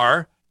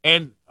bizarre.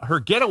 And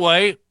her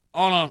getaway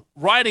on a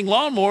riding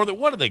lawnmower that,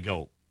 what do they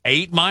go,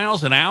 8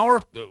 miles an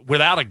hour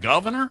without a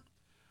governor?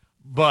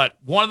 But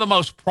one of the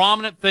most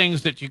prominent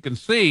things that you can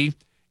see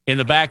in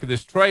the back of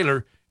this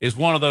trailer is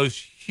one of those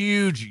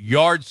huge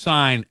yard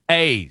sign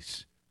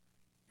A's,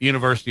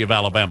 University of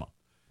Alabama.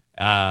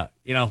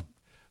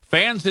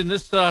 Fans in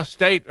this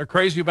state are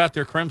crazy about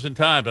their Crimson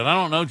Tide, but I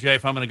don't know, Jay,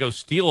 if I'm going to go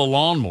steal a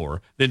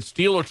lawnmower, then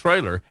steal a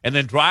trailer, and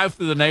then drive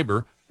through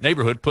the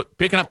neighborhood,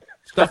 picking up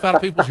stuff out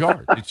of people's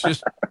yards. It's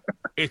just,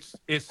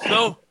 it's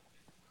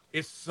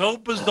so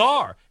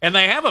bizarre. And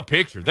they have a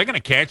picture. They're going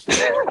to catch this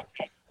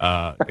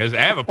because they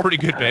have a pretty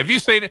good. Have you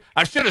seen it?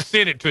 I should have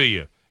sent it to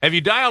you. Have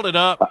you dialed it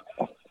up?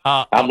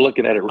 I'm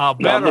looking at it. I'm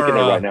looking at it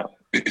right now.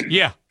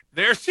 Yeah,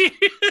 there she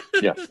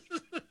is. Yeah.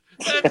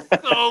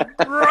 That's so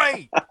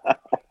great.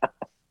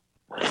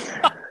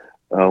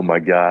 Oh my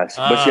gosh!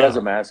 But she has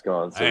a mask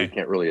on, so you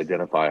can't really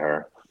identify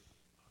her.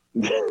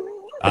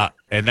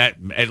 And that,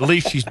 at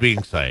least she's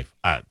being safe.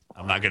 I'm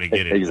not going to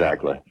get it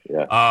exactly.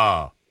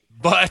 Yeah.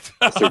 But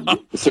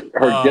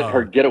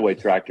her getaway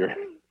tractor.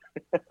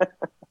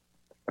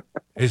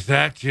 Is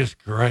that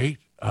just great?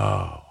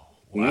 Oh,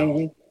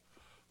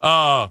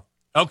 wow.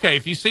 Okay,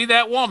 if you see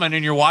that woman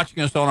and you're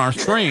watching us on our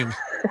streams,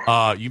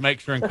 you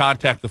make sure and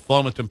contact the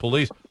Flomaton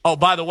Police. Oh,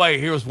 by the way,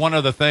 here's one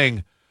other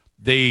thing.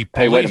 The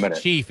police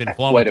chief in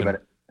Flomaton. Wait a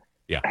minute.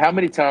 Yeah. How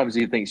many times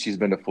do you think she's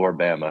been to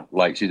Floribama?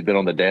 Like she's been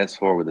on the dance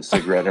floor with a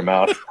cigarette in her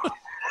mouth?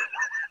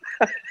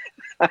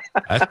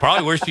 That's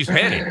probably where she's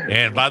headed.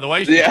 And by the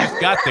way, she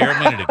just got there a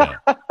minute ago.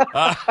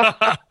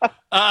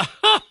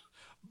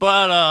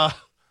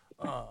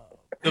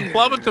 The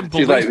Flomaton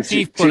Police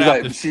chief put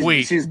out this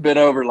tweet. She's been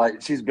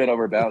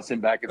over bouncing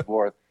back and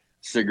forth,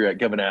 cigarette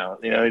coming out.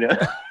 You know.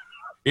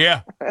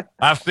 Yeah,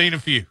 I've seen a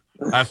few.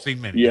 I've seen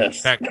many. Yes.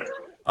 In fact,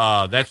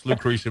 that's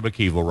Lucretia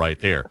McKeever right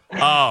there.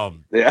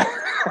 Yeah.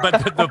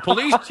 But the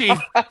police chief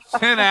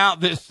sent out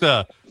this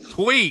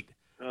tweet,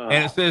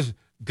 and it says,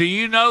 "Do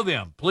you know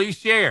them? Please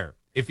share.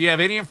 If you have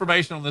any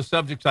information on the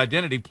subject's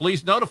identity,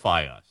 please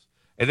notify us."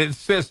 And it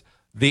says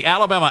the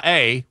Alabama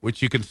A,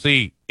 which you can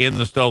see in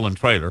the stolen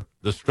trailer,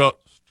 the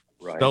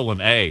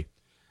stolen A,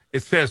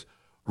 it says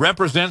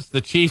represents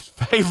the Chiefs'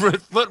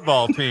 favorite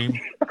football team,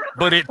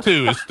 but it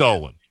too is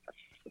stolen.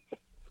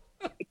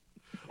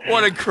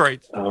 What a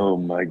great story. Oh,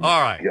 my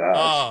God.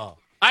 All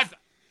right.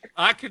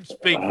 I can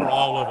speak for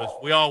all of us.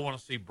 We all want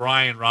to see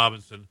Brian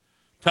Robinson,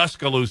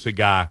 Tuscaloosa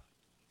guy,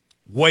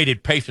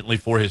 waited patiently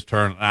for his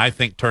turn, and I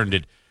think turned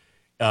it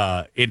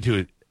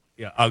into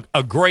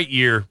a great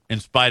year in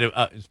spite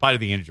of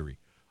the injury.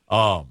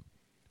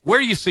 Where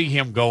do you see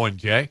him going,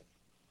 Jay?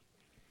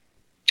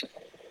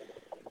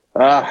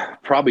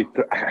 Probably.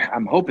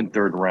 I'm hoping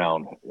third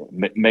round,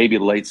 maybe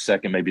late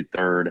second, maybe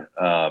third.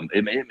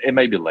 It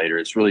may be later.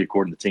 It's really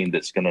according to the team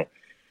that's going to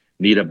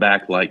need a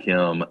back like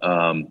him.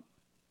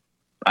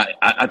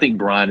 I think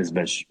Brian has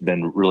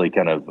been really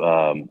kind of.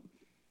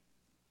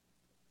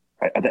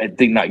 I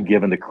think not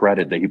given the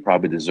credit that he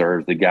probably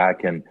deserves. The guy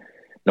can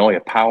not only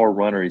a power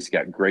runner, he's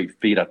got great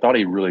feet. I thought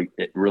he really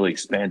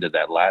expanded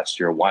that last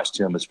year. I watched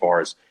him as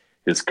far as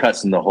his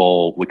cuts in the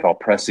hole. We call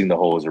pressing the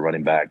hole as a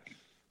running back.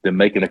 Then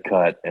making a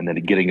cut and then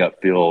getting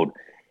upfield.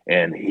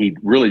 And he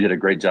really did a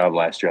great job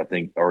last year, I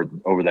think, or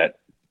over that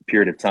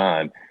period of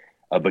time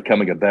of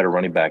becoming a better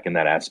running back in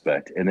that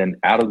aspect. And then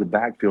out of the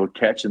backfield,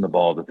 catching the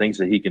ball, the things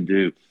that he can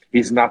do.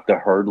 He's not the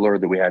hurdler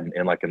that we had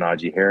in like a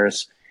Najee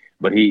Harris,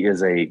 but he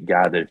is a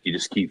guy that if you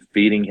just keep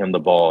feeding him the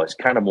ball, it's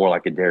kind of more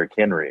like a Derrick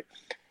Henry.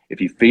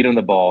 If you feed him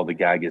the ball, the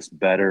guy gets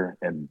better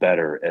and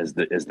better as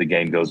the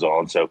game goes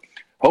on. So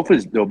hopefully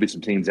there'll be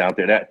some teams out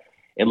there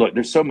and look,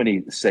 there's so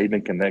many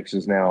Saban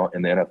connections now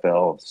in the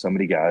NFL, so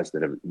many guys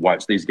that have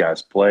watched these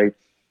guys play.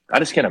 I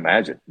just can't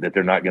imagine that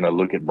they're not going to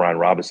look at Brian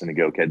Robinson and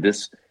go, okay,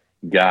 this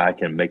guy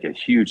can make a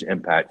huge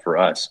impact for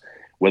us,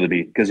 whether it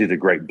be because he's a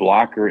great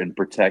blocker and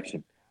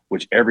protection,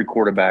 which every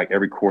quarterback,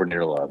 every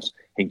coordinator loves.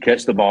 He can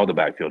catch the ball in the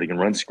backfield. He can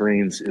run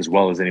screens as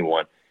well as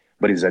anyone,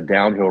 but he's a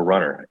downhill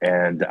runner.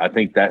 And I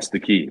think that's the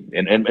key.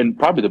 And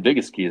probably the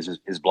biggest key is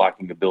his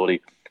blocking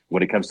ability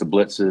when it comes to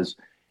blitzes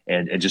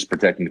and just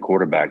protecting the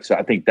quarterback. So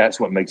I think that's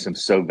what makes him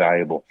so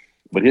valuable.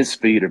 But his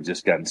feet have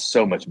just gotten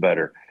so much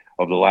better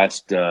over the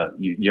last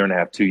year and a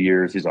half, 2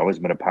 years. He's always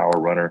been a power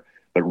runner,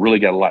 but really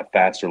got a lot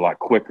faster, a lot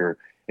quicker.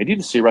 And you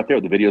can see right there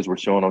the videos we're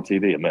showing on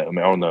TV. I mean,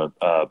 on the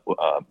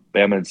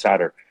Bama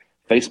Insider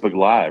Facebook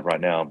Live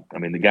right now. I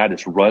mean, the guy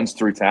just runs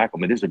through tackle.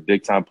 I mean, these are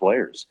big-time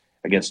players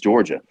against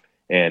Georgia.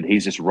 And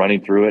he's just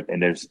running through it.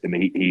 And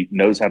he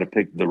knows how to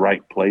pick the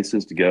right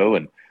places to go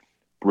and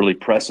really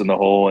pressing the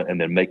hole and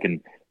then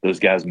making – those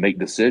guys make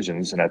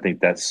decisions, and I think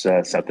that's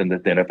something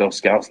that the NFL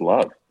scouts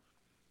love.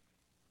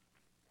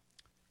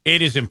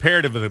 It is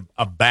imperative that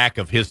a back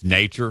of his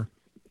nature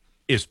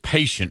is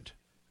patient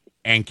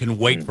and can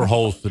wait for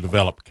holes to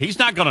develop. He's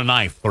not going to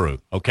knife through,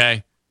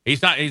 okay? He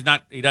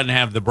doesn't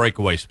have the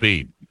breakaway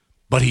speed,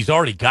 but he's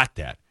already got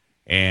that.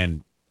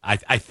 And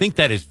I think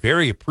that is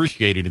very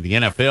appreciated in the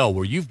NFL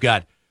where you've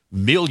got $1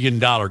 million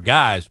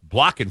guys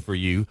blocking for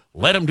you.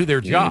 Let them do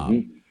their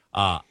job.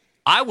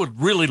 I would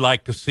really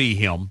like to see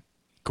him.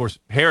 Of course,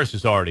 Harris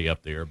is already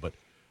up there, but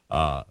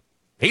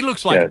he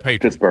looks like a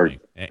Patriot.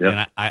 Pittsburgh.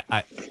 And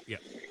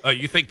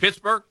you think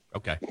Pittsburgh?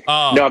 Okay.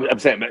 No, I'm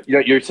saying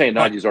you're saying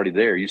Najee's already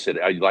there. You said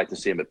you'd like to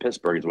see him at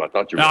Pittsburgh is what I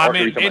thought you were. No, I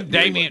mean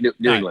Damian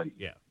New England.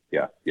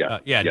 Yeah.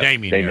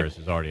 Damian Harris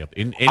is already up.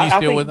 And he's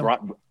still with him.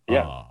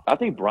 I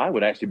think Brian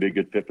would actually be a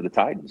good fit for the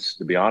Titans,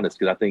 to be honest,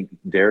 because I think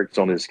Derek's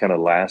on his kind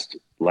of last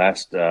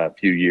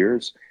few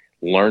years.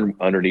 Learn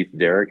underneath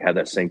Derek, have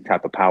that same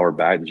type of power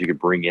back that you could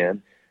bring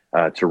in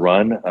to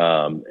run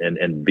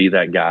and be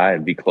that guy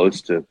and be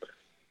close to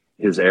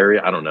his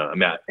area. I don't know. I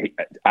mean,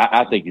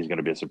 I think he's going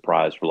to be a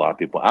surprise for a lot of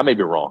people. I may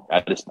be wrong.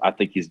 I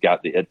think he's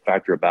got the it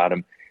factor about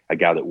him, a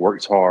guy that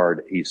works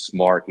hard. He's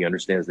smart. He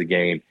understands the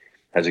game,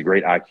 has a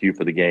great IQ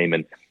for the game.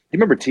 And you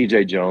remember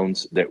TJ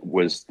Jones that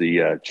was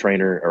the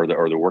trainer or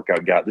the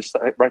workout guy? This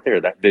right there,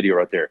 that video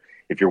right there.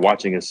 If you're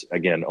watching us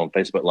again on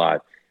Facebook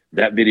Live,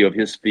 that video of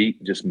his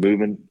feet just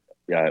moving,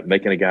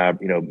 making a guy,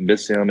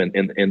 miss him and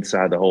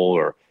inside the hole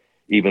or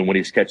even when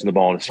he's catching the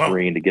ball on a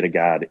screen to get a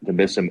guy to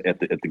miss him at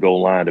the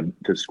goal line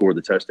to score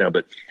the touchdown.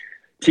 But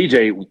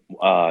TJ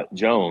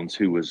Jones,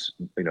 who was,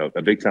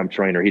 a big-time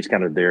trainer, he's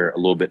kind of there a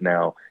little bit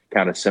now,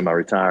 kind of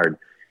semi-retired.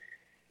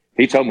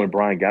 He told me when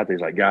Brian got there,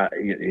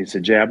 he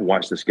said, Jay, I've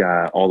watched this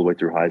guy all the way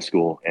through high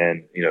school.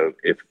 And,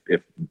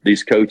 if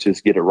these coaches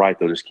get it right,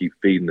 they'll just keep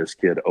feeding this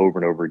kid over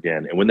and over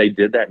again. And when they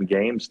did that in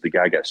games, the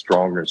guy got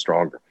stronger and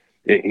stronger.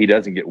 He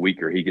doesn't get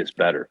weaker. He gets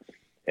better.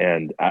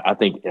 And I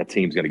think that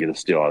team's going to get a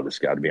steal out of this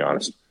guy, to be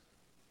honest.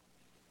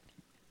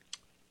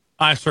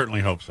 I certainly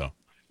hope so.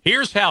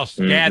 Here's how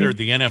scattered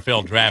the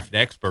NFL draft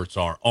experts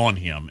are on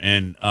him.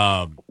 And,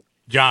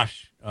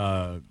 Josh,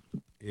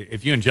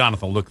 if you and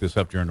Jonathan look this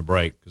up during the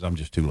break, because I'm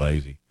just too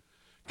lazy.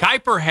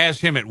 Kuiper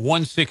has him at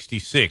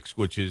 166,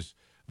 which is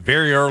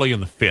very early in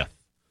the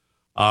fifth.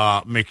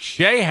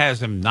 McShay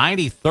has him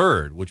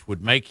 93rd, which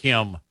would make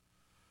him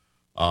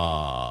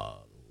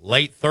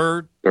late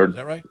third. Is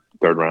that right?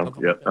 Third round,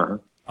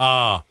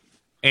 yeah.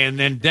 And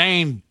then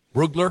Dane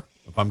Brugler,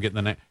 if I'm getting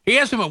the name, he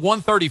has him at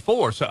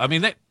 134. So,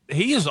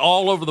 he is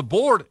all over the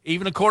board,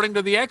 even according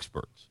to the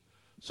experts.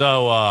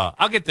 So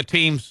I'll get the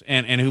teams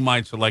and who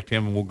might select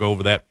him, and we'll go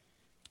over that.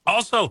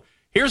 Also,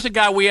 here's a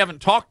guy we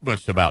haven't talked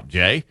much about,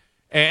 Jay,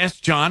 and it's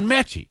John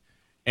Mechie.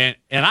 And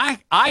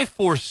I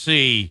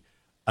foresee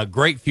a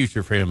great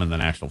future for him in the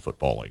National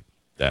Football League.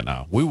 Then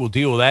we will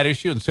deal with that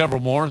issue and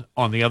several more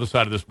on the other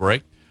side of this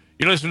break.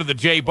 You're listening to the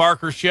Jay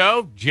Barker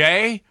Show.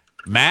 Jay,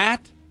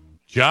 Matt,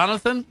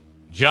 Jonathan,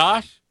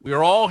 Josh, we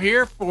are all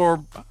here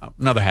for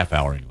another half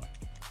hour anyway.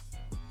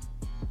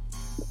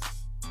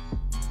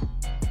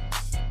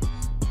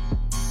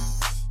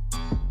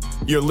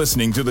 You're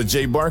listening to The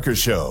Jay Barker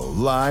Show,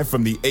 live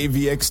from the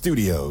AVX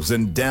studios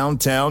in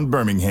downtown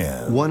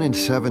Birmingham. 1 in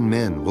 7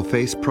 men will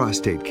face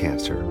prostate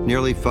cancer.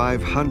 Nearly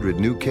 500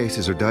 new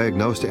cases are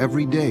diagnosed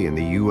every day in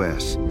the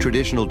U.S.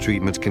 Traditional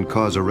treatments can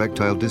cause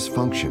erectile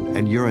dysfunction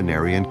and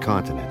urinary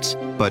incontinence.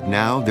 But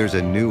now there's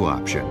a new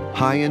option,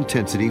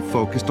 high-intensity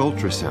focused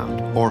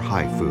ultrasound, or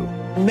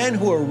HIFU. Men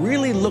who are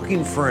really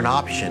looking for an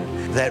option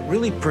that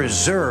really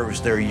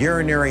preserves their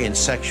urinary and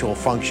sexual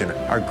function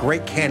are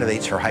great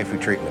candidates for HIFU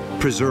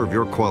treatment. Preserve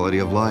your quality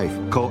of life.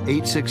 Call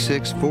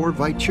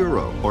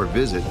 866-4-VITURO or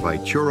visit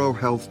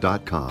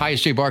VituroHealth.com. Hi,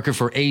 it's Jay Barker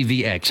for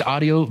AVX,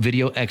 Audio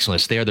Video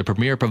Excellence. They are the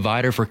premier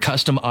provider for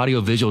custom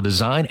audio-visual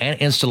design and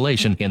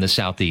installation in the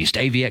Southeast.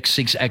 AVX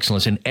seeks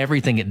excellence in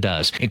everything it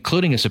does,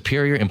 including a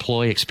superior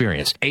employee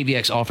experience.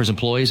 AVX offers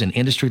employees an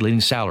industry-leading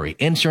salary,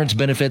 insurance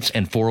benefits,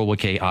 and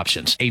 401k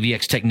options.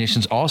 AVX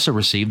technicians also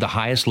receive the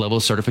highest level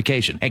of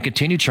certification and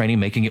continue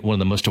training, making it one of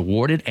the most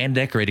awarded and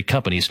decorated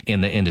companies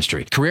in the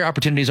industry. Career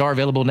opportunities are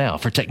available now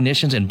for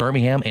technicians in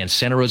Birmingham and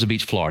Santa Rosa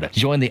Beach, Florida.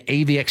 Join the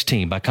AVX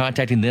team by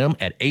contacting them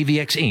at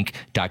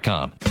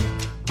avxinc.com.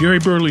 Gary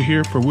Burley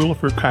here for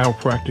Williford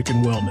Chiropractic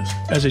and Wellness.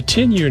 As a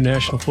 10-year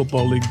National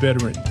Football League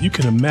veteran, you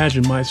can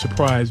imagine my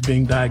surprise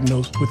being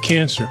diagnosed with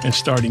cancer and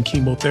starting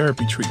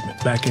chemotherapy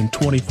treatment back in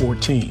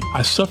 2014.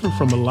 I suffered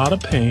from a lot of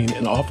pain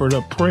and offered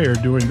up prayer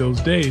during those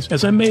days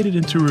as I made it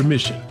into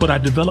remission, but I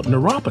developed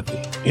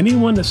neuropathy.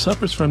 Anyone that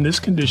suffers from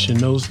this condition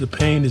knows the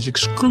pain is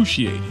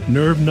excruciating,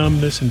 nerve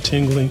numbness and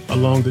tingling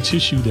along the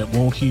tissue that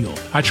won't heal.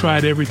 I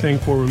tried everything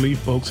for relief,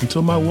 folks,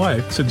 until my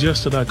wife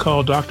suggested I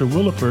call Dr.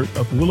 Williford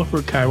of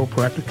Williford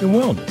Chiropractic and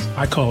Wellness.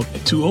 I called at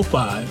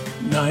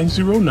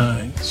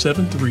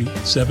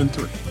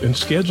 205-909-7373 and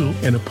scheduled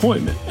an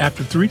appointment.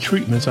 After 3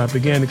 treatments, I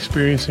began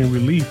experiencing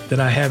relief that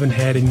I haven't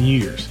had in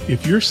years.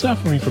 If you're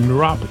suffering from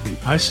neuropathy,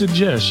 I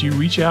suggest you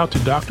reach out to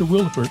Dr.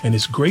 Williford and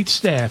his great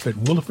staff at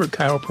Williford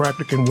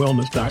Chiropractic and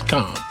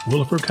Wellness.com.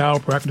 Williford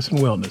Chiropractic and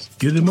Wellness.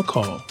 Give them a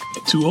call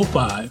at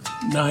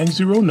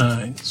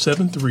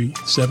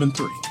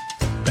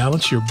 205-909-7373.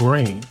 Balance your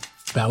brain.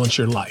 Balance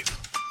your life.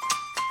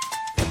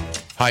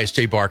 Hi, it's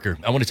Jay Barker.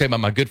 I want to tell you about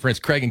my good friends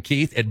Craig and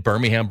Keith at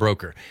Birmingham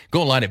Broker.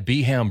 Go online at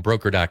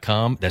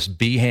BHAMBroker.com. That's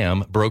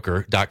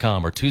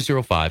BHAMBroker.com or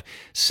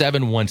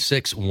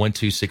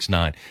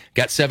 205-716-1269.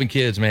 Got 7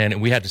 kids, man,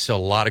 and we had to sell a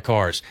lot of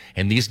cars.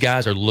 And these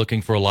guys are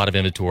looking for a lot of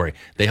inventory.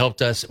 They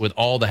helped us with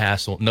all the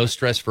hassle. No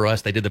stress for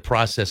us. They did the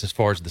process as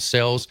far as the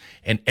sales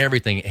and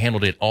everything.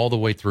 Handled it all the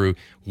way through.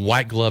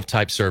 White glove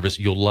type service.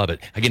 You'll love it.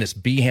 Again, it's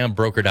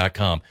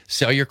BHAMBroker.com.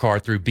 Sell your car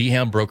through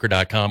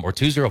BHAMBroker.com or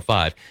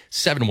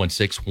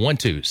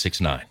 205-716-1269.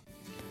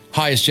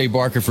 Hi, it's Jay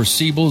Barker for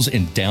Siebel's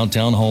in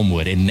downtown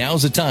Homewood, and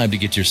now's the time to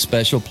get your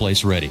special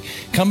place ready.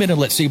 Come in and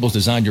let Siebel's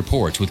design your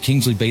porch with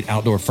Kingsley Bate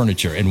Outdoor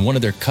Furniture and one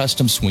of their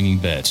custom swinging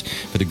beds.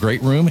 For the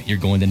great room, you're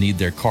going to need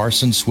their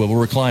Carson swivel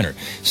recliner.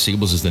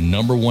 Siebel's is the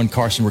 #1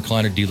 Carson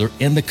recliner dealer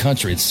in the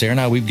country, and Sarah and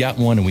I, we've got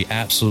one, and we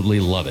absolutely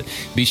love it.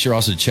 Be sure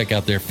also to check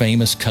out their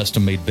famous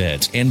custom-made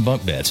beds and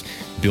bunk beds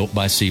built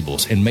by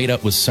Siebel's and made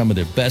up with some of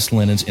their best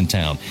linens in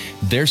town.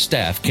 Their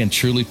staff can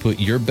truly put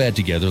your bed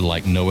together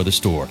like no other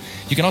store.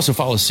 You can also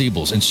follow Siebel's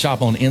Siebel's and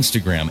shop on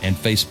Instagram and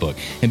Facebook.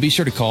 And be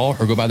sure to call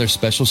or go by their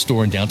special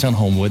store in downtown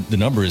Homewood. The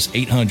number is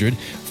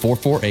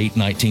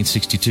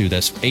 800-448-1962.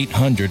 That's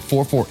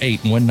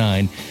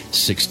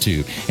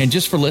 800-448-1962. And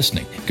just for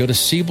listening, go to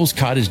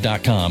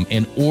SiebelsCottage.com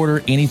and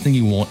order anything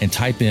you want and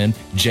type in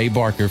Jay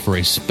Barker for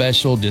a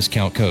special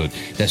discount code.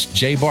 That's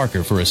Jay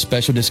Barker for a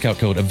special discount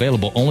code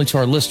available only to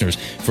our listeners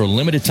for a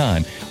limited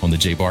time on The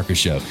Jay Barker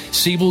Show.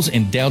 Siebel's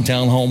in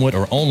downtown Homewood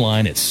or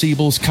online at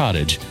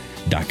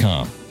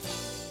SiebelsCottage.com.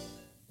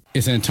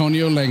 It's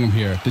Antonio Langham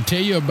here to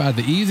tell you about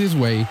the easiest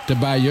way to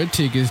buy your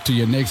tickets to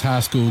your next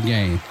high school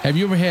game. Have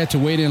you ever had to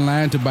wait in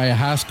line to buy a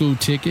high school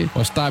ticket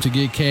or stop to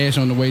get cash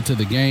on the way to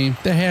the game?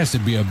 There has to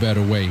be a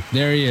better way.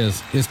 There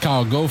is. It's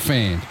called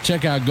GoFan.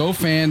 Check out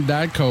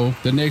GoFan.co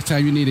the next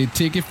time you need a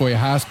ticket for a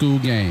high school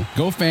game.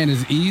 GoFan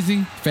is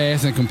easy,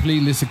 fast, and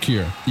completely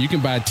secure. You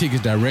can buy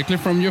tickets directly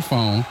from your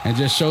phone and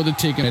just show the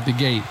ticket at the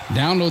gate.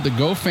 Download the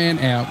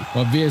GoFan app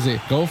or visit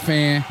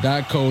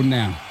GoFan.co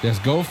now. That's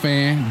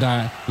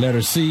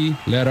GoFan.C.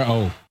 letter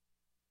O.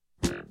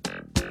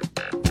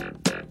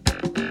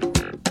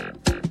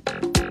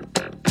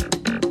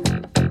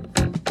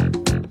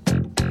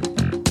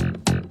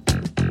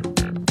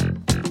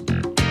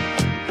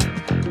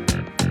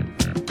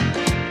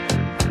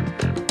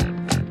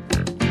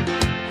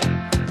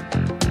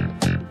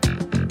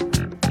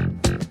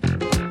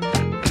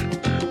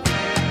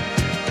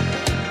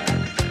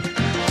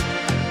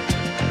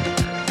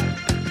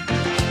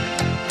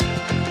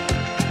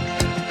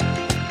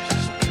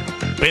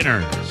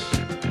 Spinners.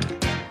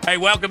 Hey,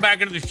 welcome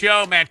back into the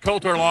show. Matt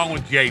Coulter along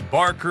with Jay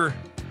Barker.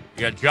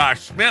 You got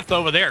Josh Smith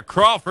over there at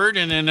Crawford,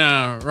 and then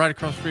right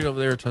across the street over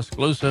there at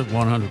Tuscaloosa,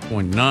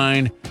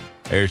 100.9.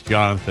 There's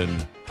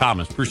Jonathan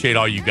Thomas. Appreciate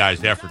all you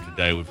guys' effort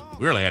today. We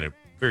really had a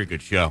very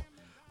good show.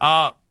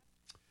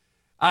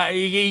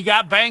 He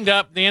got banged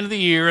up at the end of the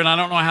year, and I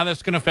don't know how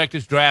that's going to affect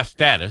his draft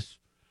status.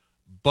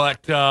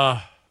 But,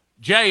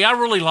 Jay, I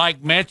really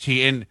like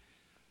Mechie, and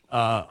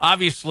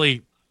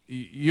obviously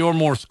you're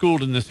more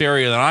schooled in this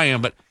area than I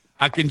am, but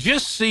I can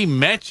just see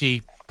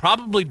Mechie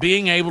probably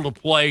being able to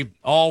play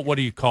all, what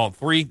do you call it,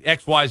 3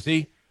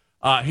 XYZ.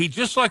 He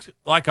just looks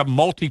like a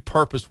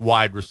multi-purpose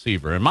wide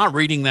receiver. Am I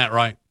reading that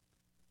right?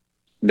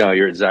 No,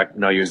 you're exactly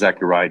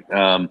right.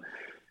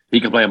 He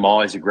can play them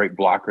all. He's a great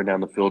blocker down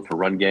the field for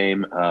run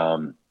game. A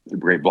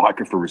great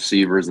blocker for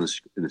receivers in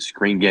the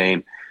screen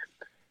game.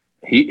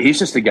 He's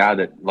just a guy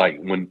that,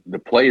 like, when the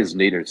play is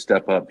needed,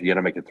 step up, you got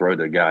to make a throw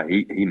to a guy.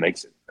 He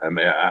makes it. I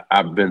mean,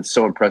 I've been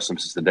so impressed with him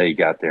since the day he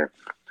got there.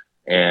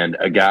 And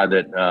a guy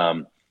that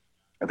I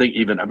think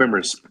even I remember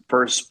his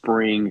first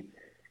spring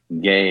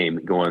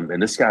game going,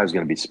 and this guy is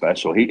going to be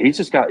special. He's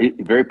just got a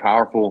very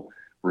powerful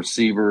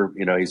receiver.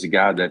 You know, he's a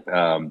guy that,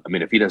 I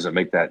mean, if he doesn't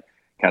make that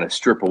kind of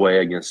strip away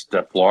against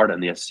Florida in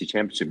the SEC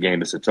championship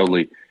game, it's a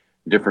totally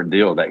different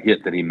deal. That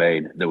hit that he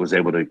made that was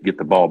able to get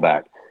the ball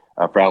back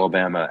for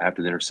Alabama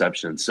after the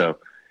interception. So,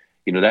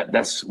 you know,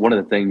 that's one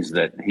of the things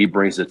that he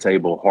brings to the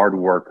table. Hard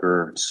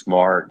worker,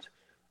 smart,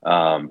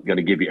 going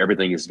to give you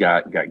everything he's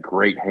got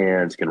great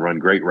hands, can run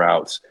great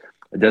routes.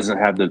 It doesn't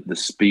have the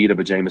speed of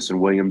a Jameson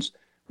Williams,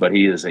 but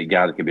he is a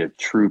guy that can be a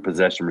true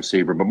possession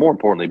receiver, but more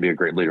importantly, be a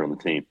great leader on the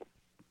team.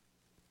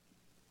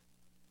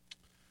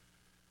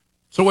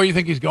 So where do you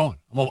think he's going?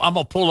 I'm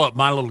going to pull up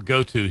my little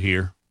go-to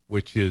here,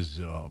 which is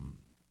on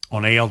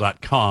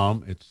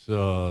AL.com. It's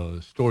a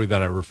story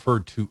that I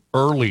referred to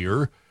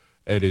earlier.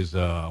 It is,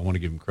 I want to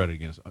give him credit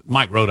again.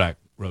 Mike Rodak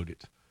wrote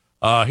it.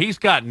 He's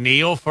got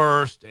Neal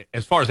first,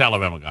 as far as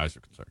Alabama guys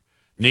are concerned.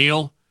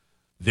 Neal,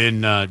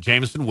 then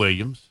Jameson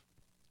Williams.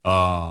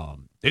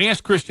 Then he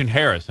has Christian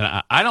Harris.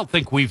 And I don't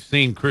think we've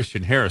seen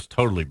Christian Harris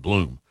totally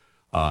bloom.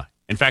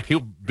 In fact,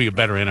 he'll be a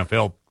better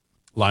NFL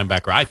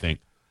linebacker, I think,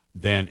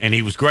 and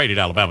he was great at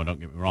Alabama, don't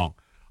get me wrong.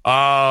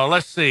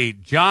 Let's see.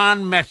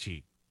 John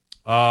Mechie,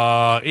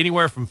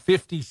 anywhere from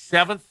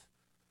 57th.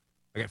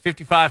 I got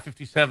 55,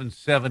 57,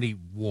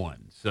 71.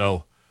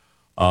 So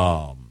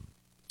I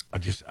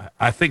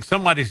think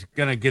somebody's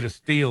going to get a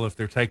steal if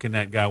they're taking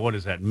that guy. What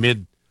is that,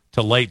 mid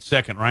to late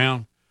second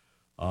round?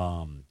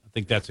 I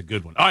think that's a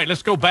good one. All right,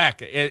 let's go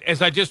back.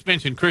 As I just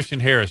mentioned,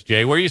 Christian Harris,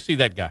 Jay, where do you see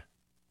that guy?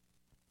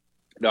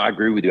 No, I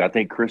agree with you. I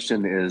think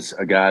Christian is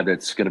a guy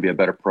that's going to be a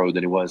better pro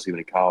than he was even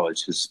in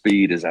college. His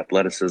speed, his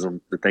athleticism,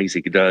 the things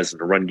he does in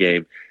the run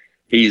game,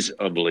 he's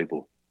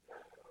unbelievable.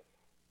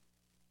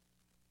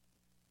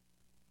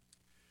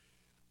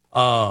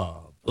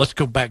 Let's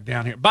go back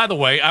down here. By the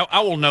way,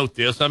 I will note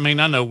this. I mean,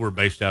 I know we're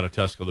based out of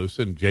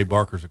Tuscaloosa, and Jay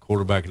Barker's a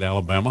quarterback at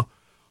Alabama.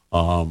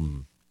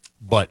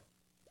 But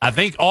I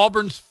think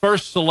Auburn's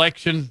first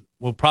selection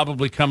will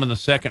probably come in the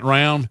second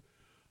round.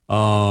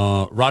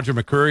 Roger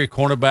McCreary, a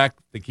cornerback,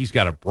 I think he's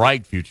got a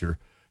bright future.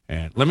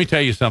 And let me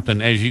tell you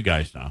something, as you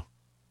guys know,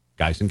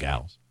 guys and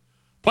gals,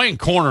 playing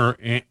corner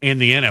in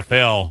the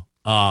NFL,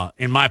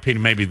 in my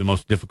opinion, may be the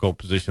most difficult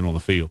position on the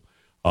field.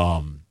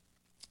 And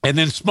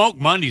then Smoke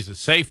Mondy's a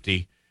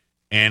safety,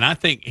 and I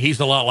think he's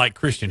a lot like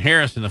Christian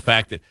Harris in the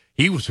fact that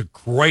he was a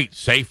great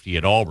safety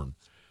at Auburn.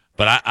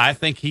 But I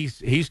think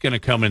he's going to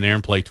come in there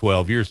and play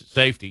 12 years at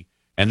safety.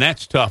 And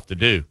that's tough to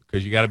do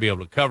because you got to be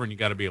able to cover and you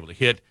got to be able to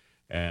hit.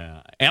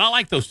 And I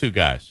like those two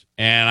guys.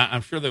 And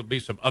I'm sure there'll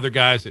be some other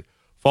guys that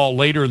fall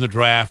later in the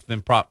draft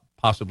than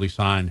possibly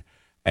sign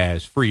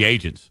as free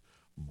agents.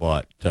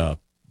 But I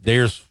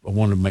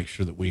wanted to make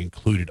sure that we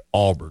included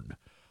Auburn.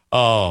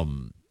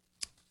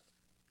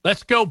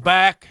 Let's go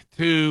back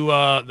to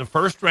the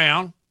first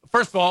round.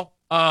 First of all,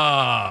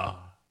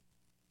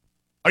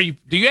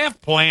 do you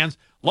have plans?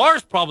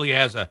 Lars probably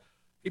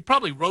he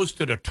probably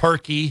roasted a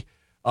turkey,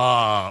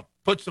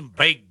 put some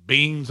baked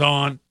beans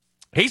on.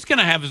 He's going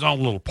to have his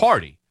own little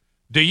party.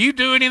 Do you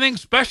do anything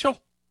special?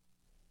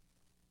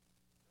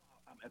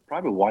 I'd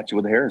probably watch it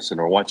with Harrison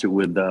or watch it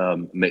with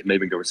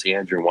maybe go see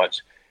Andrew and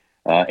watch.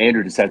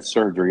 Andrew just had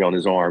surgery on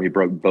his arm. He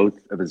broke both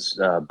of his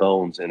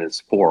bones in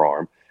his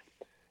forearm.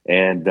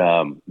 And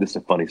this is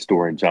a funny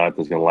story, and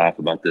Jonathan's going to laugh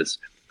about this.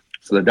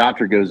 So the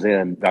doctor goes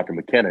in, Dr.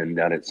 McKinnon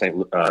down at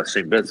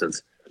St.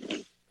 Vincent's.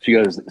 She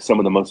goes, some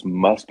of the most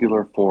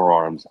muscular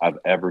forearms I've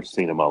ever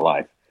seen in my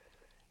life.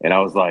 And I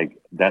was like,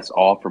 that's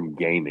all from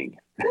gaming.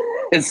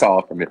 It's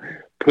all from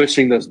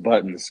pushing those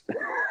buttons.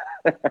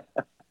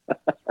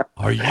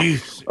 Are you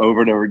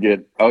over and over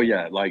again? Oh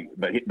yeah,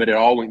 but it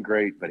all went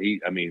great. But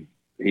he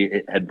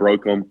had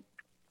broke them.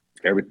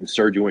 The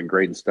surgery went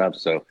great and stuff.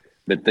 So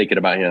been thinking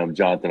about him,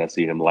 Jonathan. I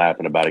see him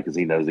laughing about it because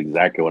he knows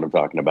exactly what I'm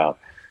talking about.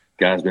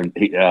 Guy's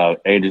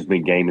Andrew's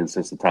been gaming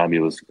since the time he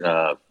was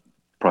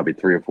probably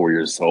 3 or 4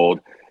 years old,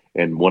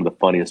 and one of the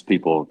funniest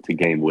people to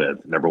game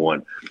with. Number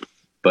one,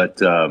 but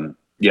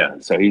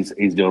so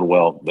he's doing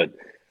well. But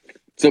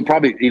so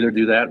probably either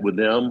do that with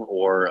them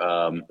or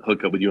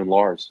hook up with you and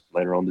Lars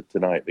later on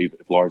tonight if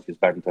Lars gets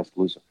back from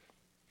Tuscaloosa.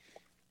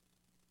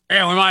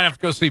 Yeah, we might have to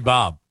go see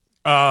Bob.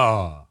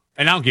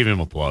 And I'll give him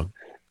a plug.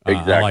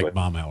 Exactly. I like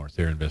Mom Hours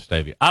here in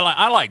Vestavia.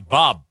 I like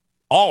Bob,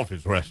 all of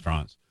his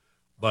restaurants,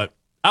 but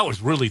I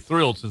was really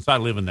thrilled since I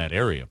live in that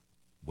area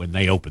when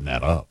they opened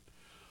that up.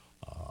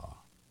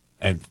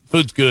 And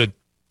food's good,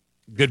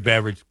 good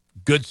beverage,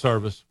 good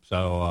service.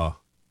 So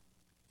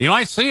you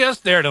might see us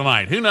there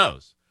tonight. Who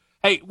knows?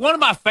 Hey, one of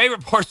my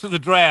favorite parts of the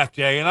draft,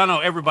 Jay, and I know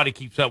everybody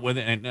keeps up with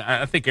it, and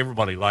I think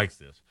everybody likes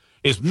this,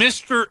 is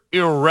Mr.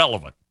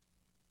 Irrelevant.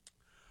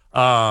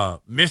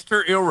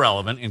 Mr.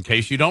 Irrelevant, in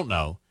case you don't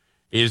know,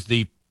 is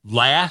the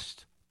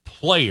last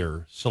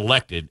player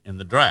selected in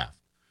the draft.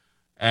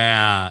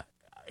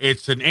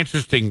 It's an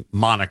interesting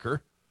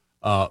moniker,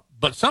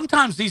 but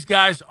sometimes these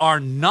guys are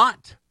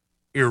not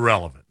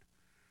irrelevant.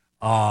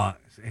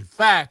 In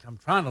fact, I'm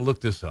trying to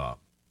look this up.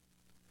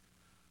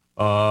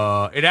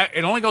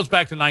 It only goes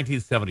back to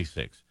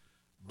 1976,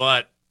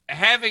 but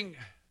having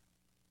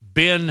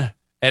been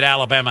at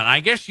Alabama, and I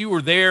guess you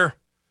were there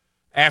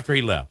after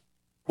he left.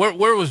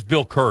 Where was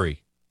Bill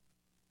Curry?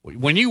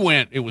 When you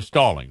went, it was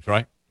Stallings,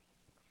 right?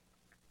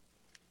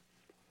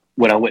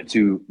 When I went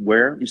to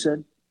where, you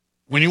said?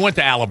 When you went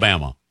to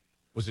Alabama.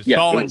 Was it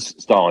Stallings?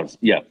 Yeah, Stallings,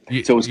 yeah.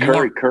 So it was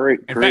Curry.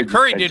 In fact,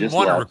 Curry didn't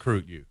want to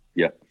recruit you.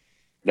 Yeah,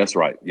 that's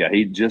right. Yeah,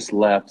 he just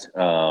left,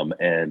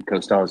 and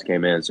Coach Stallings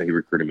came in, so he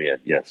recruited me in,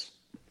 yes.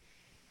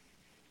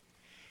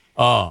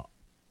 Well,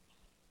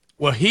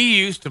 he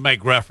used to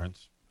make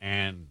reference,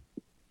 and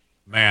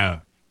may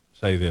I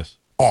say this,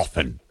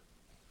 often.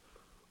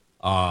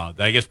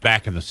 I guess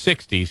back in the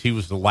 60s, he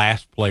was the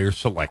last player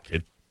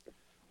selected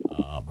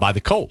by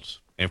the Colts.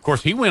 And, of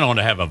course, he went on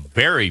to have a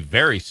very,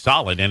 very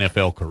solid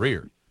NFL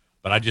career.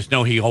 But I just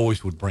know he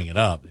always would bring it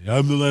up.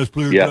 I'm the last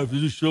player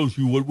drafted. This shows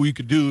you what we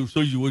could do.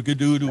 Shows you what we could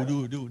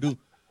do.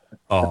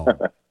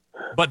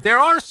 But there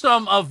are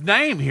some of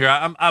name here.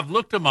 I've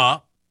looked them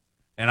up,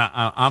 and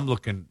I'm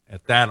looking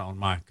at that on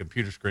my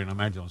computer screen. I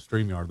imagine on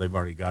StreamYard they've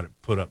already got it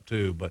put up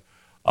too. But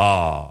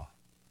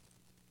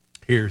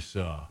here's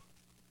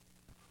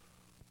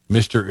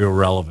Mr.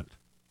 Irrelevant.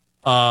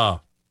 Ryan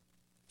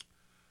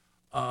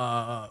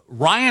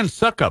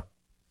Suckup.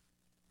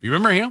 You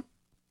remember him?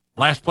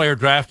 Last player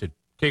drafted.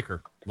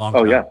 Kicker. Long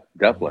time. Oh, yeah,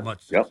 definitely.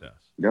 Much success.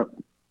 Yep.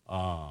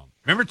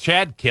 Remember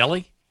Chad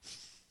Kelly?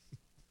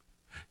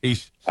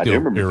 He's still I do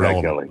remember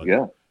irrelevant. Chad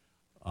Kelly,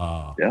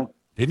 yeah.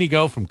 Didn't he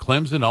go from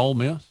Clemson to Ole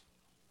Miss?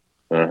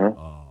 Uh-huh.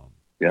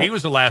 He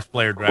was the last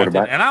player drafted.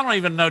 And I don't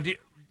even know, do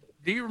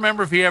you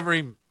remember if he ever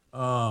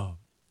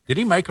did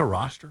he make a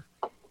roster?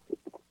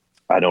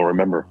 I don't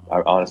remember.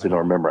 I honestly don't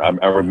remember.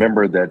 I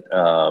remember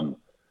that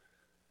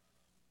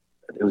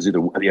it was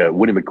either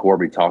Woody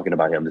McCorby talking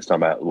about him, just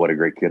talking about what a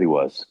great kid he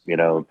was,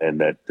 and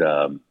that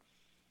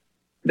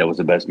that was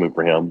the best move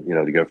for him,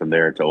 to go from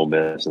there to Ole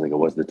Miss. I think it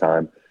was the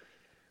time.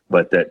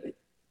 But that,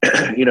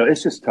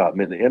 it's just tough. I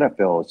mean, the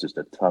NFL is just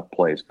a tough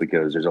place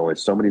because there's only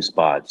so many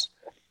spots,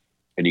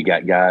 and you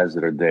got guys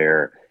that are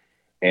there,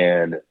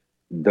 and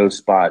those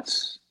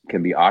spots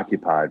can be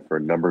occupied for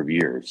a number of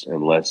years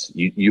unless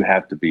you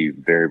have to be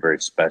very, very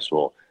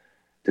special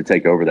to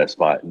take over that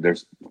spot.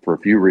 There's for a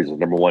few reasons.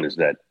 Number one is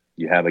that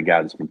you have a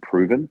guy that's been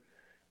proven.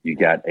 You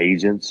got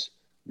agents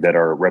that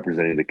are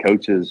representing the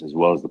coaches as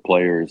well as the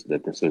players.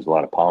 That there's a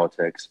lot of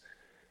politics,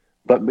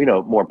 but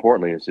more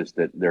importantly, it's just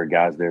that there are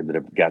guys there that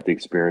have got the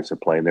experience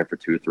of playing there for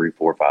 2, 3,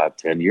 4, 5,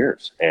 10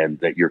 years, and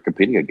that you're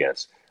competing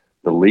against.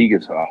 the league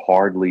is a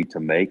hard league to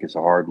make. It's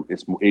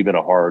even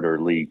a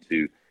harder league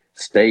to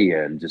stay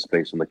in just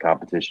based on the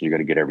competition you're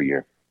going to get every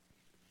year.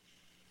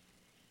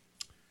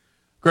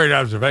 Great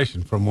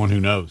observation from one who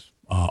knows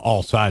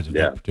all sides of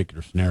that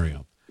particular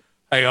scenario.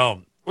 Hey,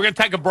 we're going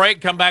to take a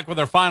break, come back with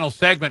our final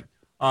segment.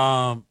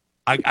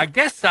 I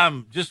guess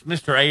I'm just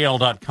Mr.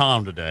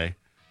 AL.com today,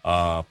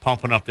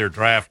 pumping up their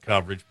draft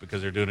coverage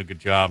because they're doing a good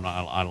job, and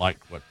I like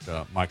what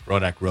Mike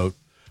Rodak wrote.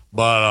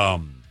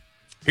 But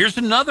here's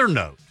another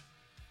note.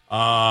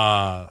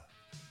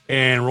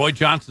 And Roy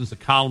Johnson's a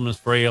columnist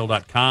for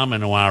AL.com,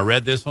 and when I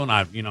read this one,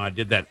 I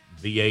did that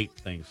V8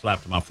 thing,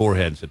 slapped to my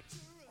forehead and said,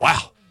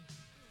 wow,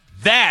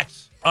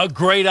 that's a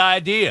great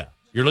idea.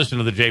 You're listening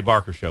to the Jay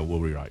Barker Show. We'll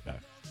be right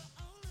back.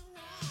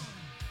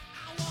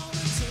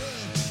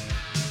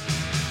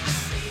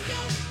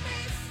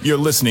 You're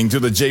listening to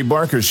the Jay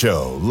Barker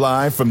Show,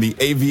 live from the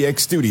AVX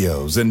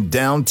studios in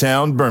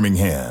downtown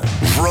Birmingham.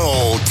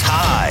 Roll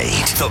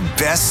Tide, the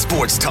best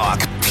sports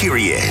talk,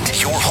 period.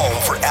 Your home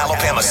for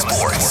Alabama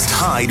sports.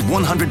 Tide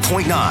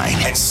 100.9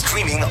 and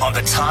streaming on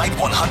the Tide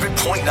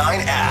 100.9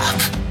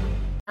 app.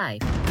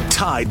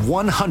 Tide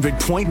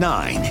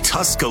 100.9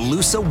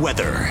 Tuscaloosa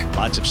weather.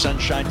 Lots of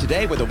sunshine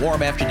today with a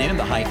warm afternoon,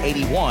 the high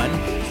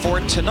 81. For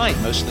tonight,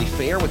 mostly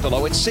fair with the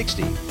low at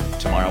 60.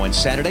 Tomorrow and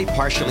Saturday,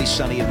 partially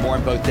sunny and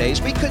warm both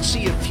days. We could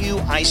see a few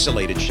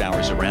isolated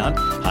showers around.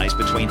 Highs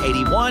between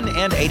 81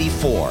 and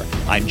 84.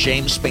 I'm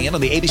James Spann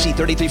on the ABC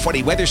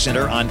 3340 Weather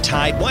Center on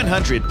Tide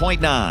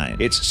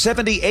 100.9. It's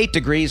 78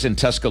 degrees in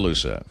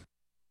Tuscaloosa.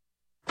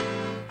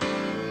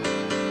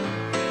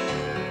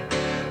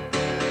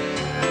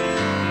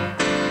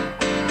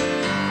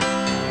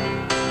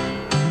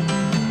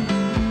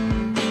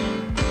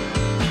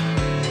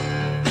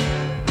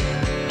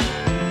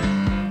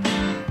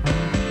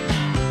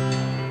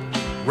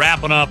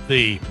 Wrapping up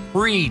the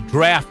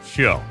pre-draft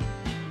show.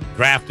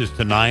 Draft is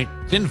tonight.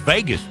 It's in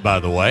Vegas, by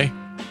the way.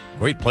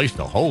 Great place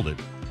to hold it.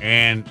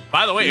 And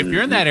by the way, if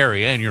you're in that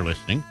area and you're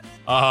listening,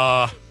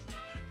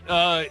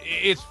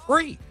 it's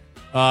free.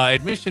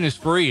 Admission is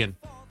free, and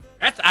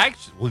I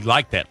actually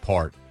like that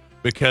part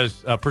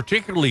because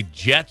particularly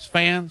Jets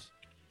fans,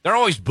 they're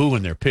always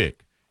booing their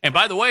pick. And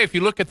by the way, if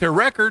you look at their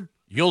record,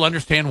 you'll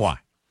understand why.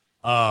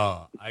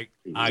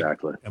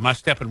 Exactly. Am I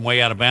stepping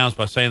way out of bounds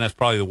by saying that's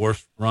probably the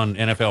worst run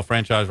NFL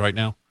franchise right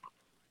now?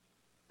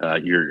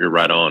 You're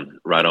right on.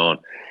 Right on.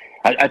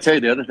 I tell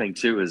you the other thing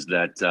too is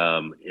that,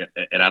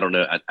 and I don't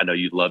know. I know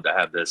you'd love to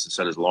have this, and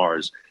so does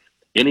Lars.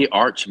 Any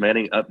Arch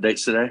Manning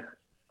updates today?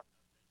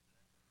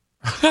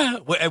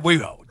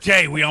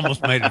 Jay, we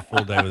almost made it a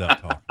full day without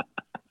talking.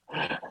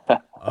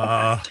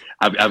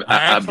 I've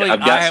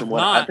got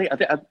someone.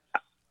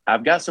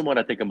 I've got someone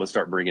I think I'm going to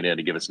start bringing in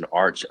to give us an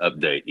Arch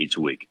update each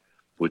week,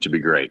 which would be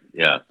great.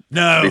 Yeah.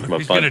 No, if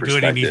he's going to do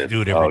it, he needs to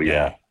do it every day.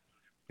 Yeah.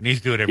 He needs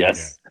to do it every day.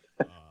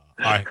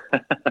 All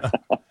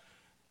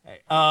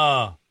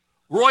right.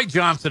 Roy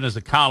Johnson is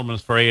a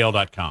columnist for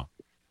AL.com.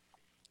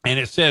 And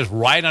it says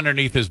right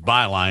underneath his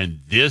byline,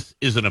 this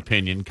is an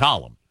opinion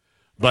column.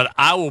 But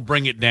I will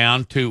bring it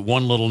down to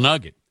one little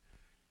nugget.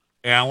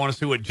 And I want to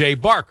see what Jay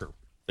Barker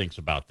thinks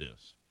about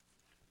this.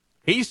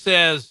 He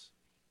says,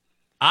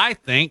 I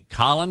think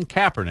Colin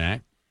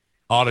Kaepernick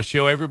ought to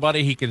show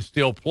everybody he can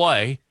still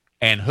play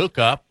and hook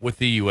up with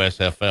the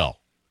USFL.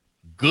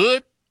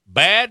 Good,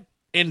 bad,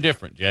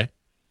 indifferent, Jay?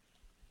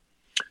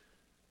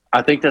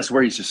 I think that's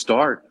where you should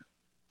start.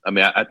 I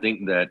mean, I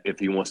think that if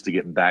he wants to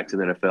get back to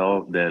the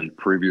NFL, then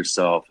prove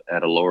yourself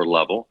at a lower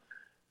level.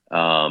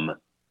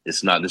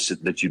 It's not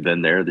just that you've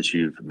been there, that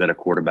you've been a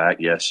quarterback.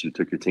 Yes, you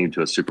took your team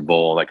to a Super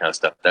Bowl, all that kind of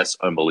stuff. That's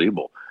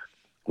unbelievable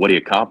what he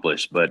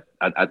accomplished. But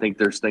I think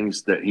there's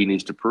things that he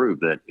needs to prove,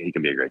 that he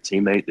can be a great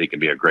teammate, that he can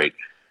be a great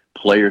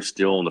player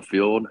still on the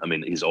field. I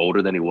mean, he's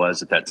older than he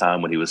was at that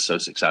time when he was so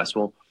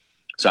successful.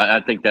 So I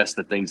think that's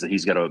the things that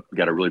he's got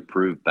to really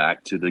prove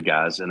back to the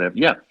guys. And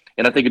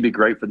and I think it'd be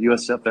great for the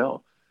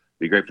USFL.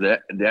 Be great for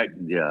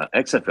the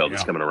XFL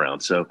that's coming around.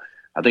 So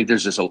I think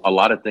there's just a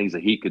lot of things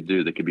that he could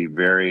do that could be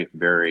very,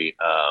 very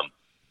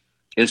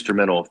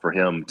instrumental for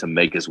him to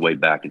make his way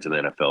back into the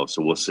NFL.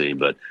 So we'll see.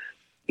 But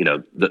you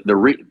know,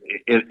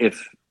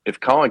 if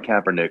Colin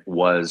Kaepernick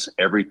was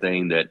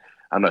everything that,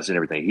 I'm not saying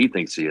everything he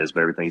thinks he is,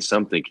 but everything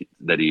some think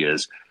that he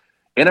is,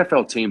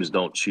 NFL teams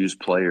don't choose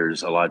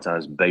players a lot of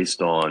times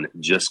based on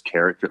just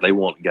character. They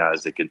want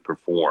guys that can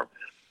perform.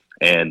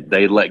 And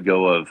they let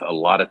go of a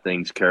lot of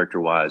things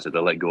character-wise, or they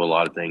let go of a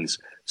lot of things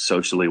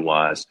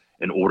socially-wise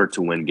in order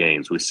to win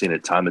games. We've seen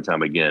it time and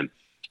time again.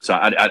 So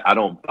I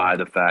don't buy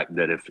the fact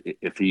that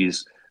if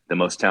he's the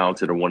most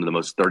talented or one of the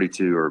most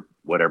 32 or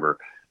whatever,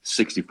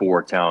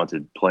 64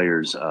 talented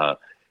players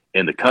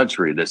in the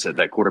country that's at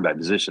that quarterback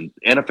position,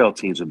 NFL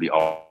teams would be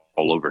all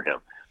over him.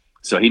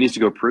 So he needs to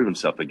go prove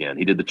himself again.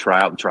 He did the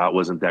tryout. The tryout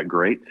wasn't that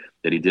great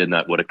that he did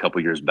a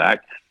couple years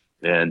back.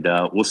 And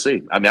we'll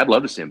see. I mean, I'd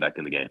love to see him back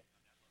in the game.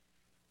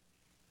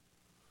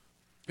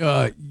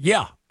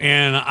 Yeah,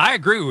 and I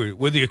agree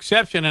with the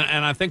exception,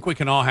 and I think we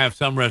can all have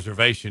some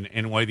reservation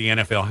in the way the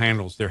NFL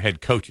handles their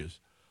head coaches.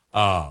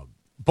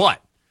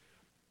 But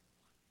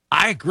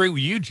I agree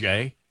with you,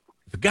 Jay.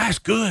 If the guy's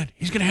good,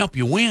 he's going to help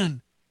you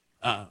win.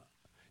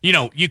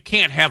 You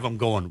can't have him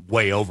going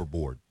way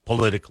overboard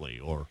politically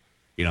or,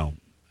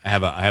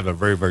 have a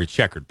very, very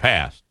checkered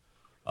past.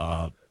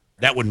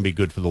 That wouldn't be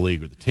good for the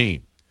league or the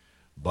team.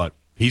 But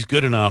he's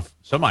good enough.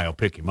 Somebody will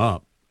pick him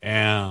up.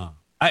 And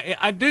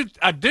I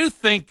do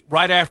think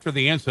right after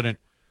the incident,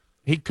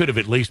 he could have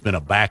at least been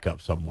a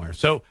backup somewhere.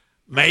 So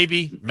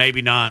maybe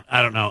not.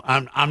 I don't know.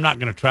 I'm not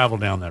going to travel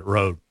down that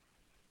road.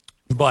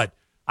 But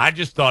I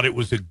just thought it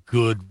was a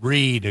good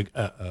read,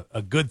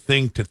 a good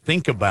thing to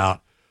think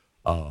about.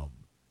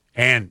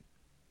 And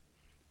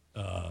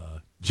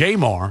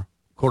Jamar,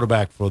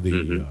 quarterback for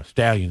the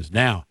Stallions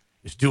now,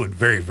 is doing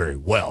very, very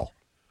well.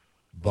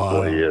 But,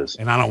 Boy, he is.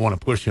 And I don't want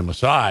to push him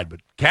aside,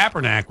 but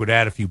Kaepernick would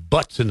add a few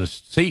butts in the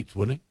seats,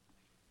 wouldn't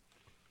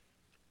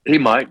he? He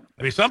might.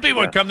 I mean, some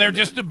people would come there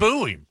just to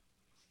boo him.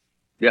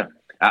 Yeah,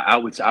 I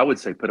would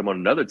say put him on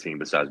another team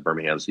besides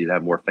Birmingham, so you'd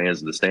have more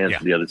fans in the stands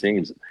for the other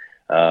teams.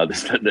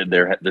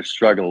 They're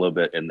struggling a little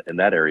bit in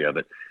that area,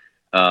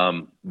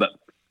 but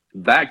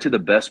back to the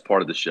best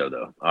part of the show,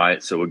 though. All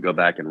right, so we'll go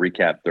back and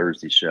recap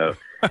Thursday's show.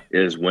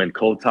 Is when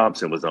Cole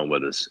Thompson was on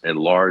with us, and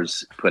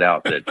Lars put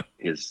out that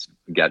he's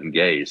got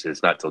engaged.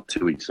 It's not till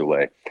 2 weeks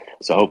away,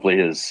 so hopefully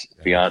his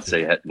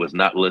fiance was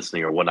not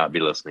listening or will not be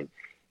listening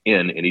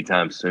in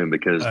anytime soon,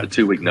 because the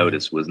 2 week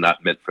notice was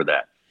not meant for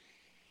that.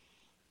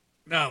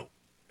 No,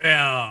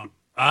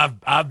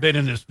 I've been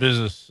in this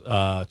business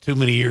too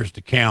many years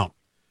to count.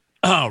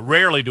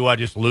 Rarely do I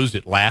just lose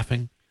it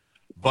laughing,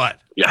 but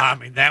I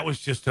mean that was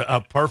just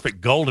a perfect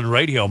golden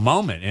radio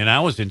moment, and I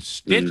was in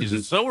stitches,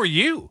 and so were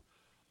you.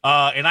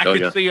 And I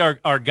could see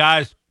our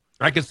guys.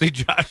 I could see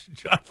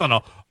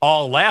Jonathan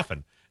all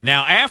laughing.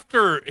 Now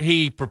after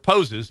he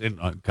proposes,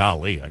 and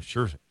golly,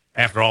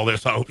 after all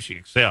this, I hope she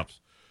accepts.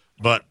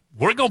 But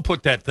we're going to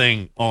put that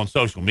thing on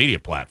social media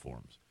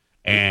platforms,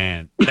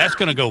 and that's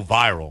going to go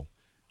viral,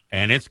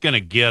 and it's going to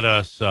get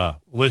us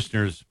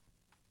listeners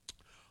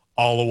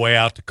all the way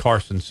out to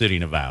Carson City,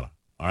 Nevada.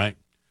 All right?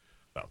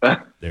 So,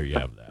 there you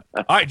have that.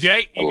 All right,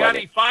 Jay, you got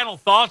any final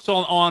thoughts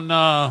on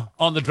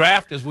the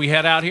draft as we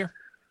head out here?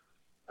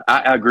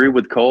 I agree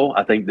with Cole.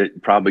 I think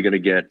that probably going to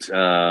get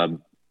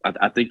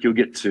I think you'll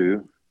get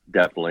two.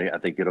 Definitely. I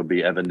think it'll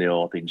be Evan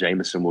Neal. I think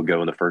Jameson will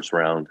go in the first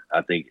round.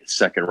 I think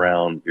second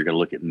round, you're going to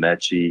look at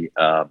Mechie.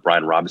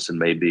 Brian Robinson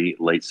maybe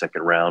late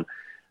second round.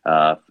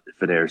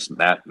 Fidelis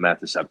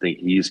Mathis, I think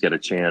he's got a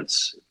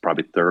chance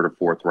probably third or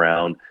fourth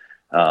round.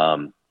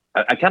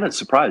 I kind of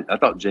surprised. I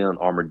thought Jalen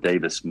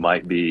Armour-Davis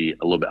might be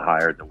a little bit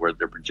higher than where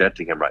they're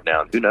projecting him right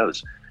now. And who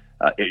knows?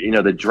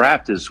 The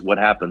draft is what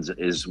happens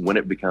is when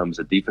it becomes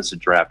a defensive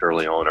draft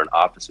early on or an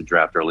offensive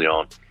draft early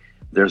on,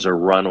 there's a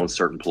run on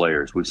certain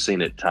players. We've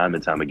seen it time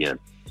and time again.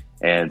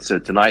 And so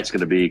tonight's going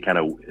to be kind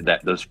of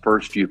those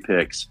first few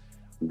picks.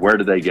 Where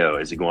do they go?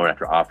 Is he going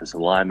after offensive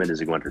linemen? Is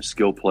he going after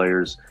skill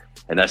players?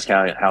 And that's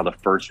kind of how the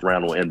first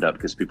round will end up,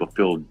 because people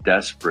feel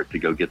desperate to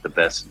go get the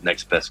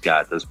next best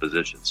guy at those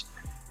positions.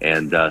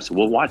 And so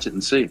we'll watch it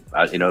and see.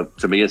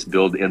 To me, it's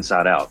build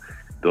inside out.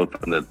 Build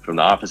from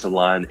the offensive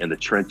line in the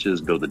trenches,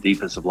 build the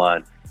defensive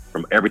line.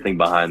 From everything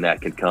behind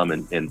that can come,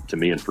 and to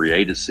me, in free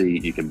agency,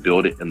 you can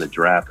build it in the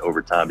draft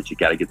over time, but you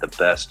got to get the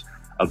best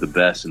of the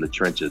best in the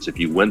trenches. If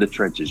you win the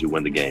trenches, you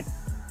win the game.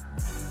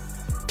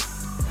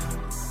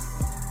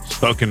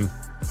 Spoken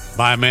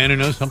by a man who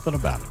knows something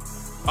about it.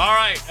 All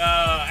right.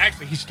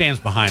 Actually, he stands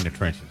behind the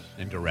trenches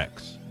and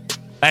directs.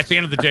 That's the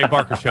end of the Jay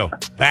Barker Show.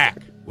 Back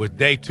with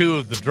day 2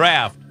 of the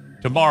draft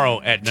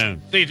tomorrow at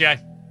noon. See you, Jay.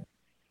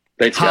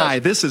 Thanks, guys. Hi,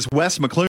 this is Wes McClure.